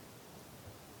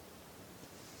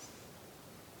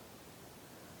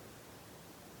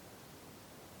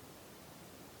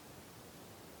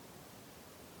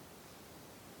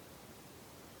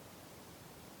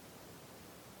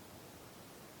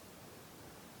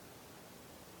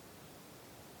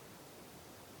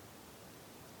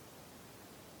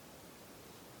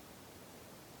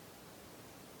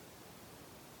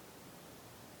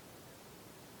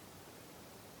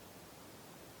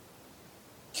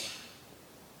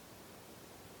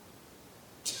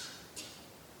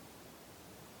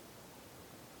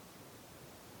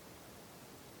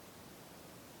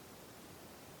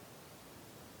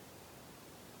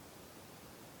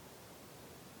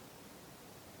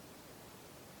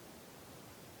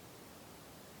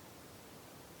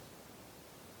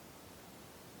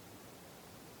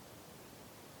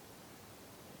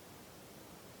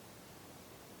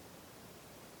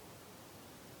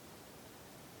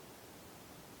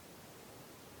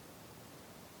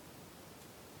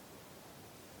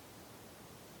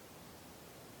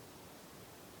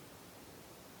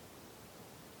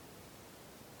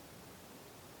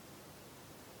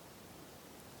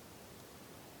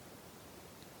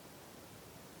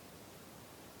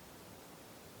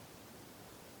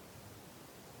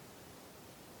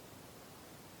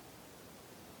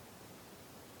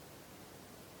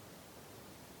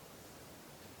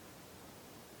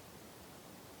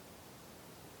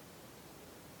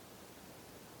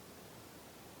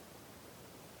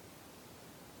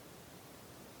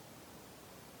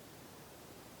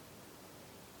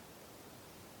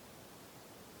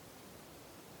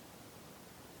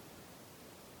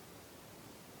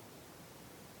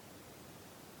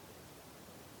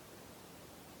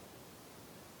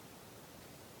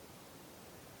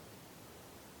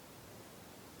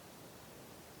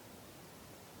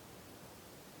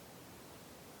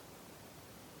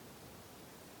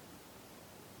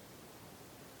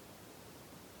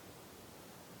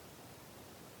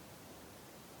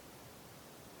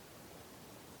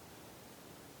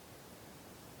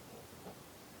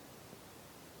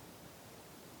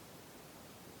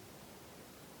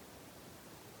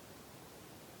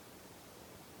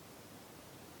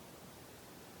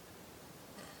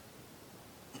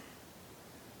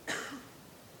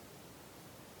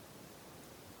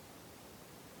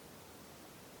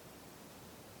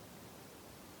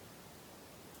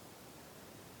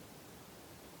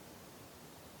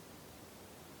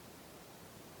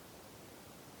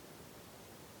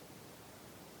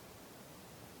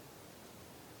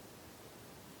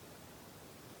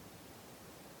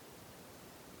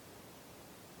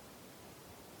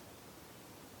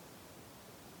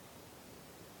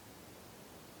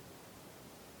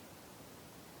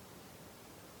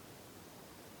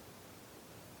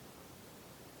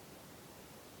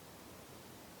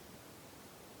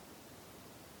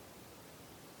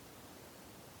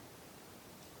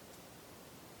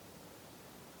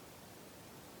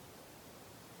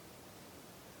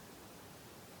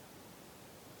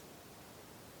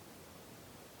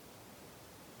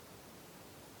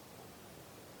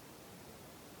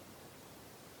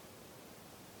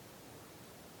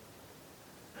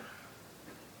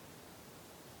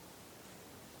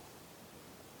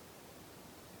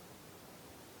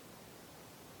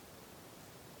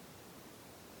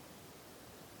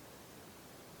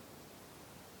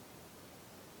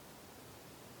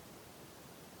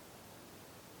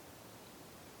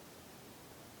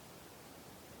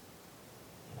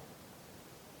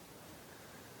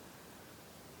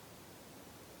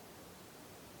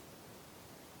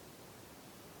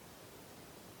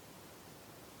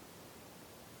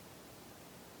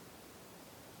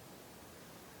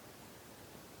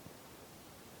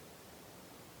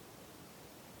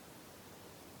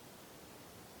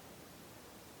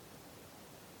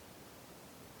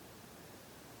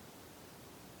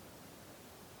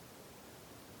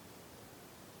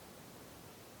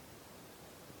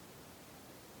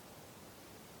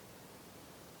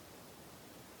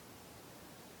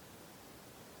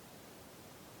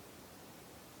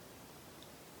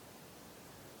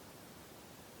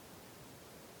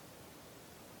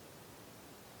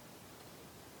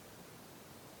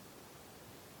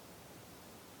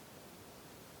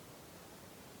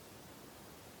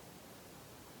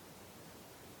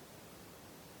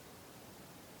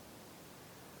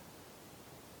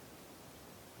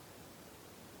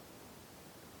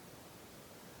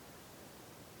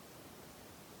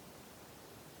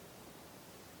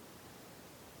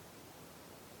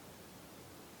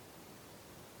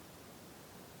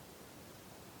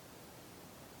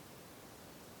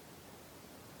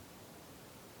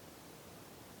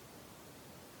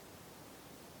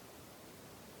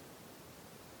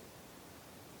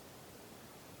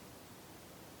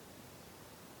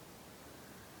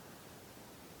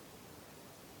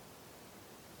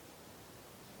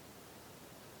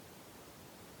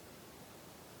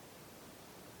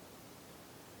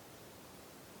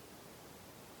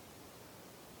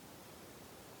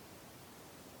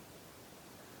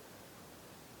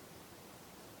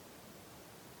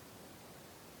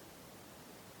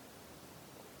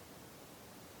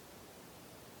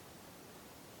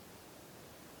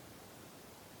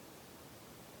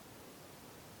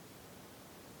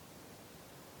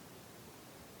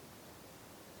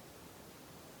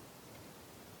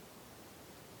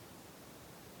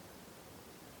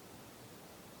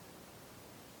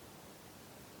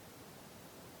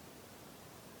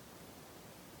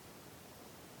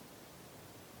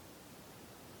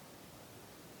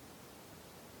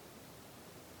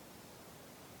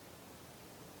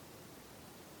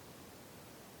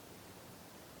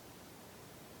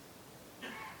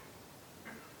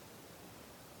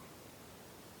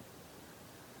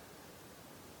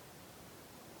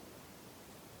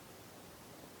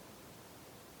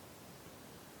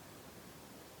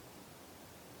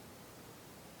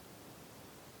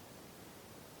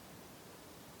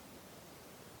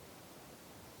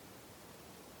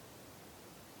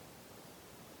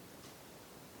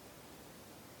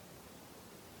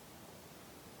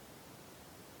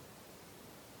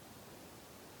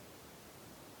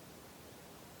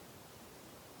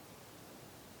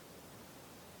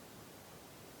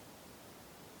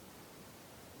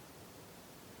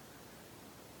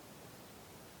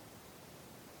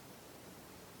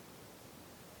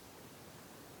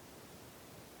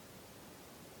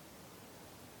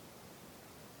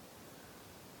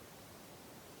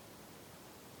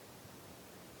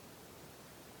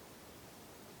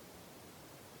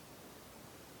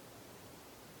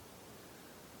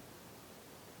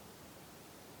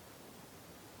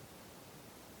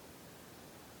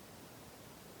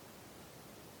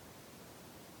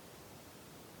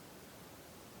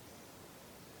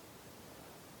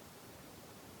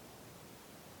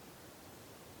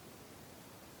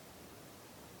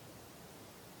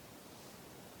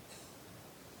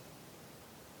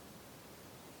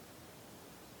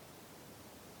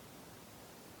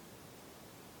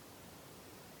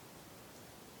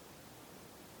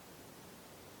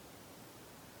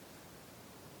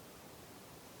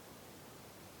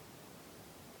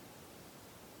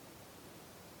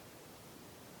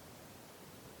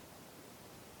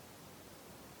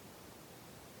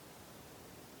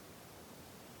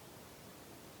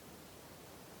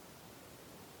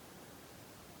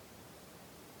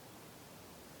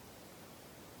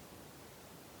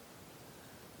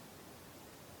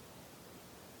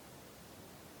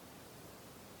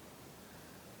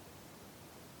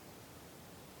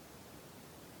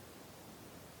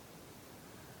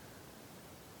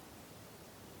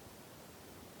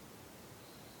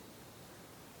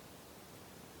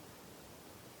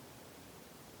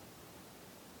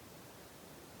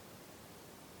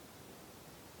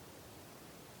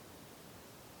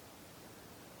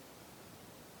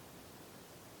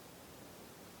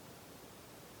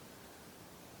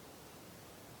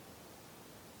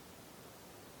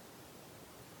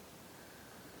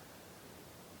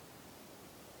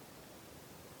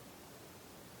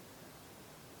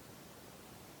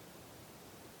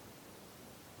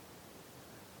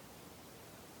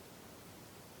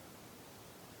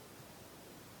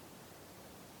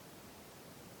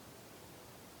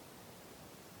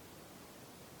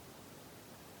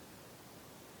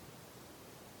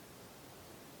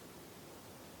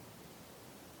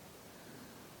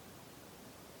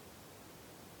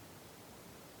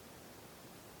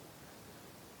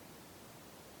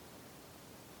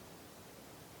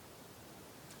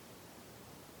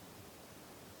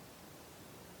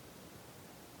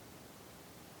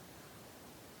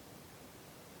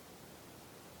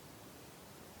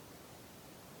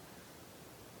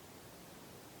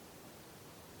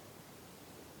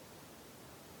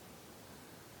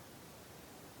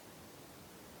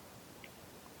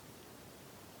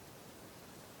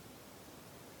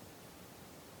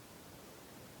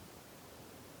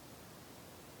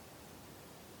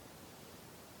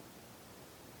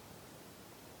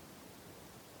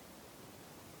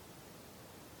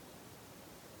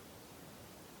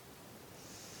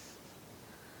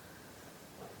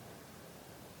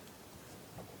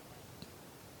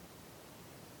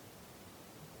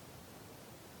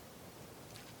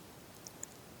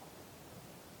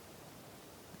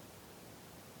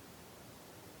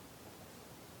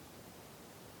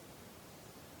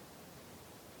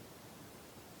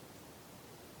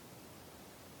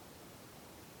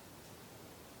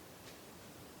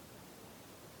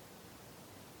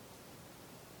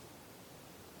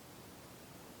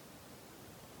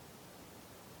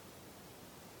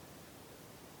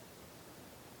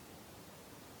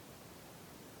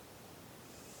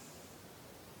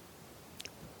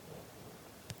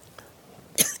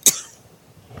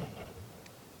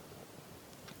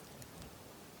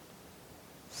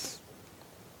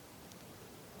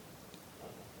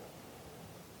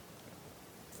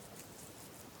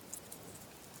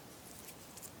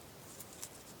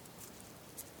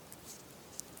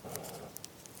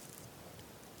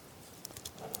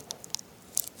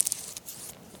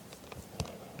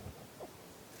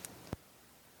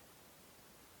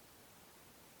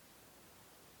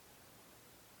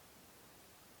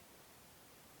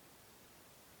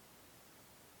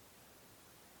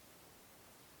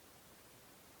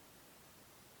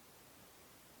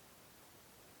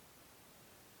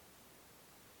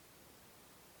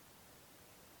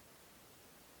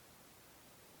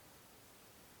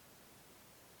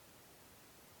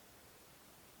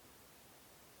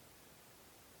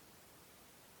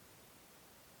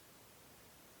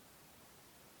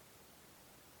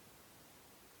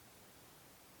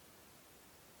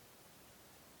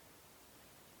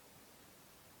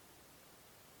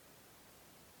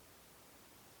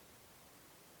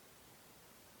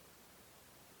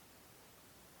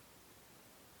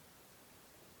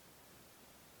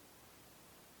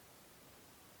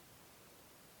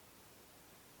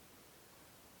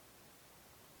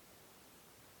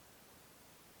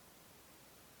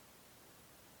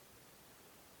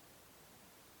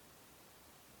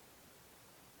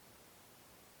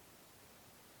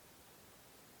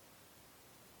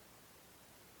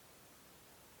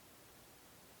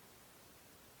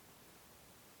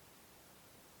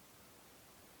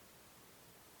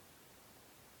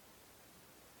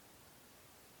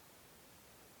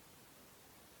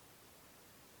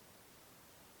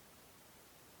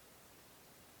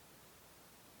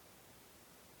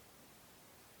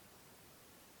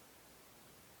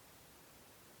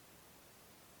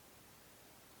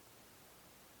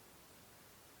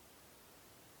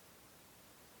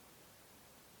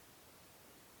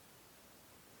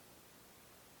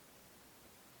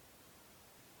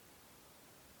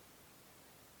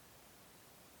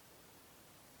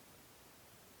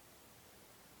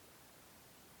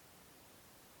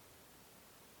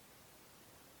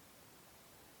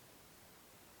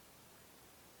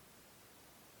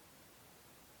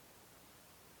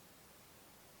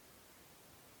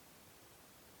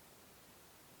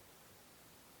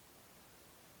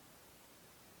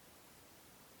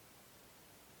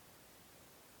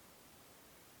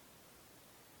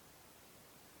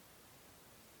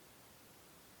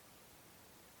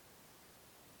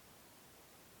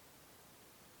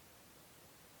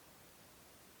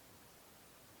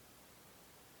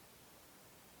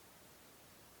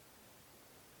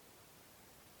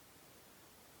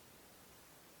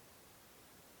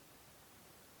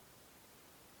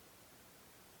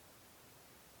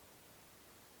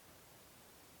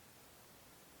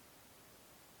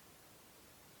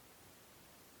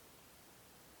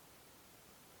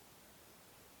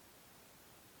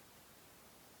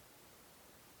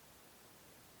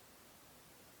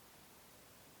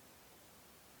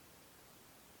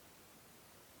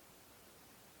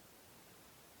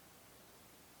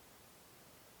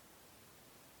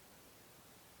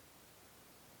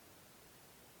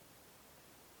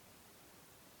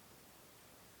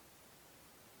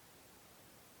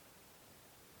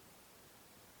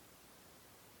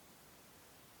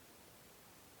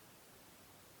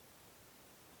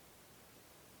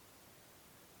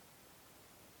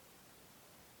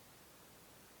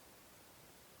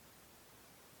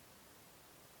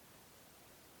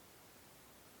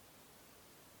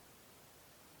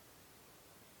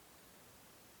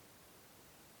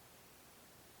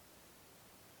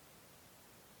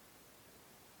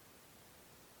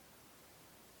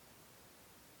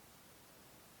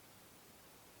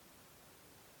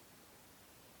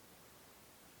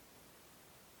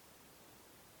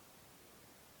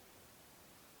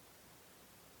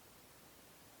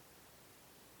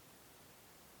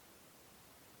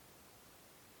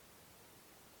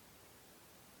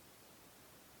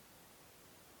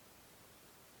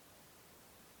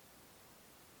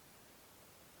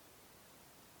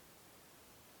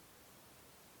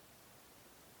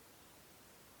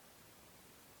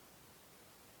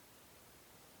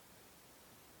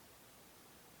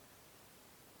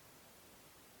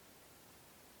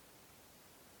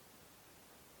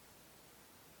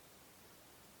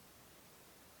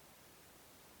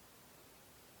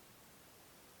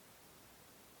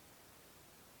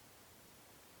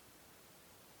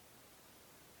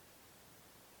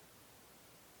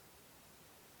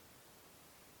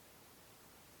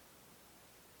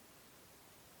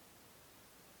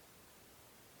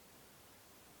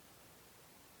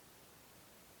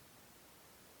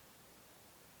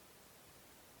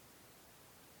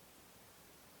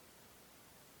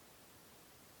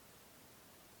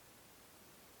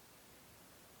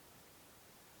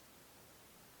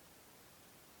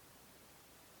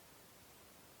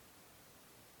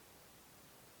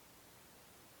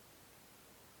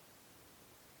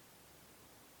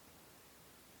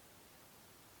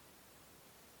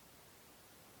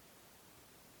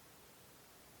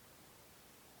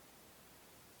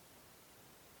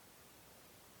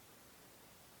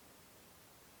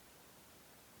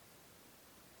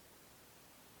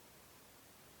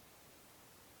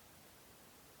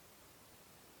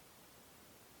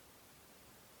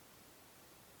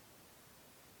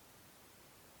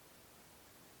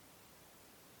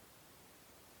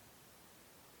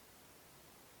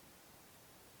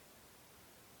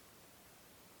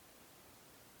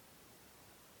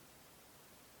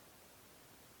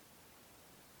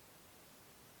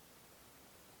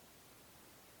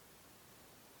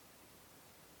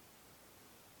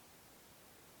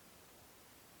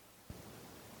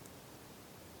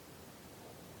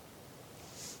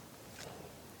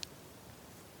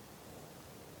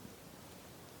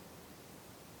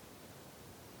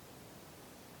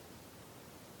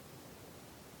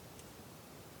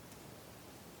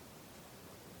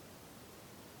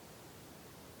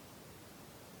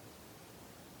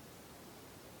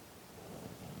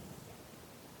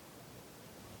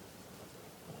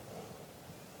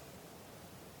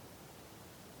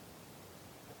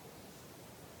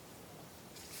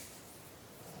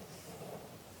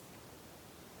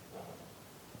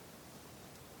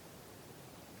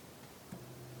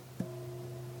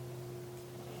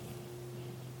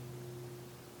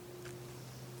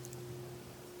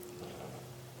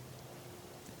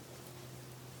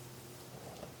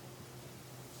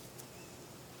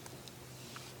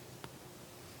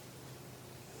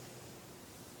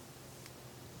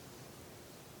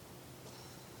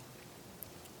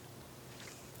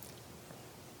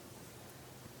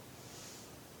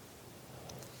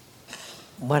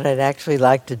 what I'd actually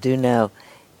like to do now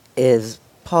is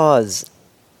pause,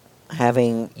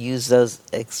 having used those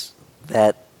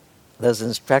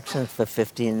instructions for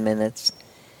 15 minutes,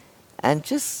 and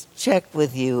just check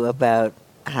with you about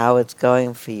how it's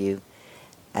going for you.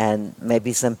 And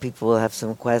maybe some people will have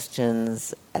some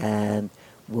questions, and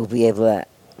we'll be able to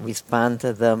respond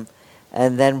to them.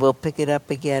 And then we'll pick it up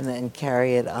again and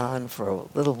carry it on for a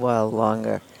little while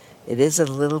longer. It is a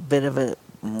little bit of a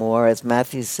more, as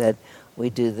Matthew said, we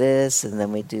do this, and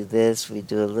then we do this. We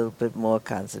do a little bit more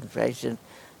concentration,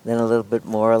 then a little bit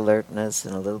more alertness,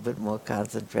 and a little bit more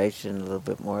concentration, a little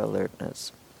bit more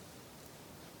alertness.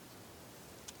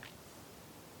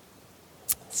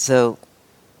 So,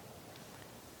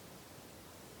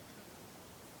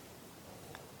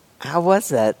 how was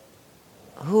that?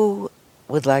 Who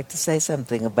would like to say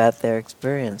something about their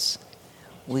experience?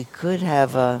 We could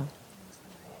have a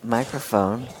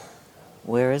microphone.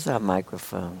 Where is our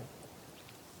microphone?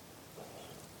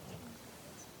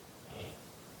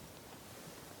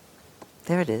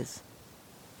 There it is.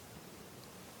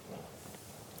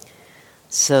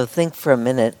 So think for a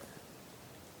minute.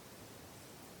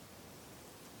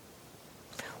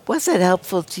 Was it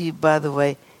helpful to you, by the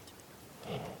way?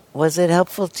 Was it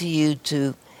helpful to you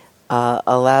to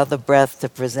allow the breath to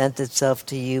present itself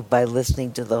to you by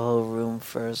listening to the whole room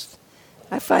first?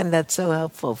 I find that so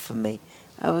helpful for me.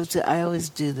 I always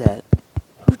do that.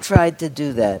 Who tried to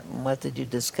do that? And what did you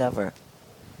discover?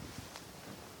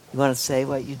 You want to say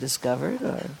what you discovered,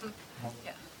 or?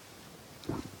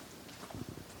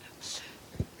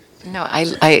 No,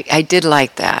 I did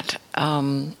like that.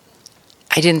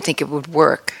 I didn't think it would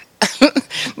work,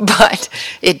 but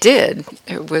it did.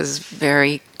 It was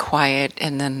very quiet,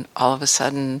 and then all of a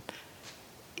sudden,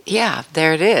 yeah,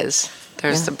 there it is.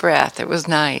 There's the breath. It was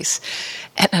nice.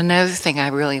 And another thing I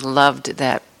really loved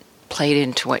that played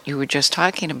into what you were just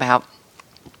talking about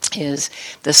is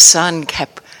the sun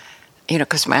kept,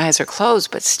 because my eyes are closed,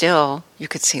 but still you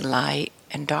could see light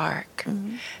and dark.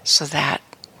 Mm-hmm. So that,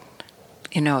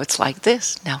 it's like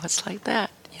this, now it's like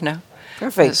that,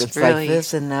 Perfect. It's really, like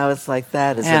this, and now it's like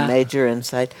that is a major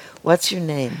insight. What's your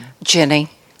name? Ginny.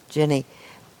 Ginny.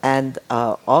 And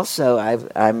also,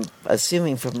 I'm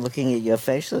assuming from looking at your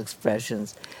facial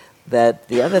expressions that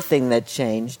the other thing that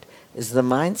changed is the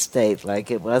mind state.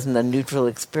 Like, it wasn't a neutral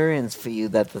experience for you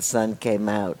that the sun came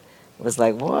out. It was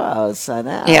like, wow, sun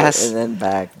out, yes. and then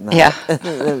back. Yeah.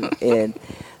 In.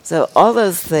 So all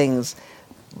those things,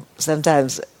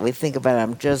 sometimes we think about,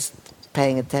 I'm just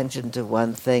paying attention to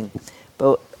one thing.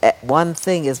 But one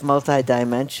thing is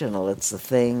multidimensional. It's a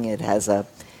thing. It has a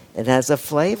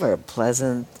flavor,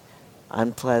 pleasant,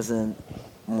 unpleasant,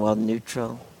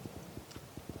 neutral.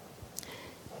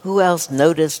 Who else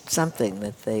noticed something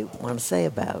that they want to say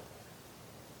about?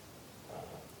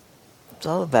 It's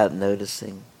all about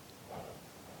noticing.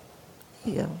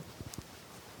 Here you go.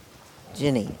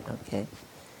 Ginny, okay.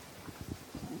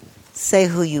 Say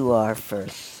who you are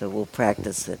first, so we'll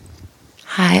practice it.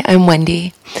 Hi, I'm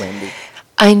Wendy. Wendy.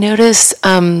 I notice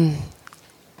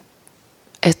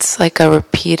it's like a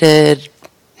repeated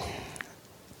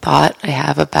thought I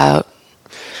have about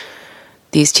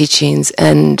these teachings,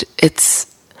 and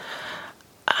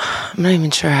I'm not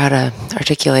even sure how to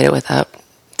articulate it without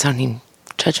sounding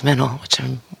judgmental, which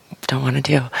I don't want to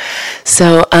do.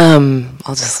 So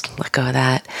I'll just let go of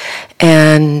that.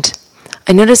 And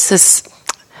I notice this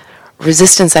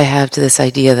resistance I have to this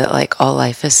idea that like all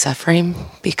life is suffering,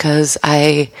 because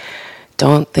I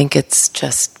don't think it's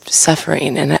just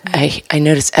suffering. And I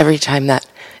notice every time that,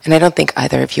 and I don't think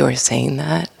either of you are saying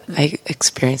that. I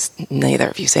experienced neither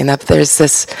of you saying that, but there's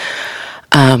this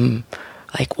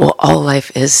all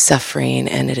life is suffering,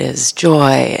 and it is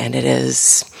joy, and it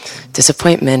is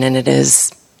disappointment, and it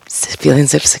is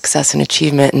feelings of success and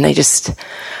achievement. And I just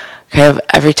kind of,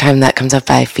 every time that comes up,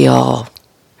 I feel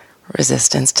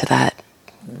resistance to that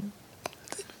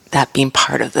being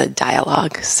part of the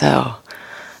dialogue. So,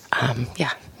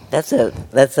 yeah. That's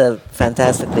a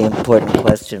fantastically important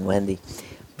question, Wendy,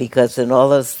 because in all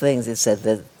those things it said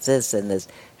there's this, and there's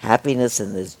happiness,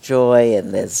 and there's joy,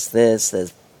 and there's this,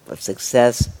 there's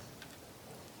success.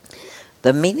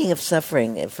 The meaning of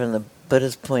suffering, from the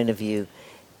Buddha's point of view,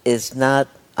 is not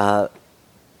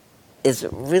is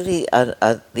really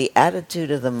the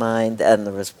attitude of the mind and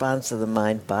the response of the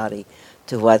mind-body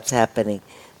to what's happening.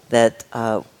 That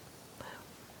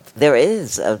there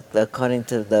is, according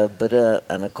to the Buddha,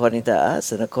 and according to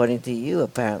us, and according to you,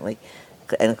 apparently,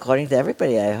 and according to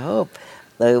everybody, I hope,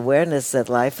 the awareness that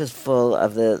life is full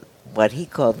of what he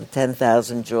called the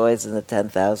 10,000 joys and the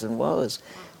 10,000 woes.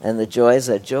 And the joys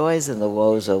are joys, and the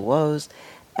woes are woes.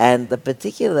 And the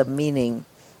particular meaning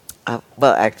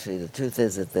well, actually, the truth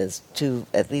is that there's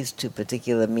at least two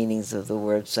particular meanings of the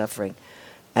word suffering.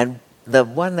 And the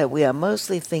one that we are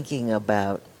mostly thinking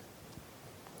about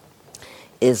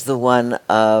is the one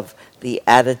of the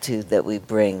attitude that we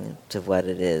bring to what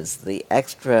it is, the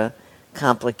extra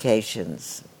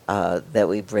complications that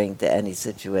we bring to any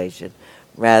situation,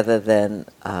 rather than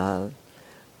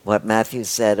what Matthew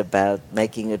said about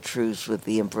making a truce with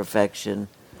the imperfection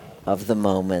of the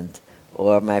moment,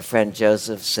 or my friend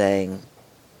Joseph saying,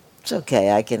 it's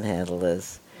okay, I can handle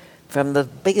this. From the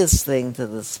biggest thing to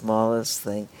the smallest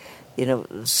thing,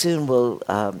 soon we'll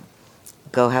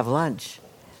go have lunch.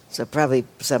 So probably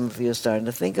some of you are starting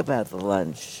to think about the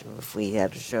lunch. If we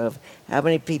had a show of how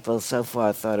many people so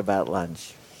far thought about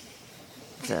lunch.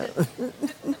 So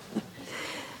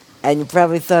and you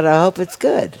probably thought, I hope it's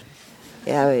good.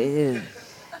 Yeah,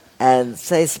 and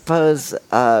say suppose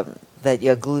that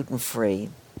you're gluten-free.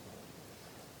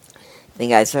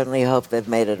 I certainly hope they've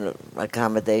made an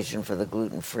accommodation for the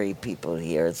gluten-free people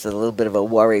here. It's a little bit of a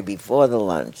worry before the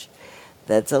lunch.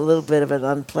 That's a little bit of an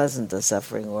unpleasant, a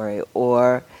suffering worry.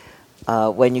 Or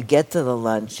when you get to the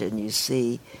lunch and you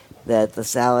see that the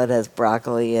salad has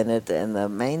broccoli in it and the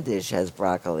main dish has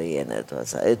broccoli in it.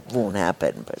 It won't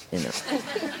happen, but,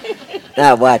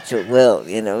 now watch, it will,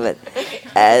 but,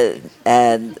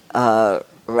 and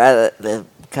rather than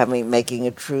making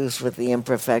a truce with the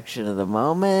imperfection of the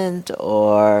moment,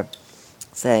 or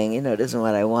saying, it isn't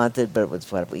what I wanted, but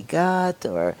it's what we got,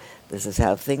 or this is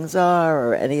how things are,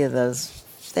 or any of those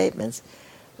statements,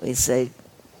 we say,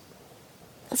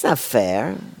 that's not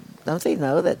fair. Don't they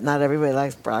know that not everybody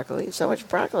likes broccoli? So much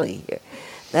broccoli here.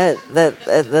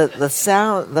 The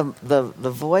sound,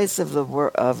 the voice of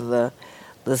the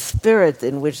spirit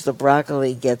in which the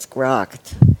broccoli gets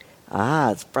grokked.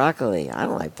 It's broccoli. I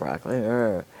don't like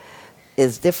broccoli.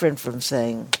 Is different from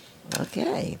saying,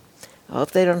 okay, I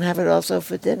hope they don't have it also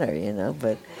for dinner.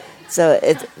 But so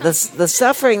the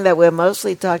suffering that we're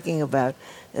mostly talking about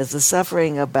is the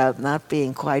suffering about not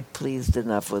being quite pleased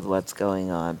enough with what's going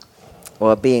on,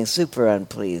 or being super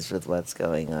unpleased with what's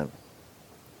going on.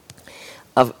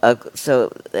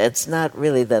 So it's not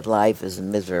really that life is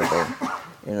miserable.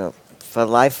 For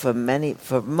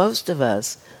most of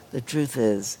us, the truth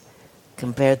is,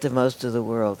 compared to most of the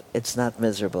world, it's not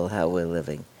miserable how we're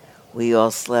living. We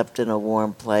all slept in a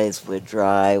warm place. We're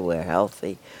dry. We're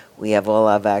healthy. We have all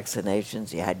our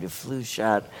vaccinations. You had your flu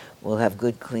shot. We'll have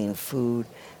good, clean food.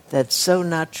 That's so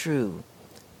not true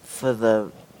for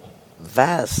the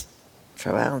vast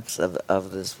amounts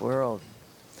of this world.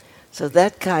 So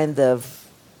that kind of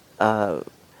dukkha,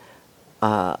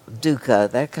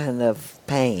 that kind of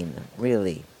pain,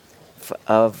 really,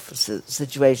 of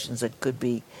situations that could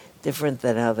be different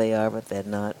than how they are, but they're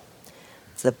not.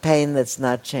 It's a pain that's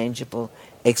not changeable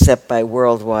except by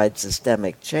worldwide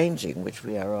systemic changing, which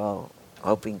we are all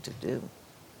hoping to do.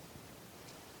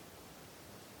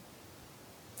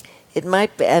 It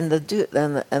might be, and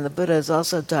the Buddha is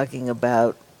also talking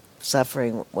about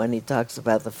suffering when he talks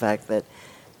about the fact that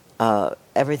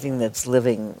everything that's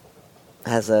living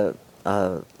has a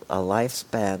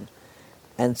lifespan,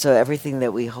 and so everything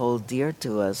that we hold dear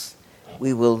to us,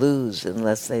 we will lose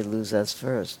unless they lose us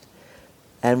first.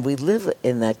 And we live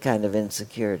in that kind of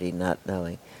insecurity, not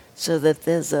knowing. So that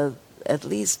there's at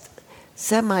least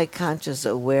semi-conscious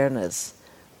awareness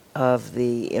of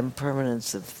the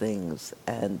impermanence of things,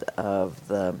 and of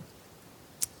the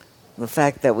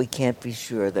fact that we can't be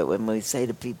sure, that when we say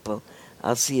to people,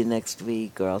 I'll see you next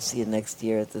week, or I'll see you next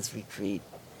year at this retreat,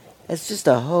 it's just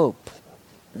a hope,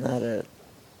 not a...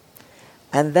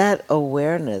 And that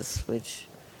awareness, which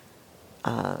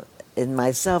in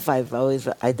myself I've always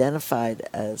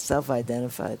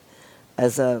self-identified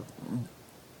as a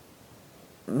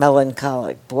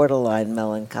melancholic, borderline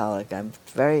melancholic. I'm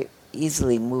very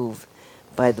easily moved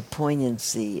by the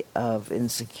poignancy of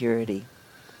insecurity.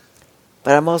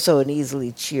 But I'm also an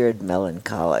easily cheered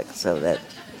melancholic, so that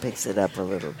picks it up a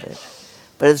little bit.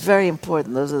 But it's very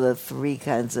important. Those are the three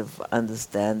kinds of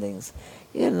understandings.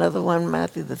 You had another one,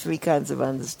 Matthew, the three kinds of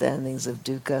understandings of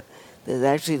dukkha. There's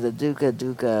actually the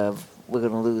dukkha of we're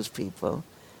going to lose people.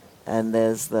 And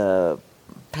there's the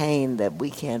pain that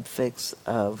we can't fix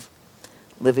of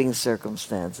living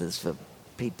circumstances for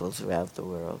people throughout the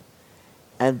world.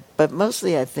 But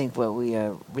mostly I think what we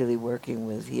are really working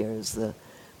with here is the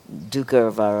dukkha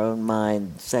of our own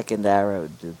mind, second arrow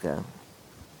dukkha.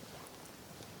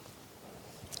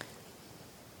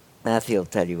 Matthew will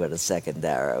tell you what a second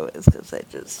arrow is, because I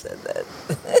just said that.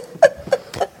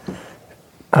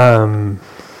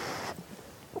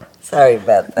 Sorry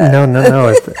about that. No.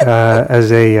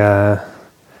 As a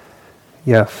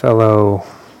fellow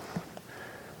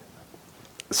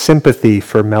sympathy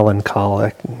for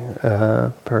melancholic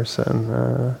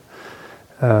person.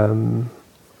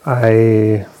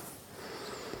 I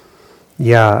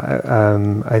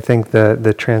think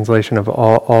the translation of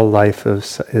all life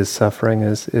is suffering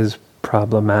is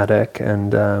problematic,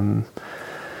 and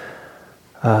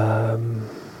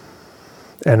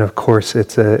of course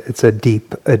it's a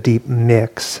deep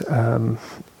mix,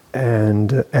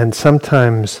 and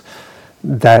sometimes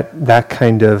that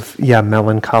kind of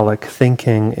melancholic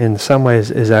thinking in some ways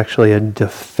is actually a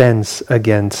defense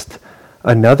against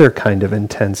another kind of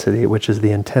intensity, which is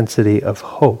the intensity of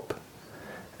hope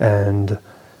and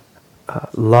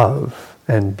love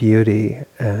and beauty,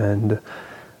 and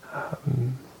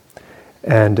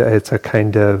it's a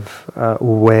kind of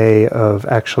way of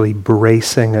actually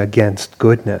bracing against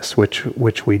goodness,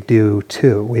 which we do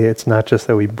too. It's not just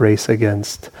that we brace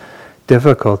against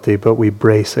difficulty, but we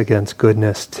brace against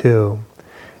goodness too.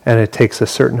 And it takes a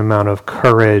certain amount of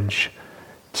courage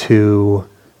to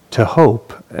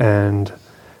hope and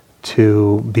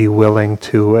to be willing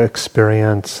to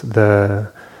experience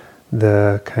the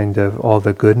kind of all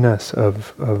the goodness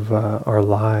of our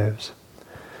lives.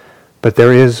 But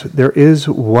there is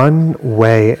one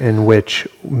way in which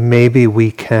maybe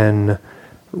we can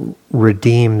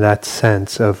redeem that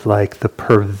sense of like the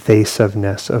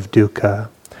pervasiveness of dukkha,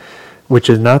 which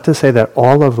is not to say that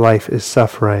all of life is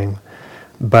suffering,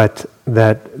 but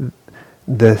that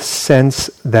the sense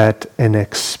that an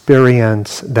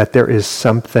experience that there is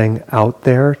something out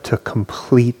there to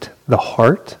complete the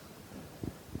heart,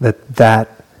 that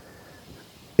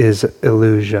is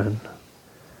illusion,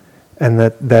 and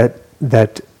that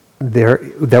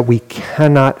we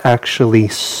cannot actually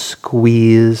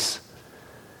squeeze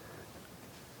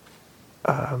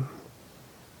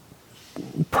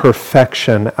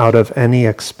perfection out of any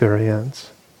experience,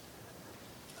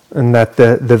 and that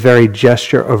the very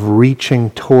gesture of reaching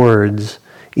towards,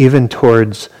 even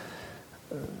towards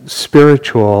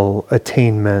spiritual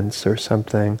attainments or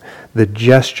something, the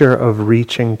gesture of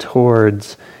reaching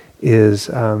towards is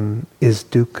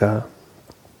dukkha.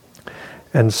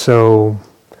 And so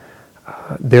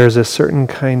there's a certain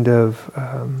kind of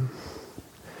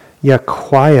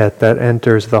quiet that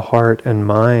enters the heart and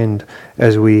mind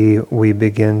as we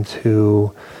begin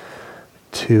to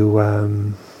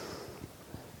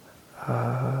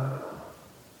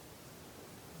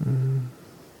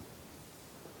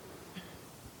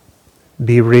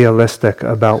be realistic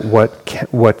about what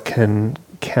can't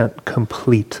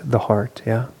complete the heart.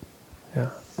 Yeah.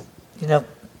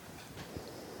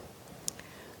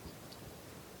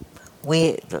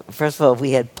 First of all,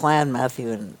 we had planned,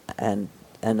 Matthew and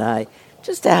I,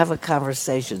 just to have a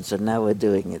conversation, so now we're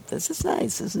doing it. This is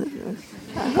nice, isn't it?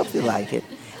 I hope you like it.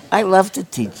 I love to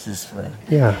teach this way.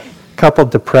 Yeah. Couple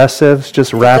depressives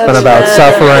just rapping about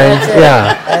suffering.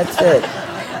 That's it.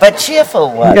 But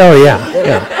cheerful ones. Oh, yeah.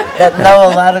 That know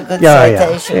a lot of good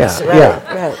citations.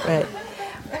 Right.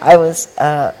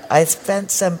 I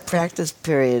spent some practice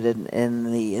period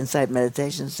in the Insight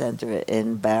Meditation Center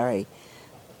in Barry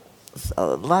a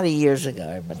lot of years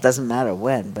ago. It doesn't matter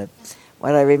when, but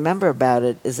what I remember about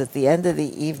it is at the end of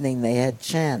the evening they had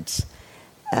chanting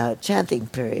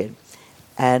period.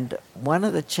 And one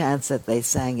of the chants that they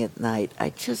sang at night, I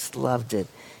just loved it.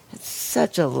 It's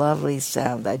such a lovely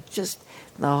sound.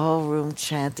 The whole room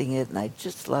chanting it, and I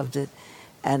just loved it.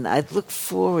 And I'd look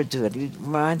forward to it. You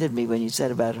reminded me when you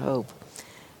said about hope.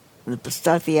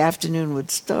 The afternoon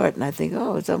would start, and I think,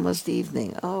 it's almost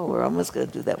evening. We're almost going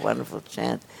to do that wonderful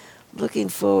chant. Looking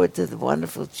forward to the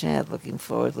wonderful chant, looking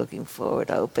forward,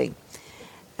 hoping.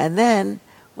 And then,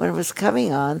 when it was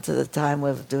coming on to the time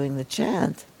of doing the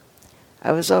chant,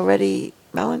 I was already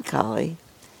melancholy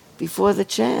before the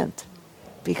chant,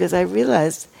 because I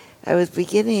realized I was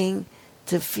beginning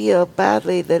to feel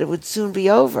badly that it would soon be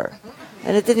over.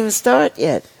 And it didn't even start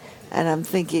yet. And I'm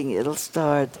thinking it'll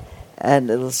start and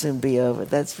it'll soon be over.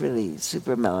 That's really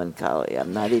super melancholy.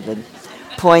 I'm not even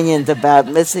poignant about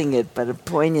missing it, but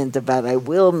poignant about I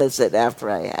will miss it after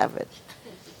I have it.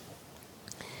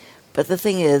 But the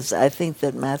thing is, I think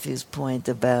that Matthew's point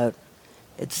about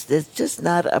it's just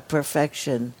not a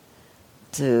perfection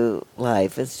to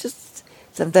life. It's just,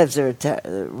 sometimes there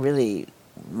are really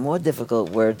more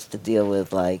difficult words to deal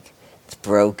with, like it's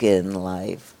broken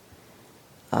life.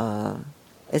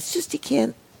 It's just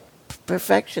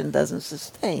perfection doesn't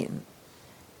sustain.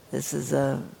 This is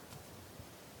a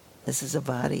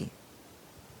body.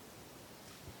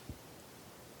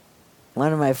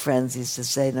 One of my friends used to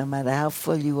say, no matter how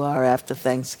full you are after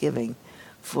Thanksgiving,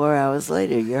 4 hours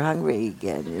later you're hungry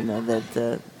again.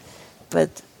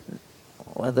 But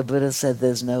the Buddha said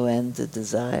there's no end to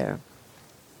desire.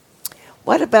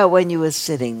 What about when you were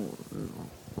sitting?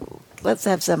 Let's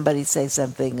have somebody say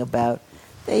something about,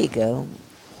 there you go,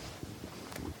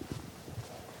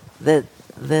 that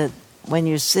when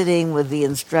you're sitting with the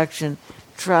instruction,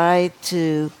 try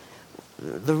to,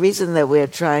 the reason that we're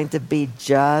trying to be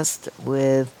just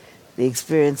with the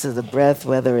experience of the breath,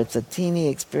 whether it's a teeny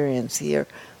experience here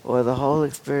or the whole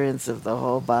experience of the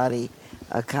whole body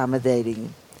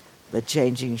accommodating the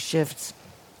changing shifts,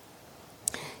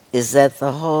 is that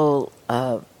the whole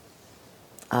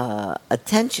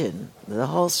attention, the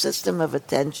whole system of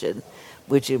attention,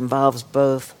 which involves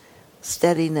both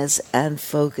steadiness and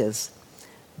focus,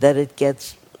 that it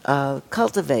gets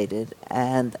cultivated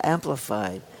and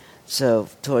amplified. So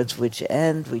towards which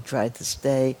end we try to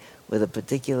stay with a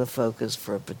particular focus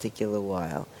for a particular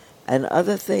while. And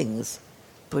other things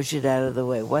push it out of the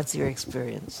way. What's your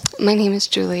experience? My name is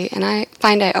Julie, and I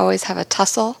find I always have a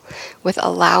tussle with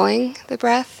allowing the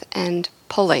breath and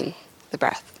pulling the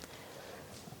breath.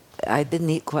 I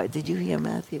didn't quite. Did you hear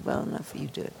Matthew well enough? You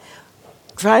do it.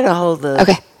 Try to hold the...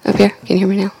 Okay, up here. Can you hear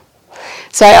me now?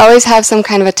 So I always have some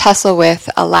kind of a tussle with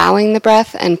allowing the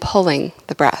breath and pulling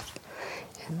the breath.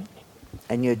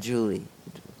 And you're Julie.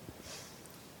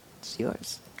 It's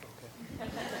yours.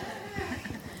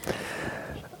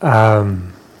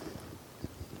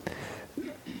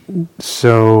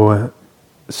 So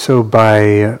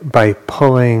by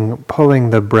pulling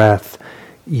the breath,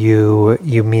 you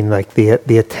mean like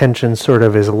the attention sort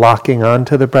of is locking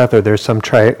onto the breath, or there's some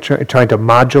trying to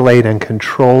modulate and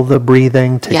control the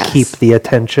breathing to Yes. keep the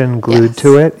attention glued Yes.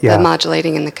 to it? Yeah. The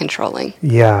modulating and the controlling.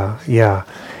 Yeah.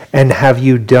 And have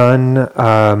you done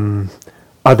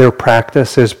other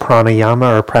practices,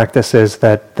 pranayama, or practices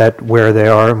that where they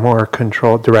are more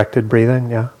controlled, directed breathing?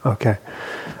 Yeah. Okay.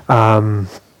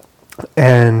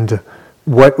 And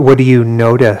what do you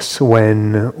notice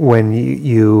when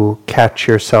you catch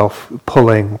yourself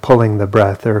pulling the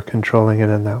breath or controlling it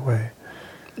in that way?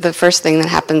 The first thing that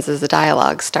happens is the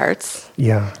dialogue starts.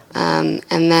 Yeah. And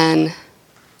then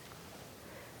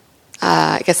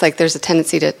I guess like there's a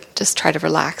tendency to just try to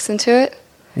relax into it.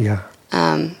 Yeah.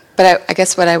 But I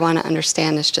guess what I want to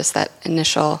understand is just that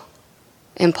initial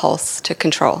impulse to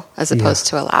control as opposed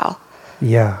to allow.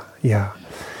 Yeah.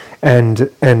 And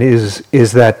is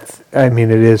that, I mean,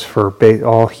 it is for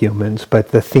all humans, but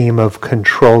the theme of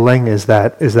controlling, is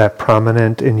that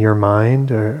prominent in your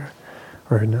mind or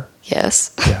no?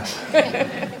 Yes. Yes.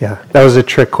 Yeah, that was a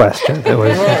trick question. It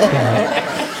was.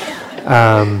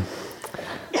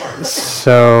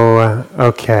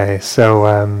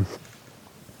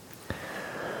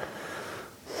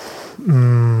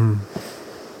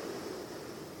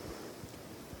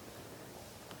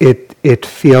 It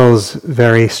feels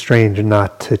very strange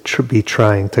not to be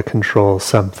trying to control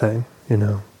something, and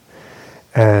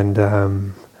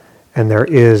there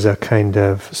is a kind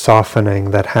of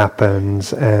softening that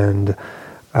happens, and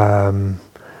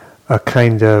a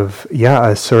kind of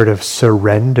a sort of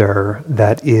surrender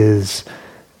that is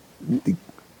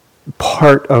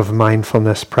part of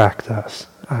mindfulness practice.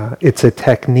 It's a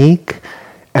technique,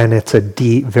 and it's a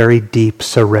very deep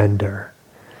surrender.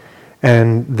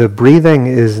 And the breathing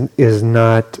is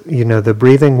not, the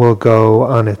breathing will go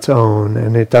on its own,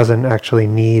 and it doesn't actually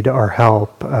need our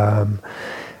help.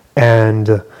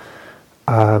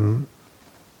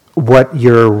 What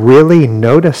you're really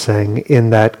noticing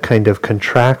in that kind of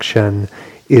contraction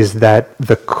is that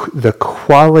the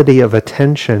quality of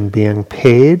attention being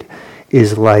paid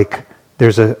is like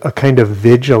there's a kind of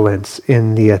vigilance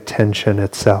in the attention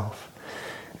itself.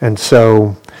 And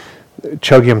so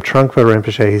Chogyam Trungpa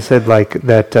Rinpoche, he said like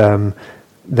that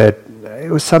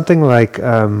it was something like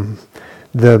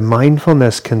the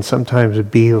mindfulness can sometimes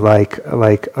be like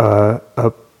a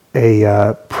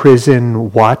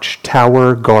prison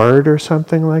watchtower guard or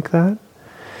something like that.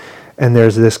 And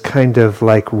there's this kind of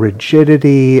like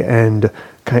rigidity and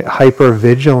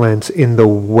hypervigilance in the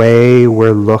way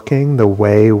we're looking, the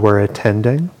way we're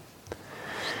attending.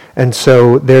 And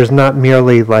so there's not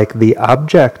merely like the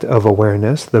object of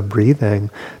awareness, the breathing,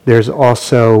 there's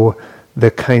also the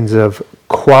kinds of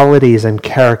qualities and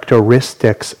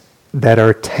characteristics that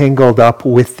are tangled up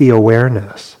with the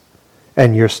awareness.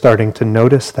 And you're starting to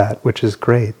notice that, which is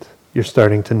great. You're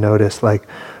starting to notice like,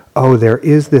 oh, there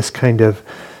is this kind of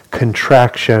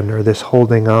contraction or this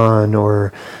holding on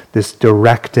or this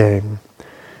directing.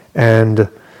 And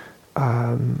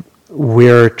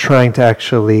we're trying to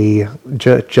actually,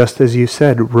 just as you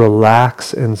said,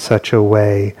 relax in such a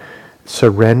way,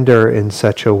 surrender in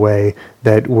such a way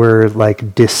that we're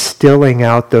like distilling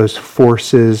out those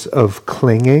forces of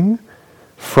clinging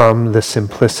from the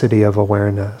simplicity of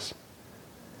awareness.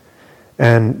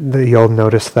 And you'll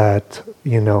notice that,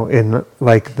 in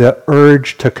like the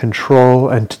urge to control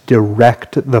and to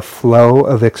direct the flow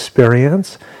of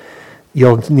experience,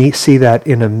 you'll see that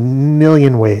in a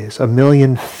million ways, a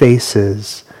million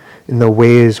faces, in the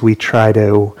ways we try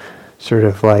to sort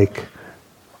of like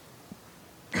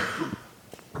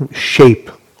shape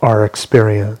our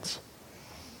experience.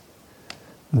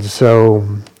 And so,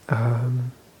 I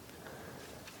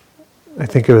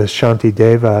think it was Shanti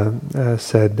Deva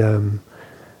said,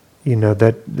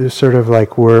 that there's sort of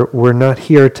like we're not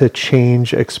here to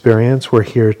change experience, we're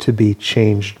here to be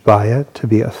changed by it, to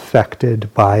be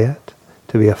affected by it,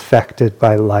 to be affected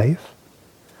by life.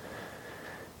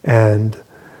 And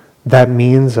that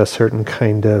means a certain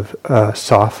kind of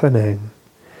softening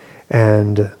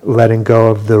and letting go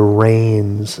of the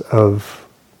reins of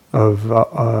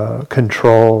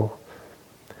control.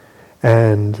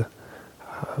 And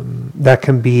that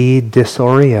can be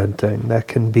disorienting. That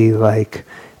can be like,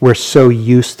 we're so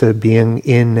used to being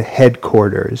in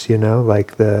headquarters,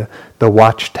 like the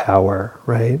watchtower,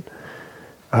 right?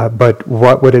 But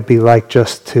what would it be like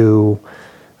just to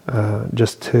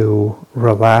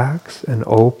relax and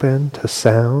open to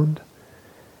sound,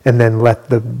 and then let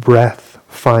the breath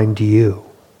find you?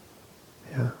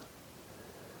 Yeah.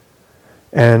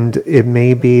 And it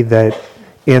may be that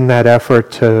in that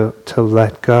effort to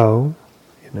let go,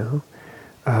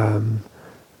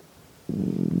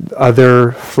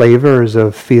 other flavors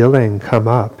of feeling come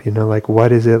up, like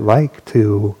what is it like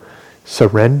to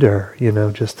surrender,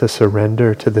 just to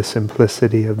surrender to the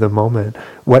simplicity of the moment.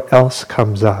 What else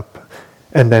comes up?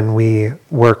 And then we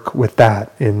work with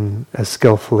that in as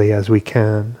skillfully as we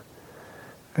can.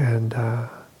 And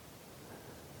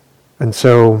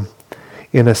so,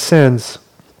 in a sense,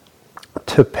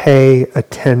 to pay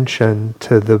attention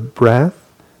to the breath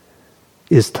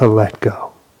is to let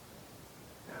go.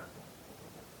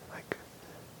 Like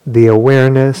the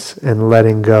awareness and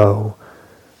letting go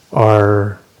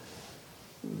are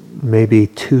maybe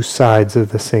two sides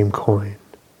of the same coin.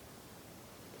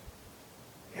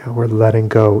 We're letting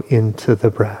go into the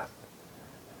breath.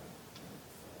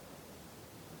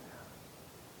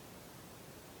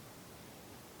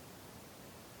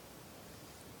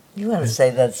 You want to say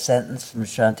that sentence from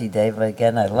Shanti Deva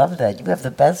again? I love that. You have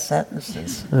the best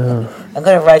sentences. I'm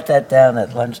going to write that down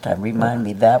at lunchtime. Remind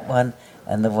me that one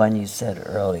and the one you said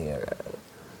earlier.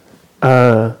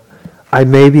 I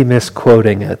may be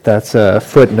misquoting it. That's a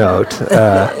footnote.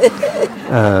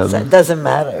 It doesn't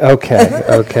matter.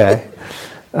 Okay.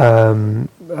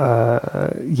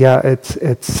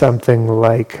 It's something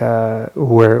like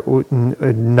where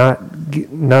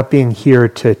not being here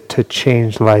to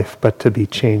change life, but to be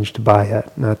changed by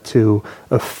it, not to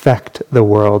affect the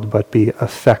world, but be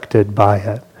affected by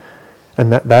it,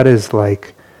 and that is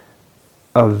like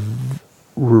a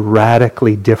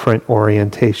radically different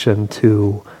orientation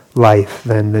to life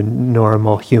than the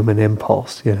normal human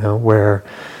impulse. Where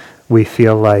we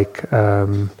feel like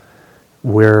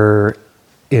we're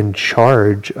in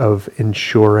charge of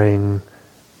ensuring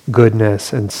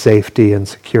goodness and safety and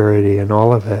security and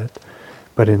all of it,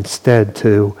 but instead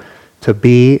to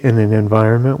be in an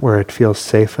environment where it feels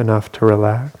safe enough to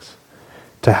relax,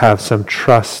 to have some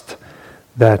trust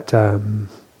that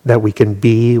we can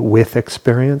be with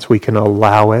experience, we can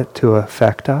allow it to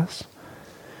affect us.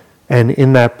 And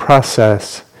in that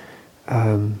process,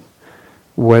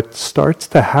 what starts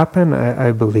to happen,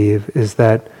 I believe, is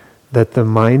that the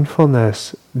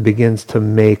mindfulness begins to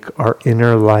make our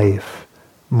inner life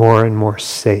more and more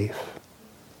safe.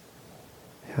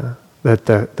 Yeah? That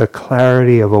the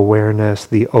clarity of awareness,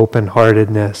 the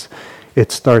open-heartedness,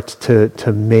 it starts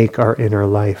to make our inner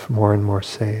life more and more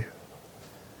safe.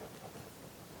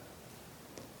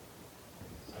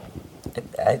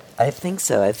 I think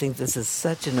so. I think this is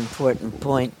such an important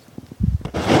point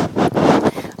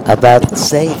about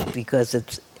safe, because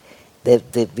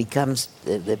that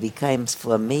becomes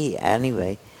for me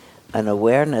anyway an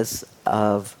awareness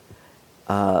of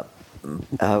a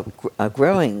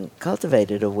growing,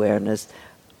 cultivated awareness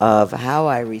of how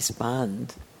I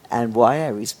respond and why I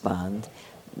respond.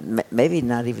 Maybe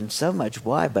not even so much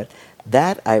why, but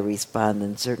that I respond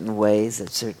in certain ways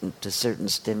to certain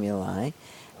stimuli,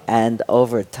 and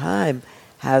over time,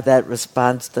 how that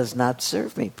response does not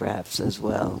serve me perhaps as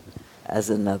well as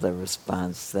another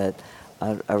response, that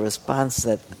a response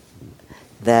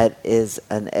that is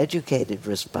an educated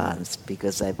response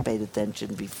because I paid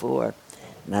attention before,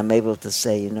 and I'm able to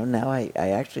say, now I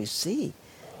actually see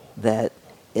that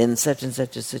in such and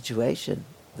such a situation,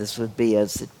 this would be a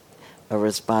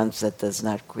response that does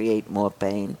not create more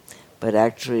pain, but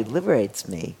actually liberates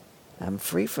me. I'm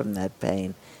free from that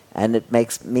pain, and it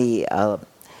makes me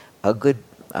a good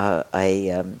what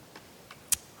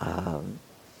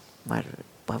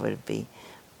would it be?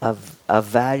 A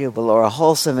valuable or a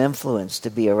wholesome influence to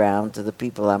be around to the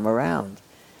people I'm around,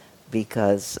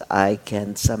 because I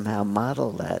can somehow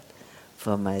model that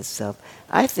for myself.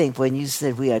 I think when you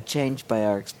said we are changed by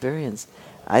our experience,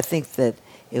 I think that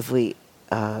if we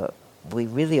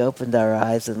really opened our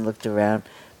eyes and looked around,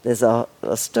 there's a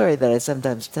story that I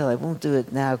sometimes tell. I won't do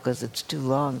it now because it's too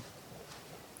long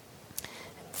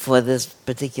for this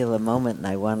particular moment, and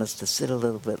I want us to sit a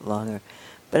little bit longer.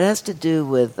 But it has to do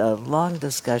with a long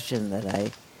discussion that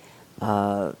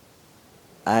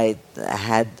I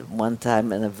had one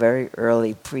time in a very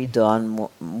early pre-dawn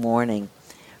morning,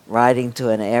 riding to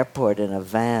an airport in a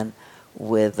van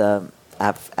with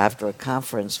after a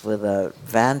conference with a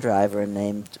van driver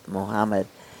named Mohammed.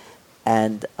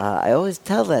 And I always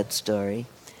tell that story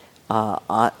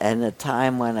in a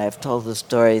time when I've told the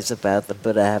stories about the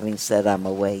Buddha having said, "I'm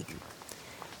awake,"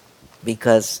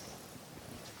 because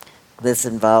this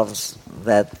involves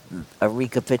a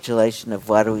recapitulation of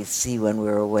what do we see when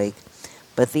we're awake.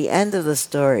 But the end of the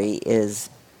story is,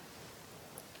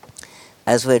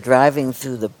 as we're driving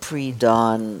through the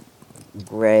pre-dawn,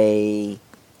 gray,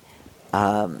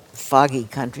 foggy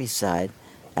countryside,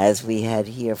 as we had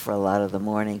here for a lot of the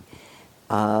morning,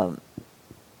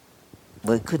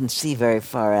 we couldn't see very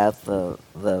far out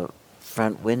the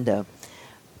front window.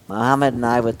 Muhammad and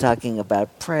I were talking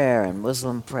about prayer and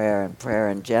Muslim prayer and prayer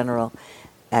in general,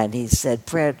 and he said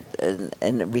prayer,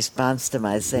 in response to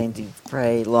my saying, do you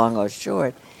pray long or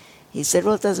short? He said,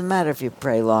 well, it doesn't matter if you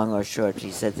pray long or short.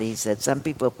 He said, some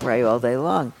people pray all day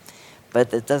long,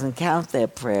 but it doesn't count their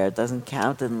prayer. It doesn't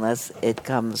count unless it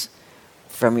comes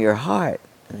from your heart,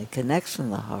 and it connects from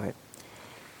the heart.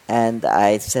 And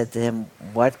I said to him,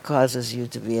 what causes you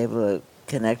to be able to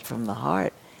connect from the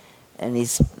heart? And he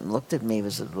looked at me, he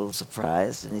was a little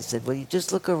surprised, and he said, well, you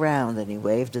just look around. And he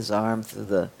waved his arm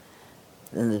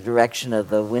in the direction of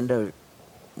the window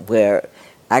where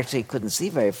actually he couldn't see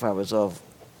very far. It was all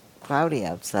cloudy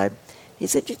outside. He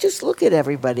said, you just look at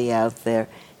everybody out there.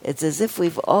 It's as if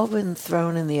we've all been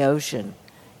thrown in the ocean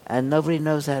and nobody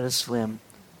knows how to swim.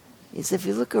 He said, if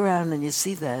you look around and you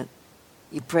see that,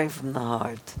 you pray from the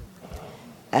heart.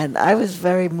 And I was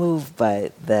very moved by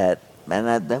that.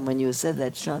 And then when you said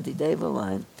that Shanti Deva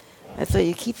line, I thought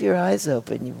you keep your eyes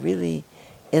open. You really,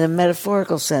 in a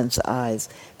metaphorical sense, eyes.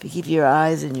 If you keep your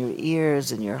eyes and your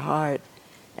ears and your heart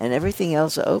and everything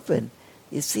else open,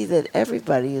 you see that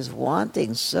everybody is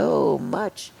wanting so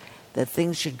much that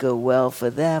things should go well for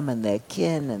them and their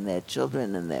kin and their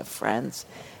children and their friends.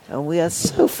 And we are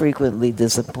so frequently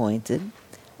disappointed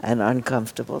and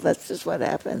uncomfortable. That's just what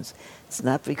happens. It's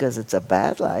not because it's a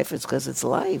bad life, it's because it's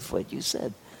life, what you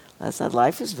said. That's not,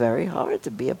 life is very hard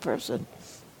to be a person.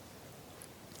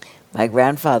 My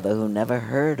grandfather, who never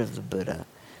heard of the Buddha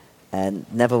and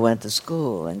never went to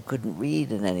school and couldn't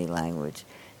read in any language,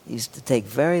 used to take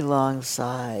very long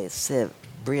sighs, sit,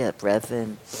 breath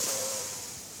in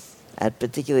at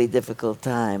particularly difficult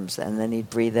times, and then he'd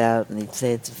breathe out and he'd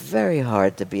say, it's very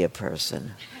hard to be a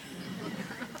person.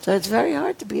 So it's very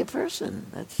hard to be a person.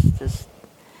 That's just...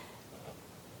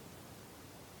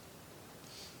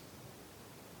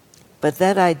 But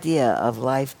that idea of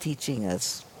life teaching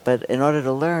us, but in order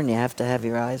to learn, you have to have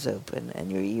your eyes open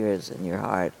and your ears and your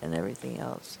heart and everything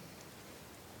else.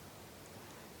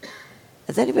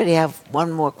 Does anybody have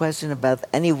one more question about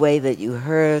any way that you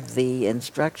heard the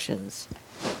instructions?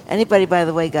 Anybody, by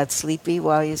the way, got sleepy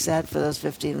while you sat for those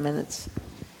 15 minutes?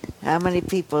 How many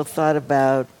people thought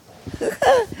about...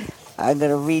 I'm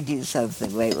going to read you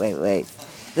something. Wait.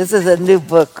 This is a new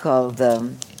book called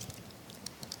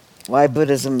Why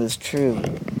Buddhism is True.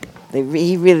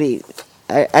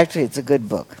 Actually, it's a good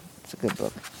book. It's a good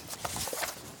book.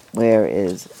 Where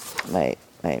is... Wait.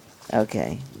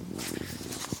 Okay.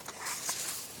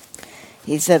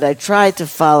 He said, I tried to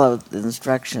follow the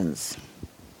instructions.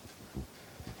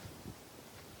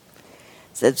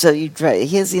 Said, so you try,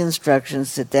 here's the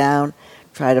instructions, sit down,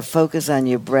 try to focus on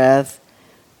your breath.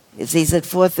 He said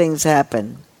 4 things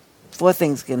happen. 4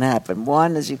 things can happen.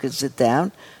 1 is you could sit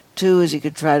down. 2 is you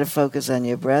could try to focus on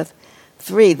your breath.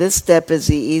 3, this step is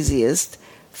the easiest.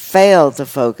 Fail to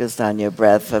focus on your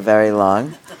breath for very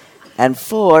long. And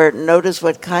 4, notice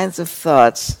what kinds of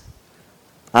thoughts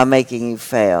are making you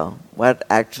fail. What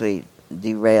actually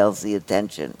derails the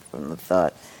attention from the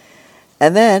thought.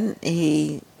 And then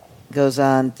he goes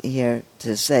on here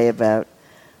to say about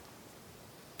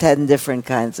 10 different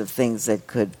kinds of things that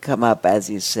could come up as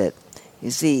you sit. You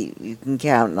see, you can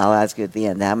count, and I'll ask you at the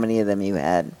end how many of them you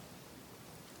had.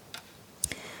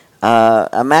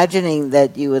 Imagining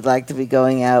that you would like to be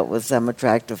going out with some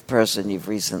attractive person you've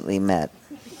recently met.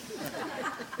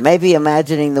 Maybe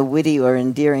imagining the witty or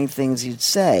endearing things you'd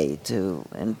say to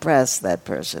impress that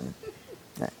person.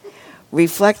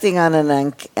 Reflecting on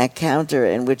an encounter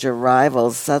in which a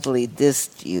rival subtly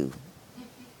dissed you.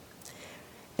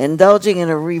 Indulging in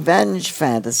a revenge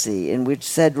fantasy in which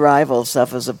said rival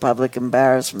suffers a public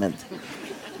embarrassment.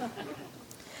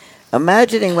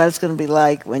 Imagining what it's going to be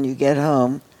like when you get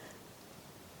home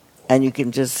and you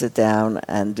can just sit down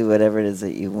and do whatever it is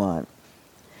that you want.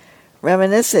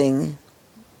 Reminiscing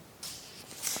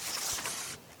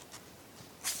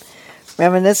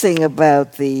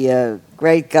about the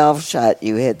great golf shot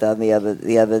you hit on the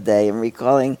other day, and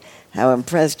recalling how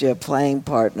impressed your playing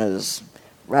partners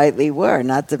rightly were,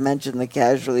 not to mention the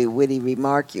casually witty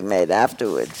remark you made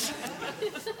afterwards.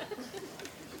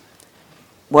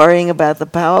 Worrying about the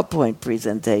PowerPoint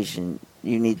presentation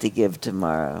you need to give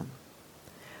tomorrow.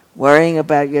 Worrying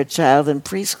about your child in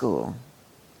preschool.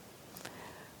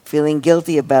 Feeling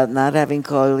guilty about not having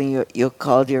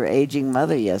called your aging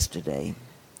mother yesterday.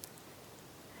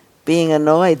 Being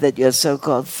annoyed that your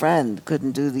so-called friend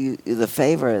couldn't do you a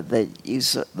favor of the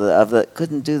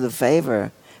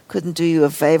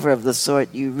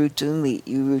sort you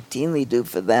routinely do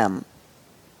for them.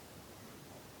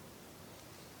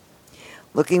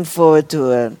 Looking forward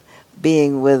to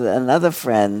being with another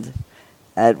friend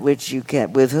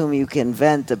with whom you can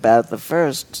vent about the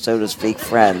first, so to speak,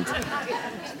 friend.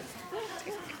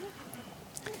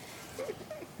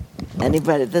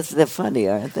 Anybody? They're funny,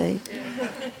 aren't they?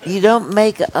 You don't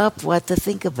make up what to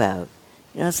think about.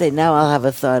 You don't say, now I'll have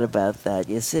a thought about that.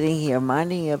 You're sitting here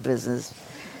minding your business,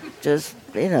 just,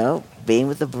 being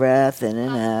with the breath in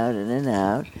and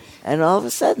out, and all of a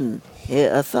sudden,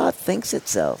 a thought thinks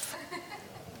itself.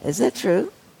 Is that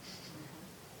true?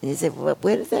 And you say, well,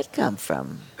 where did that come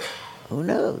from? Who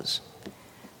knows?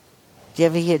 Do you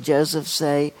ever hear Joseph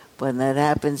say, when that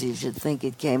happens, you should think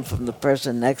it came from the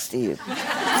person next to you,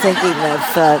 thinking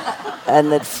that thought,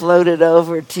 and that floated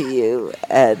over to you,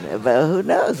 but who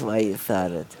knows why you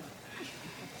thought it?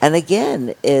 And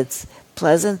again, it's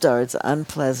pleasant or it's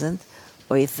unpleasant,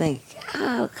 or you think,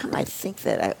 how come I think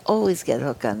that? I always get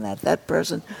hooked on that. That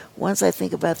person, once I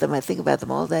think about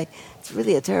them all day. It's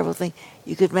really a terrible thing.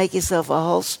 You could make yourself a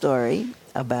whole story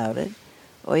about it,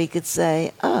 or you could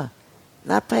say,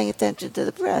 not paying attention to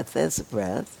the breath. There's the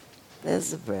breath. There's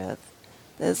the breath.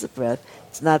 There's the breath.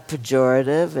 It's not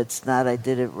pejorative. It's not I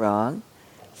did it wrong.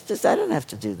 It's just I don't have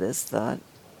to do this thought.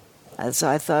 And so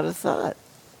I thought a thought.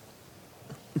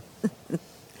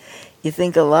 You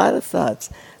think a lot of thoughts.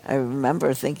 I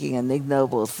remember thinking an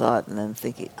ignoble thought and then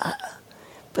thinking,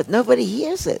 but nobody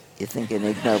hears it. You think an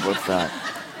ignoble thought.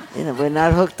 We're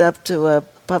not hooked up to a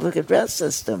public address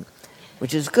system,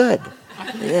 which is good.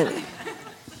 Yeah.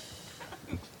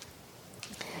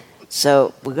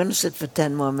 So we're going to sit for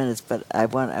 10 more minutes, but I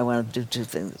want to do two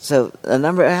things. So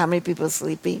how many people are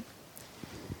sleepy?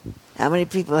 How many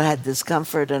people had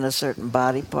discomfort in a certain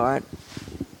body part?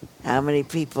 How many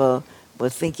people were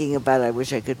thinking about, I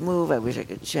wish I could move, I wish I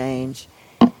could change?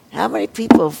 How many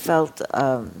people felt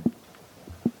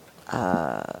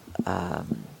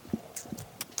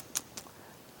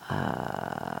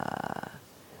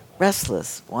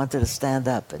restless, wanted to stand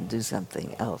up and do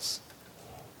something else?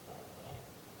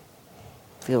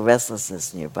 Feel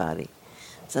restlessness in your body.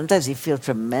 Sometimes you feel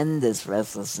tremendous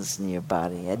restlessness in your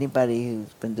body. Anybody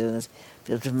who's been doing this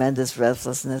feel tremendous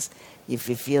restlessness? If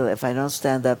you feel, if I don't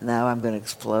stand up now, I'm going to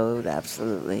explode,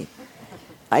 absolutely.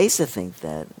 I used to think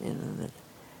that,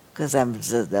 because I'm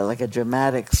like a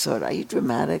dramatic sort. Are you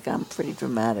dramatic? I'm pretty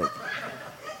dramatic.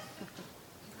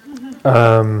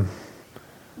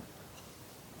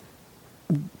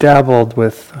 Dabbled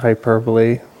with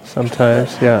hyperbole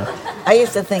sometimes, yeah. I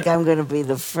used to think I'm going to be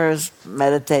the first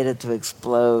meditator to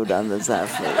explode on this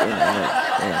outfit.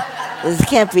 This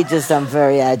can't be just I'm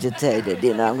very agitated.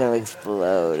 I'm going to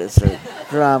explode. It's a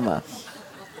drama.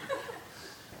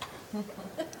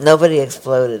 Nobody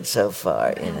exploded so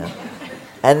far,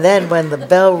 And then when the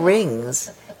bell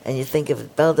rings, and you think if the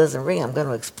bell doesn't ring, I'm going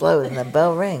to explode, and the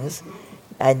bell rings,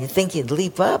 and you think you'd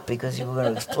leap up because you were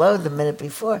going to explode the minute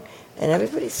before, and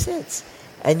everybody sits.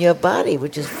 And your body,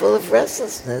 which is full of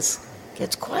restlessness,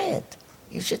 gets quiet.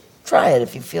 You should try it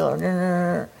if you feel, and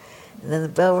then the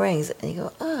bell rings, and you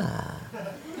go,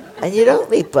 And you don't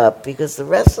leap up because the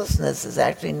restlessness is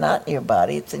actually not in your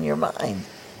body, it's in your mind.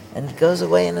 And it goes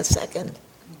away in a second.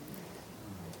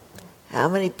 How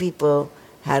many people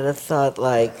had a thought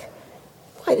like,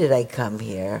 why did I come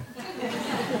here?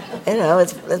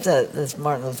 It's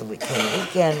Martin Luther King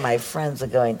weekend. My friends are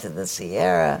going to the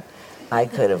Sierra. I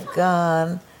could have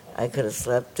gone. I could have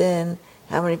slept in.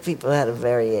 How many people had a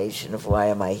variation of why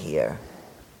am I here?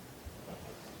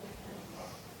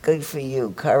 Good for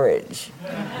you, courage.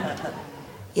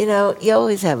 You know, you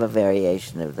always have a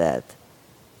variation of that.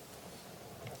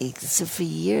 So for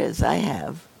years I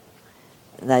have.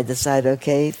 And I decide,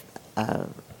 okay,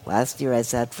 last year I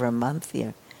sat for a month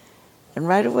here. And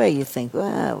right away you think,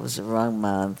 well, it was the wrong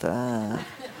month. Why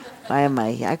am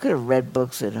I here? I could have read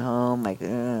books at home.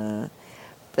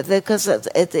 But because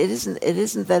it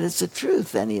isn't that it's the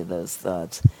truth, any of those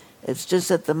thoughts. It's just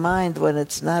that the mind, when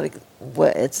it's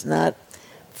not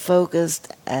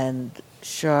focused and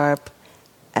sharp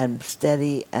and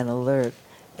steady and alert,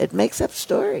 it makes up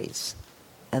stories.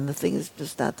 And the thing is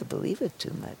just not to believe it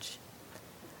too much.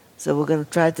 So we're going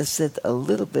to try to sit a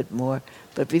little bit more.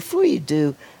 But before you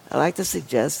do, I'd like to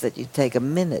suggest that you take a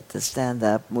minute to stand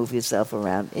up, move yourself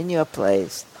around in your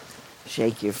place,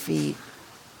 shake your feet.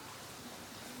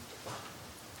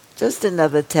 Just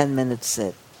another 10-minute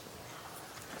sit.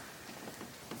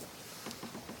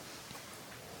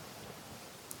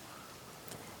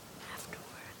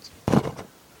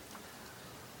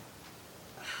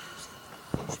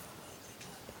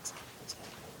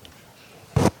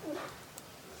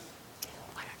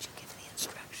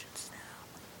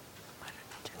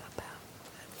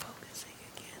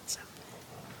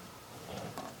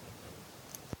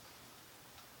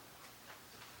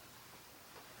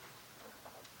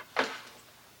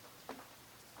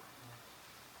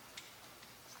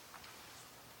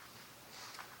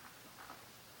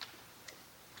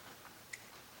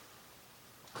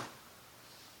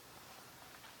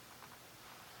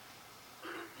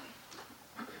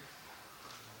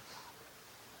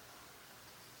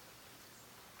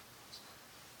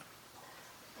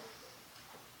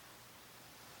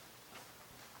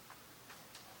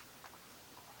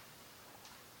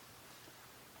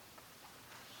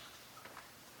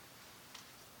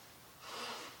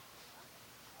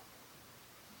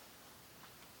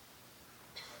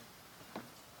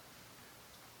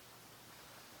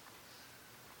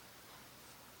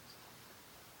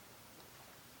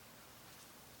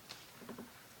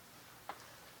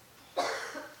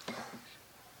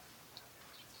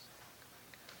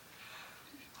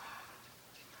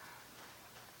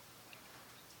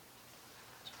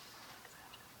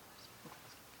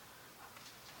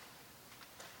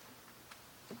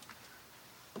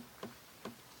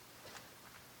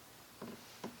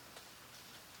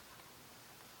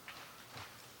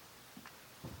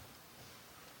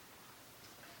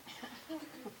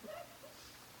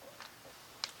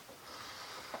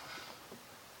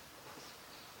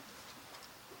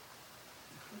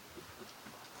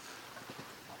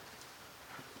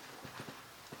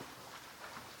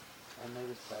 I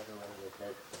noticed, by the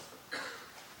way,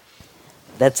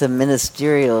 that's a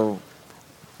ministerial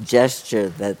gesture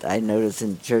that I notice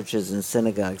in churches and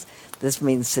synagogues. This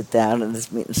means sit down and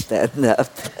this means stand up.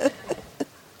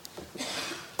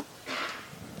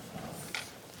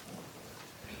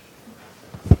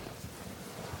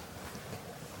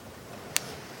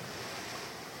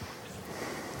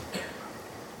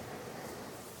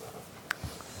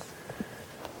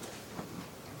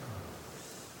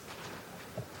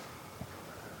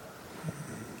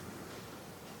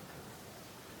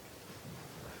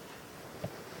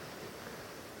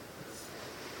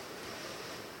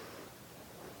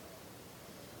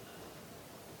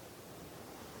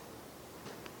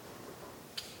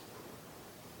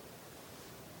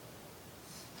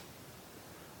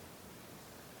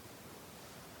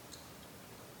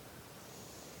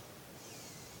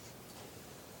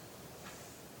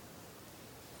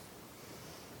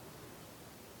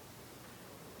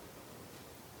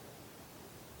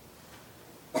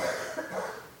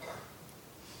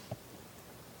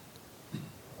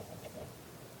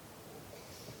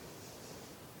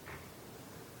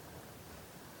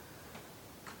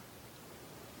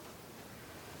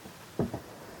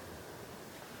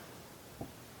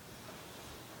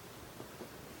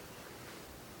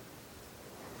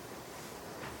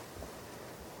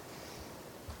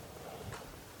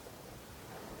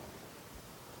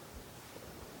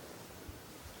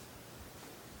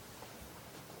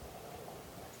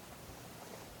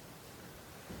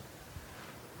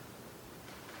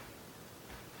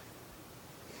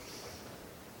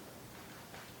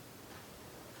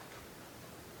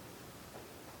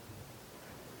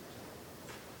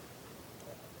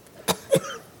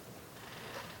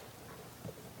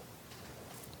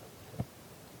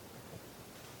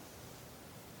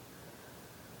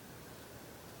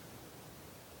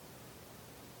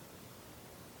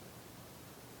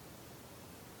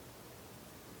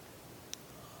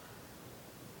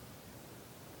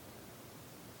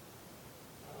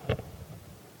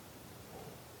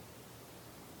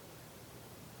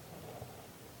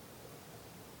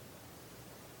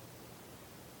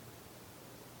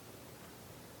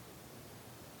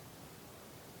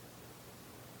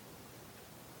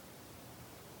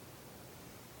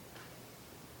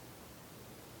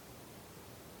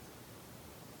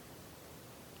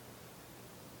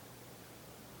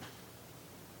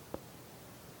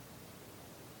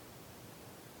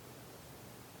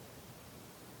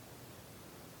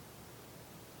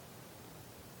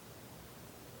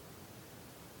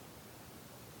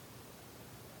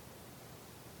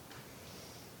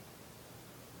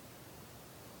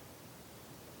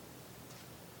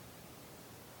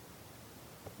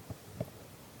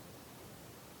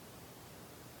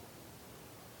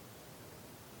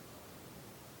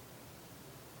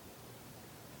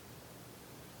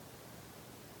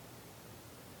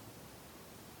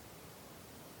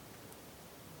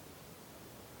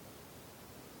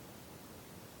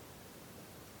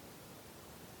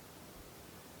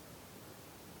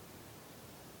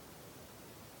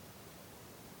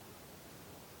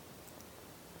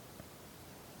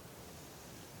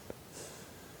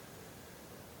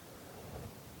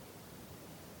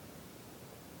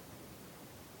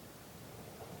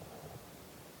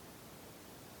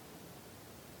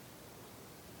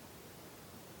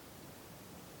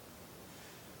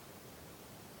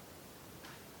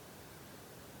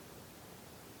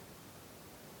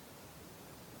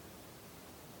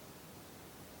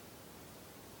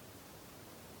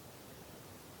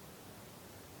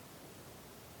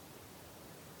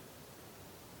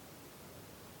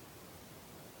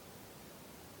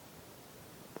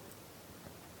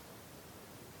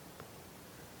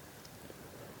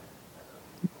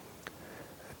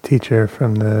 teacher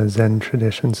from the Zen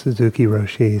tradition, Suzuki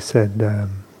Roshi, said,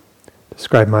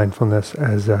 described mindfulness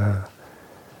as a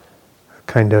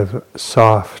kind of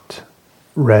soft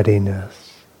readiness.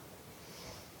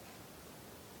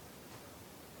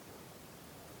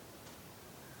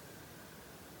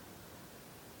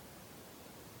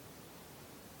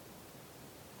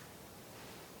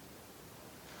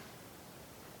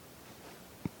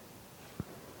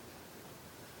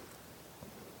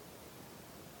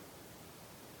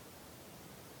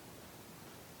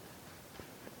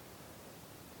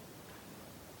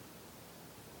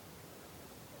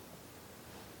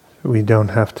 We don't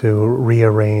have to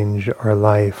rearrange our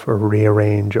life or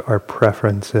rearrange our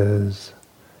preferences.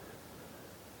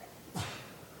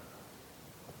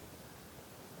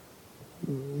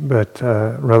 But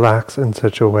relax in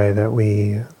such a way that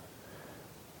we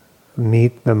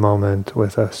meet the moment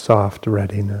with a soft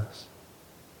readiness.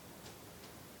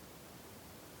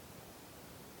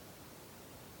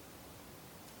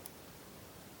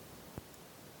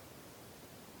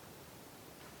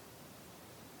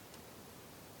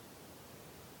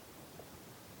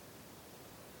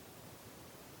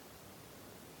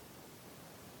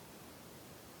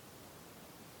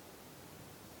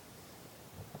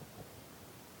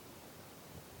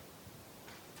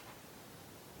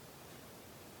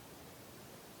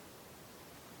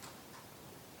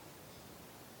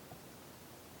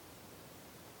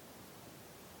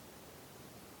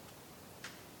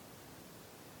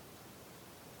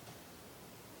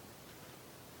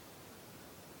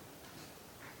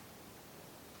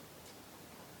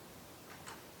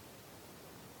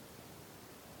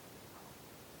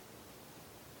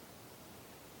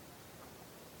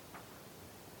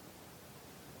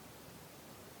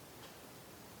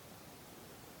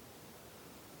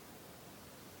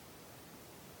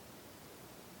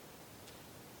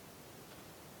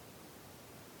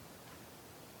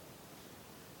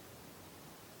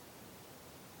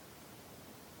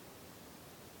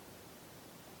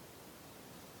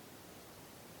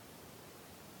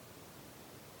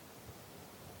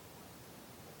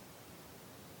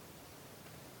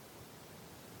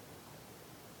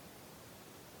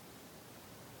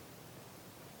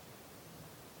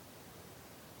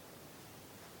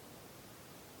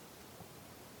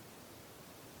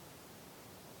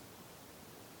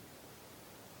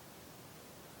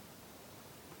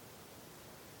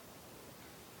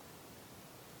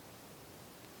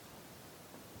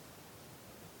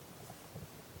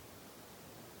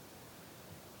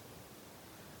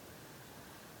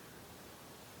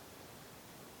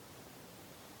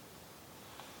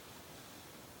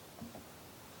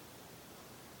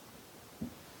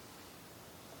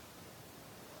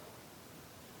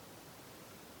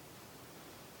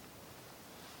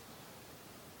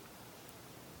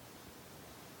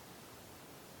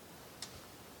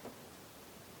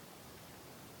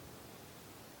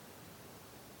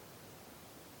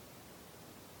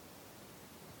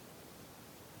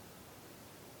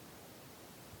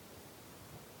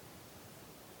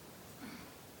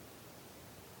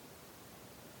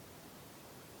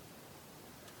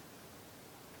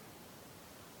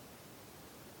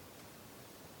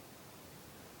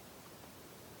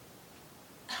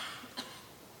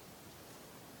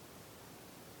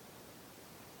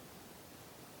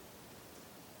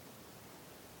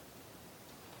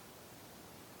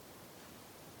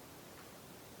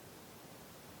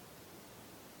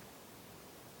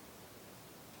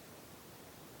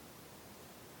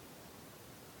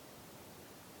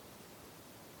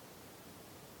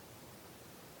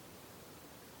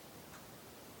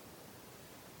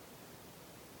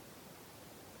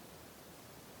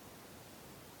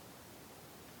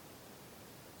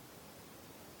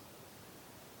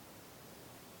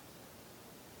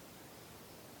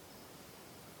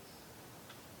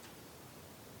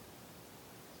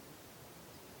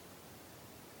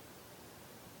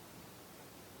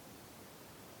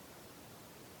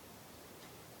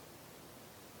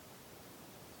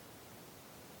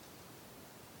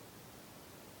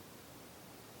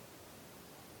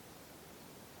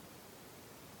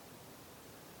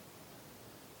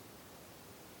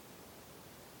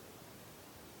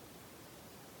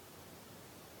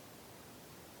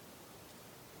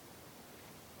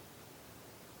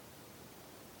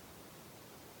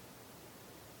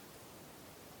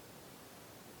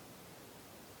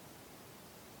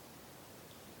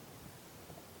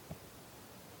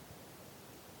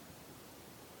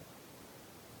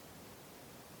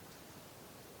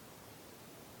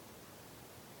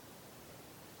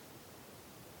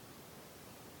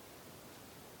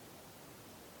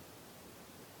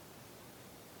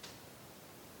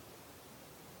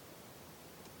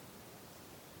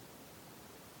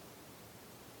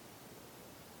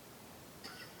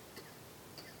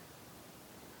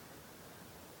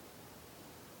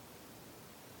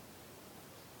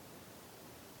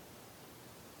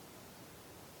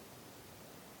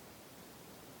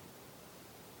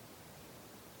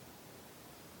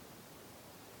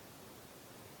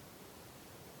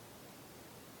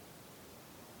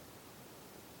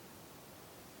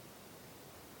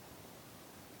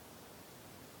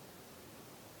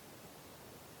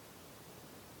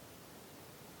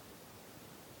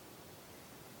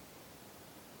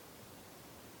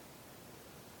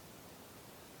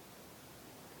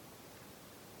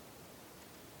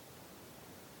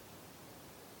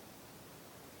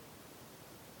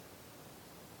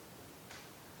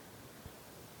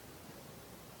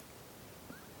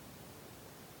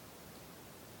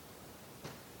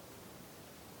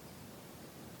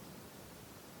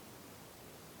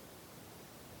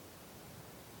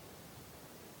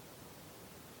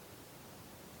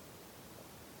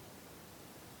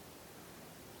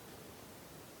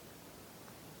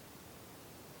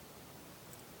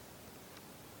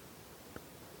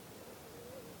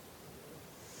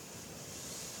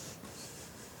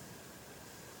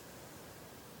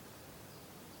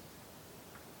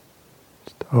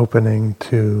 opening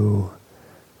to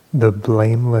the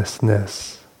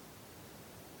blamelessness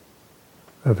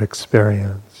of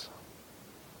experience.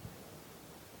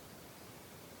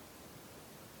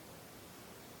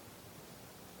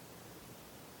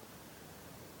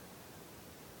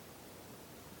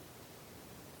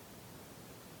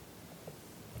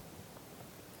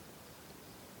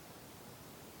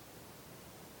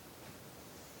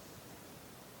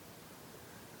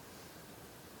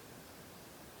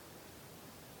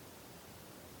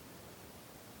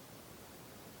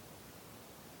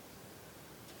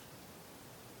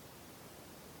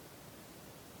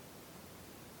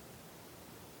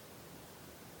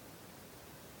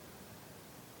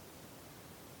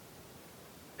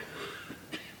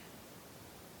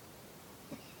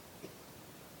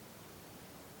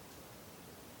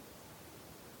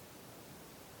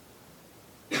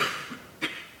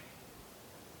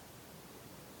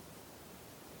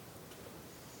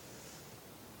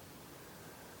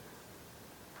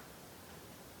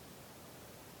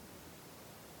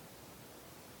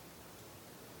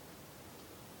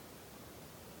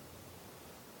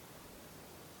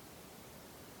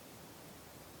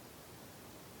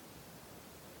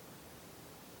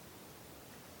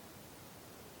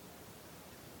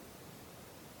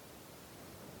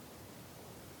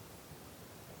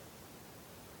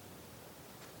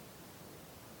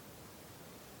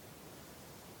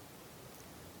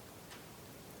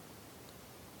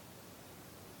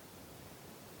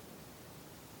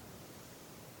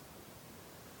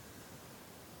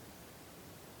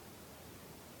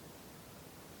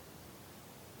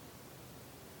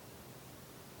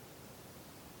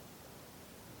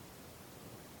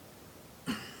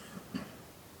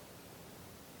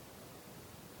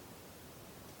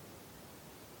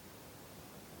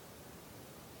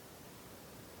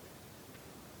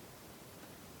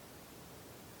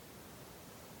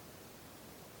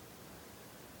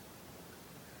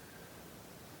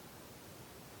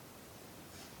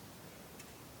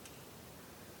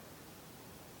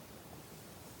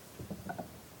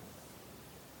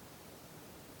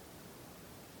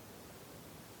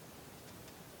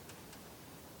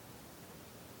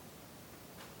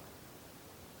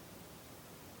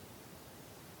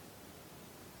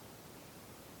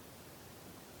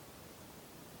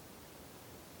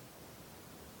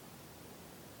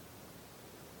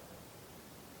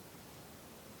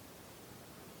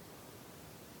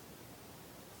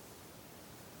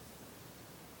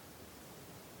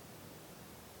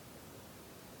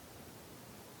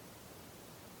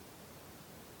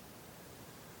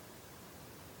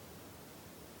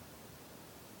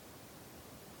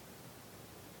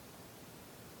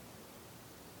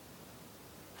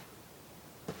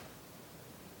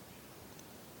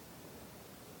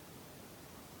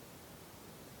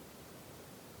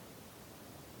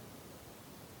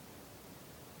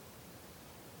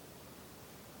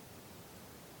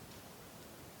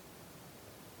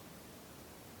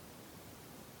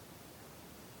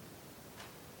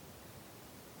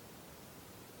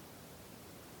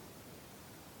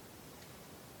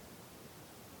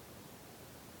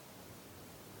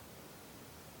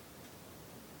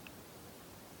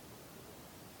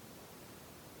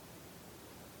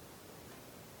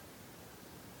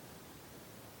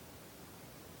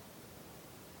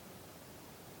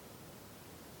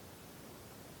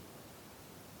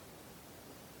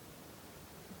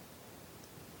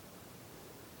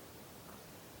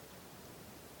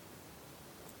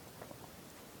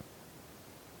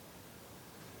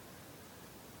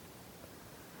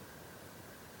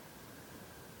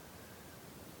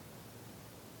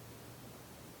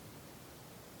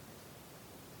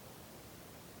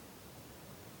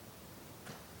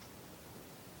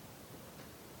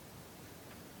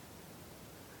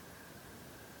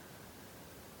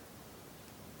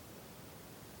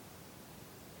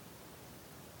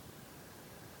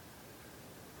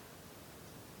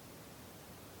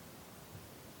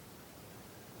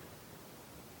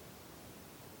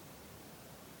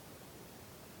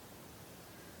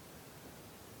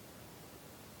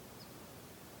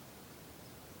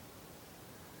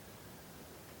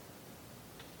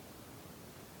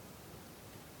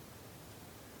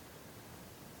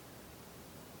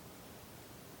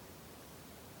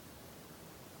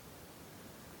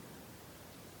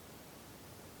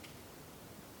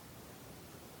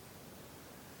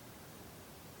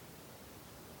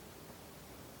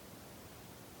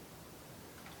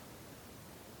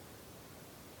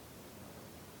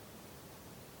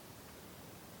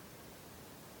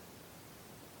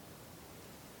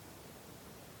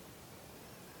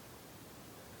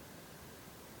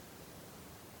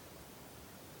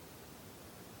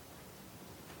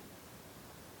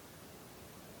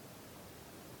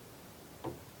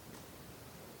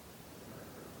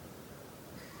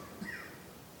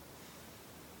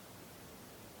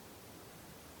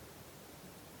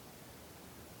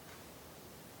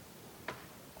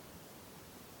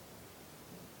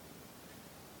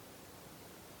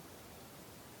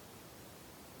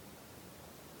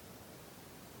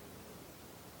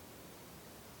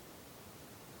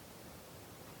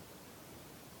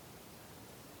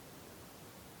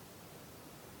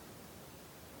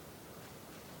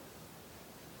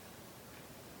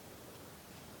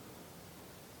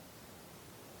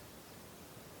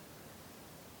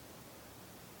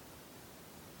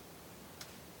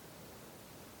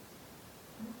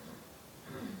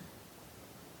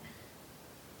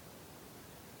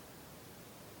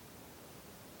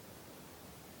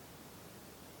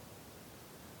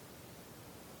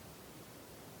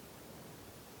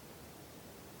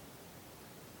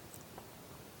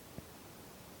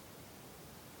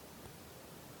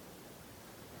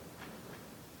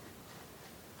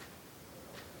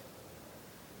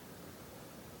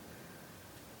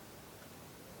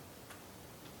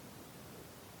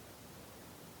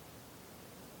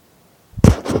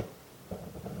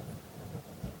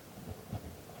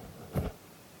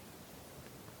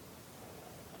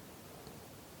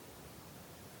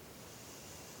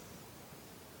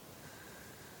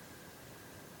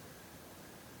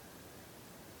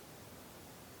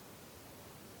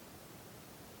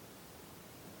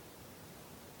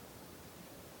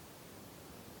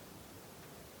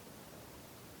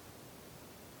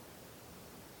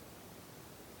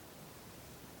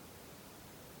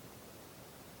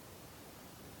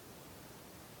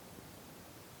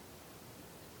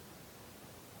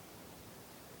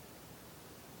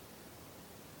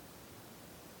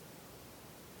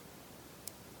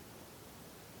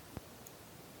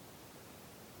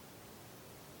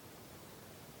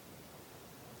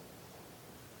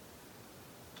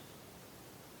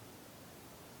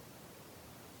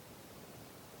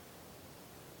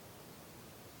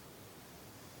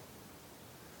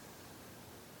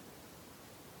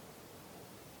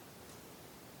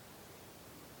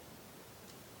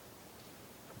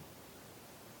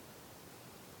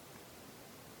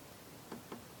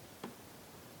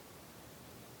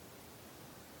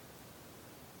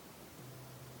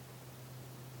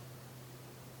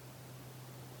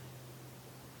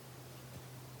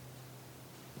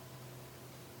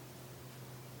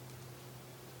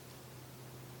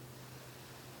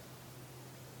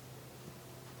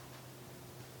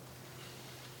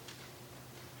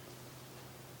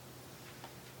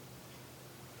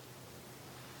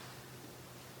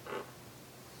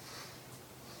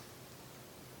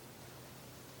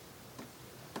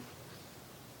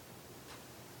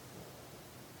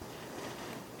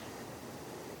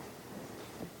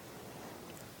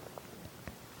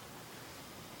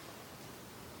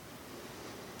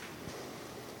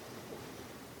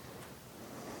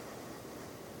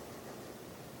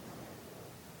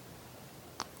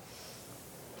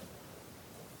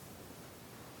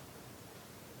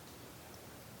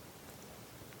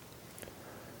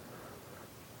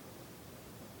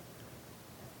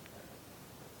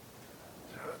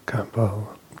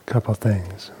 couple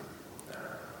things.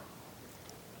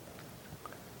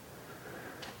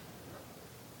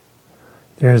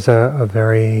 There's a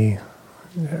very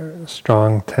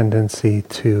strong tendency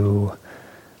to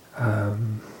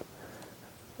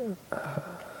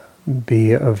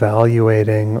be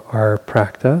evaluating our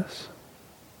practice,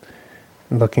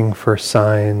 looking for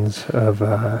signs of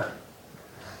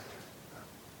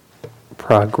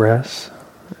progress,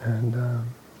 and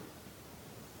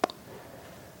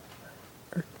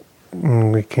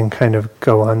we can kind of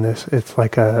go on this. It's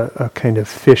like a kind of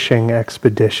fishing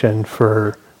expedition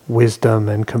for wisdom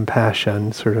and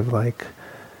compassion, sort of like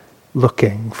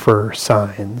looking for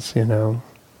signs, and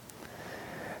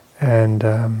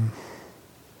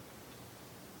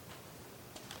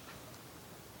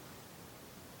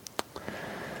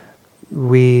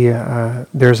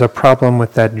there's a problem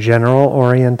with that general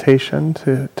orientation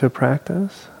to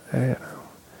practice, and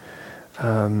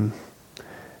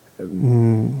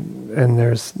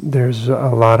there's a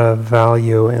lot of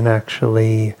value in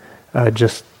actually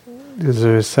just, as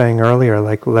I was saying earlier,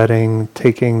 like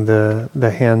taking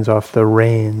the hands off the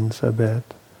reins a bit.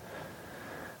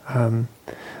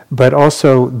 But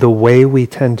also the way we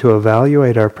tend to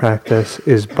evaluate our practice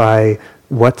is by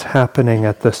what's happening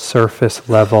at the surface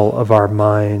level of our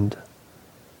mind.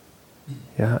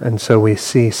 Yeah, and so we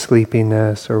see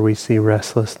sleepiness, or we see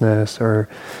restlessness, or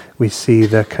we see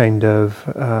the kind of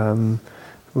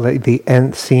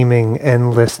seeming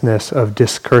endlessness of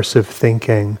discursive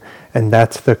thinking, and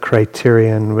that's the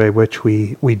criterion by which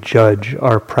we judge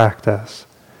our practice,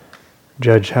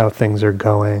 judge how things are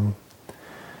going.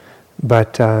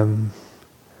 But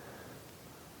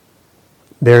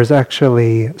there's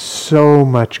actually so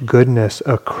much goodness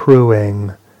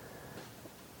accruing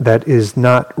that is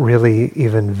not really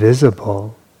even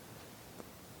visible.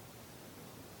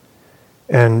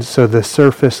 And so the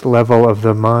surface level of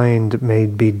the mind may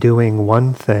be doing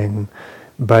one thing,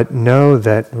 but know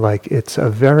that it's a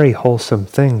very wholesome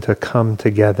thing to come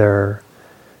together,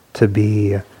 to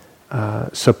be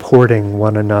supporting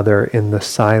one another in the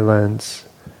silence,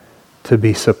 to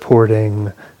be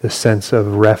supporting the sense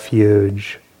of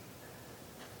refuge,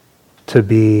 to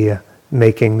be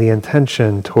making the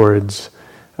intention towards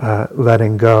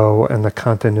letting go and the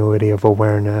continuity of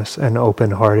awareness and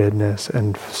open-heartedness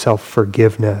and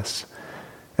self-forgiveness.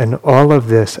 And all of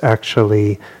this,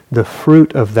 actually, the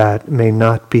fruit of that may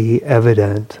not be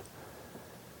evident,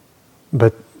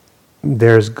 but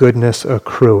there's goodness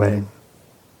accruing.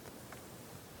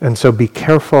 And so be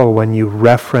careful when you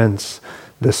reference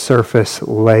the surface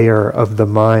layer of the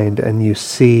mind and you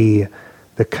see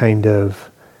the kind of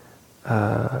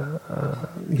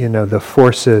the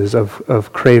forces of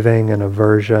craving and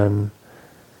aversion,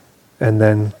 and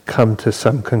then come to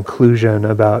some conclusion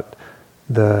about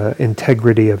the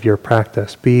integrity of your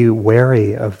practice. Be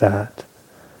wary of that.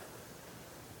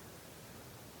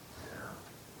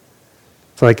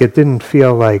 It's like it didn't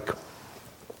feel like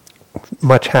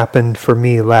much happened for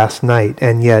me last night,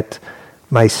 and yet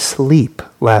my sleep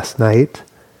last night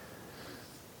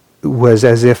was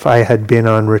as if I had been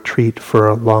on retreat for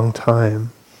a long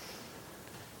time,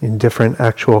 in different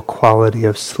actual quality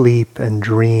of sleep and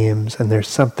dreams. And there's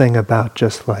something about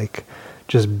just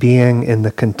being in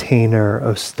the container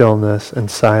of stillness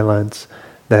and silence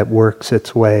that works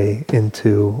its way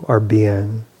into our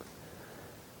being.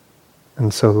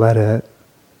 And so let it,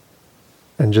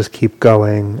 and just keep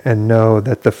going, and know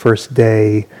that the first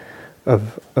day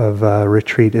of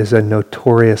retreat is a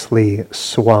notoriously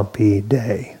swampy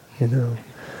day.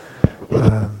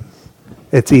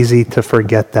 It's easy to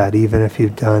forget that, even if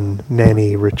you've done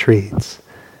many retreats,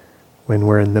 when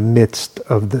we're in the midst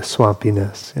of the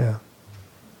swampiness. Yeah.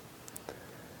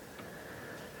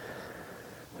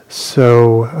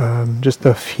 So just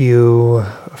a few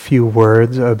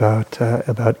words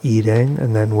about eating,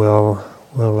 and then we'll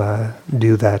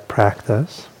do that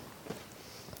practice.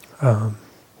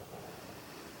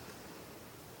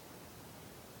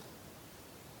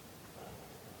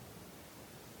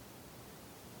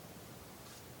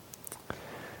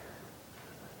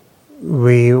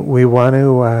 We want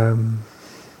to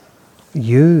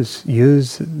use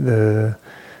the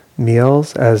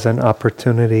meals as an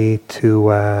opportunity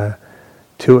to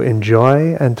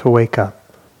enjoy and to wake up.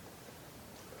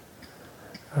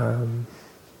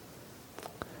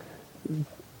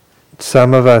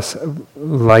 Some of us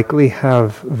likely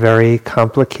have very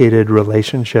complicated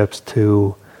relationships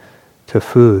to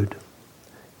food,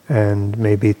 and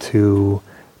maybe to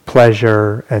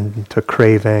pleasure and to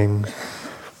craving.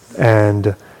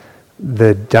 And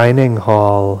the dining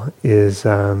hall is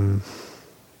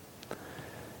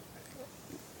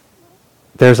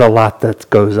there's a lot that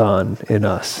goes on in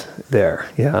us there,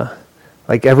 yeah.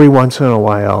 Like every once in a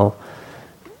while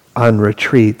on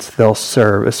retreats, they'll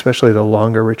serve, especially the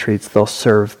longer retreats, they'll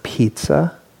serve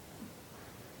pizza.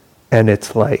 And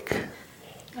it's like,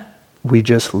 we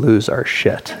just lose our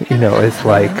shit.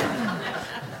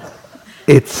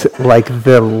 It's like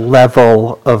the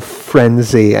level of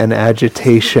frenzy and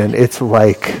agitation. It's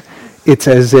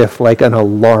as if like an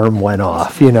alarm went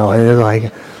off, and it's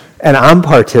like, and I'm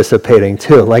participating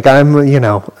too. Like I'm,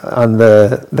 on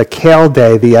the kale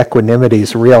day, the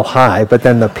equanimity's real high, but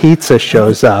then the pizza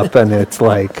shows up and it's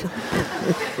like,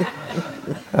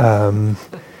 and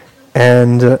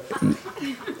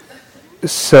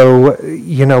so,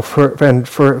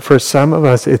 for some of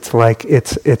us, it's like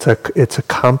it's a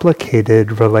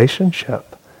complicated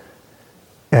relationship,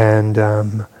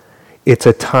 and it's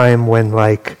a time when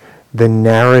like the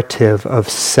narrative of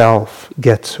self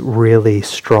gets really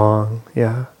strong,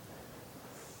 yeah.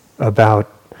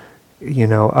 About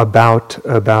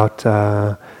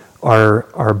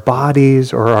our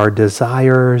bodies or our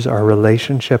desires, our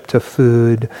relationship to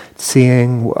food,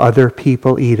 seeing other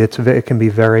people eat. It can be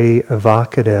very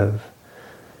evocative.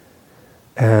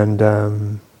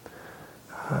 And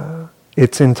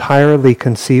it's entirely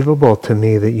conceivable to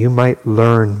me that you might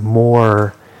learn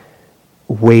more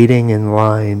waiting in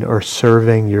line or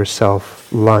serving yourself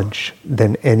lunch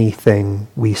than anything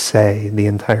we say the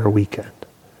entire weekend.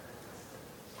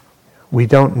 We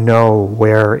don't know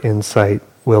where insight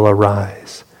will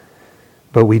arise,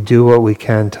 but we do what we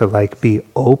can to like be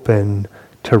open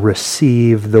to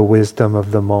receive the wisdom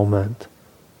of the moment.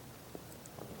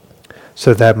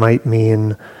 So that might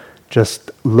mean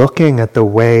just looking at the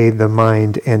way the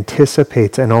mind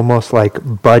anticipates and almost like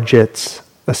budgets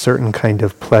a certain kind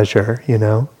of pleasure,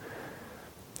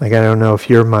 Like I don't know if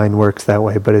your mind works that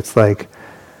way, but it's like,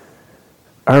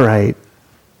 all right,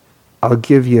 I'll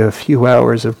give you a few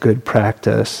hours of good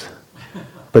practice,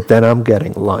 but then I'm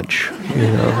getting lunch,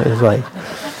 It's like,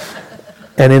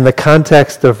 and in the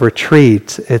context of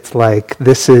retreat, it's like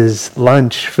this is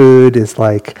lunch. Food is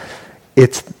like,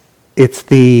 it's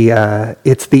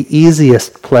the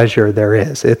easiest pleasure there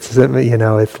is. It's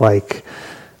it's like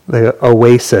the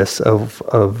oasis of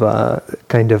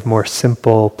kind of more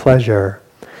simple pleasure,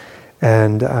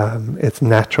 and it's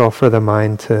natural for the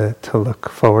mind to look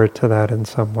forward to that in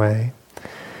some way,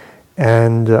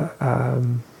 and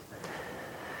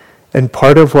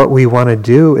part of what we want to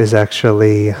do is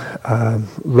actually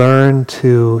learn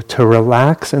to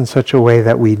relax in such a way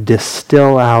that we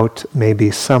distill out maybe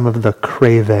some of the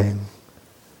craving.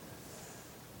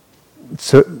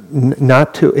 So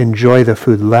not to enjoy the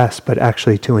food less, but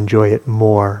actually to enjoy it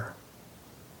more.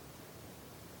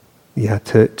 Yeah,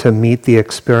 to meet the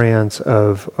experience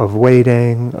of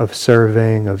waiting, of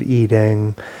serving, of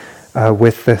eating,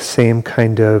 with the same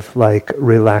kind of like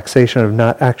relaxation of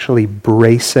not actually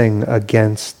bracing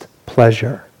against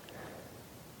pleasure.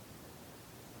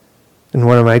 And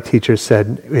one of my teachers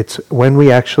said, it's when we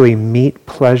actually meet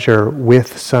pleasure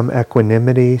with some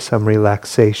equanimity, some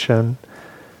relaxation,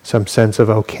 some sense of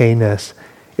okayness,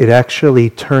 it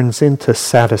actually turns into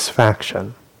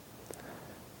satisfaction,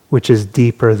 which is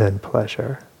deeper than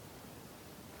pleasure.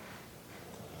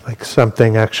 Like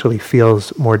something actually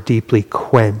feels more deeply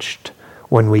quenched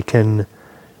when we can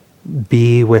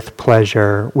be with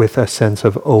pleasure with a sense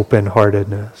of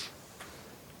open-heartedness.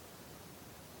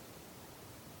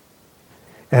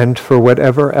 And for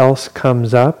whatever else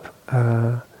comes up,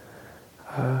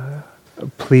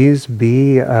 please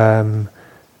be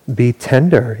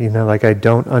tender. Like I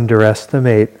don't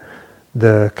underestimate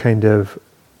the kind of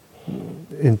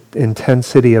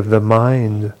intensity of the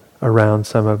mind around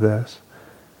some of this.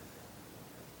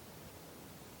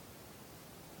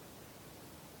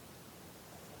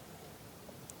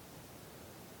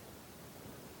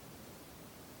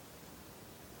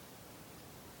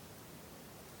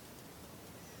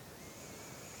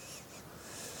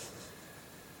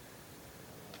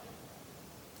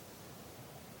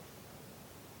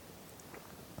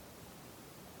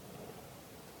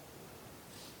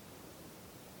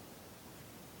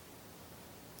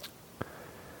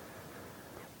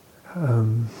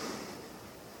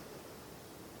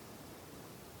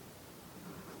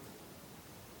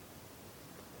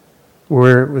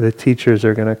 The teachers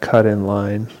are going to cut in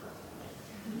line.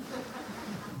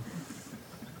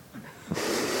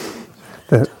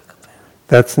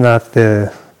 That's not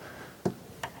the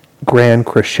grand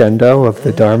crescendo of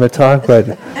the Dharma talk, but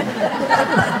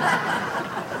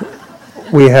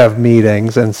we have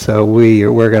meetings, and so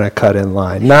we're going to cut in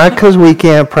line. Not because we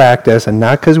can't practice, and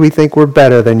not because we think we're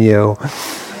better than you.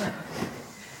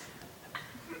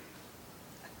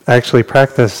 Actually,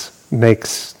 practice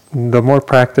makes, the more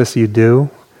practice you do,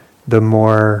 the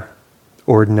more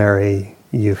ordinary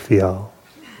you feel,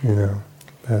 you know.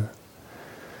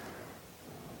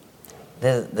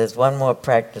 There's one more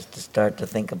practice to start to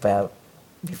think about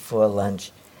before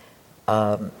lunch.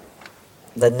 The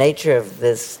nature of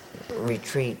this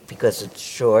retreat, because it's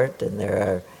short and there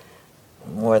are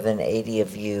more than 80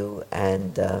 of you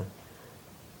and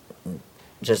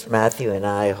just Matthew and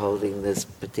I holding this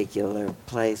particular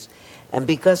place, and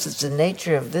because it's the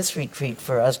nature of this retreat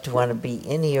for us to want to be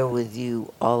in here with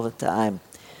you all the time.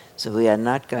 So we are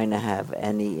not going to have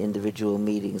any individual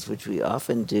meetings, which we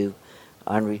often do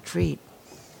on retreat,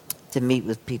 to meet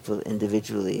with people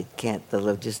individually. The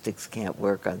logistics can't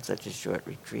work on such a short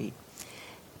retreat.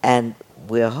 And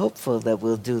we're hopeful that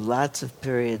we'll do lots of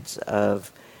periods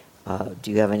of,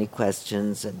 do you have any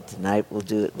questions? And tonight we'll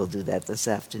do it. We'll do that this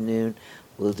afternoon.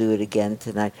 We'll do it again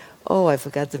tonight. Oh, I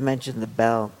forgot to mention the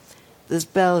bell. This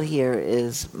bell here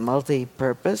is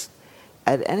multi-purpose.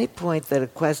 At any point that a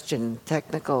question,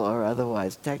 technical or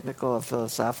otherwise, technical or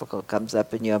philosophical, comes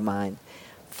up in your mind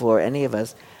for any of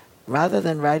us, rather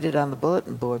than write it on the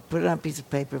bulletin board, put it on a piece of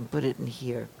paper and put it in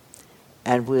here.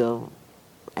 And we'll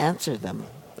answer them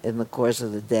in the course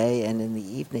of the day and in the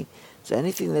evening. So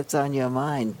anything that's on your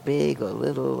mind, big or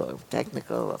little or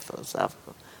technical or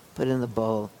philosophical, put in the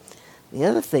bowl. The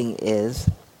other thing is,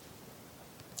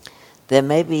 there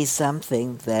may be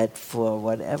something that for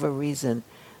whatever reason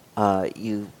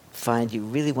you find you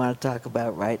really want to talk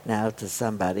about right now to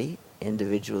somebody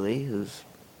individually who's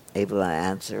able to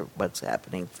answer what's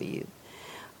happening for you.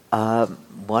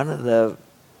 One of the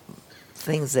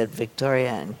things that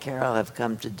Victoria and Carol have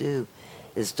come to do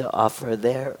is to offer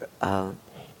their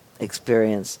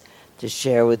experience to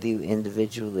share with you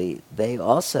individually. They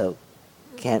also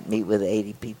can't meet with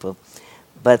 80 people,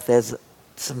 but there's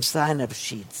some sign-up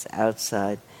sheets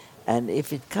outside, and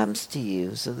if it comes to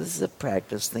you, so this is a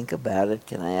practice, think about it,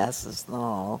 can I ask this in the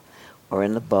hall or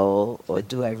in the bowl, or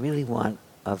do I really want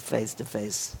a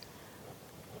face-to-face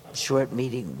short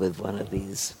meeting with one of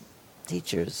these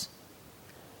teachers?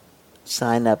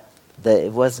 Sign up.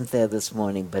 It wasn't there this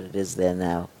morning, but it is there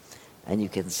now, and you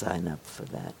can sign up for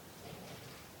that.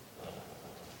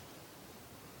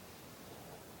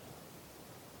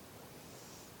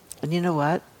 And you know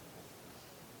what?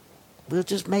 We'll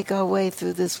just make our way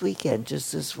through this weekend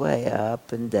just this way,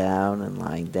 up and down and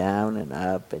lying down and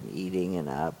up and eating and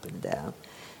up and down.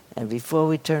 And before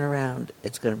we turn around,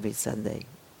 it's going to be Sunday,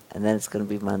 and then it's going to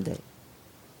be Monday.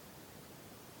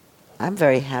 I'm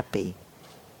very happy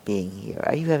being here.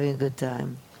 Are you having a good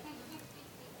time?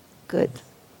 Good.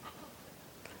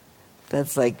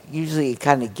 That's like, usually you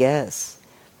kind of guess,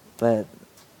 but it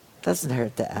doesn't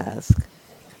hurt to ask.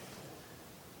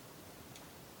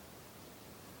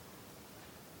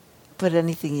 Put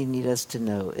anything you need us to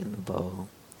know in the bowl.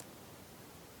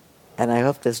 And I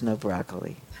hope there's no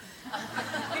broccoli.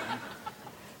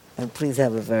 And please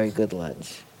have a very good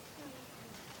lunch.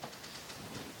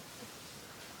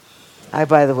 I,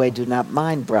 by the way, do not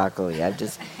mind broccoli. I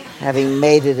just, having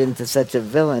made it into such a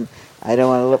villain, I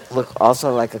don't want to look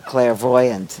also like a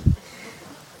clairvoyant.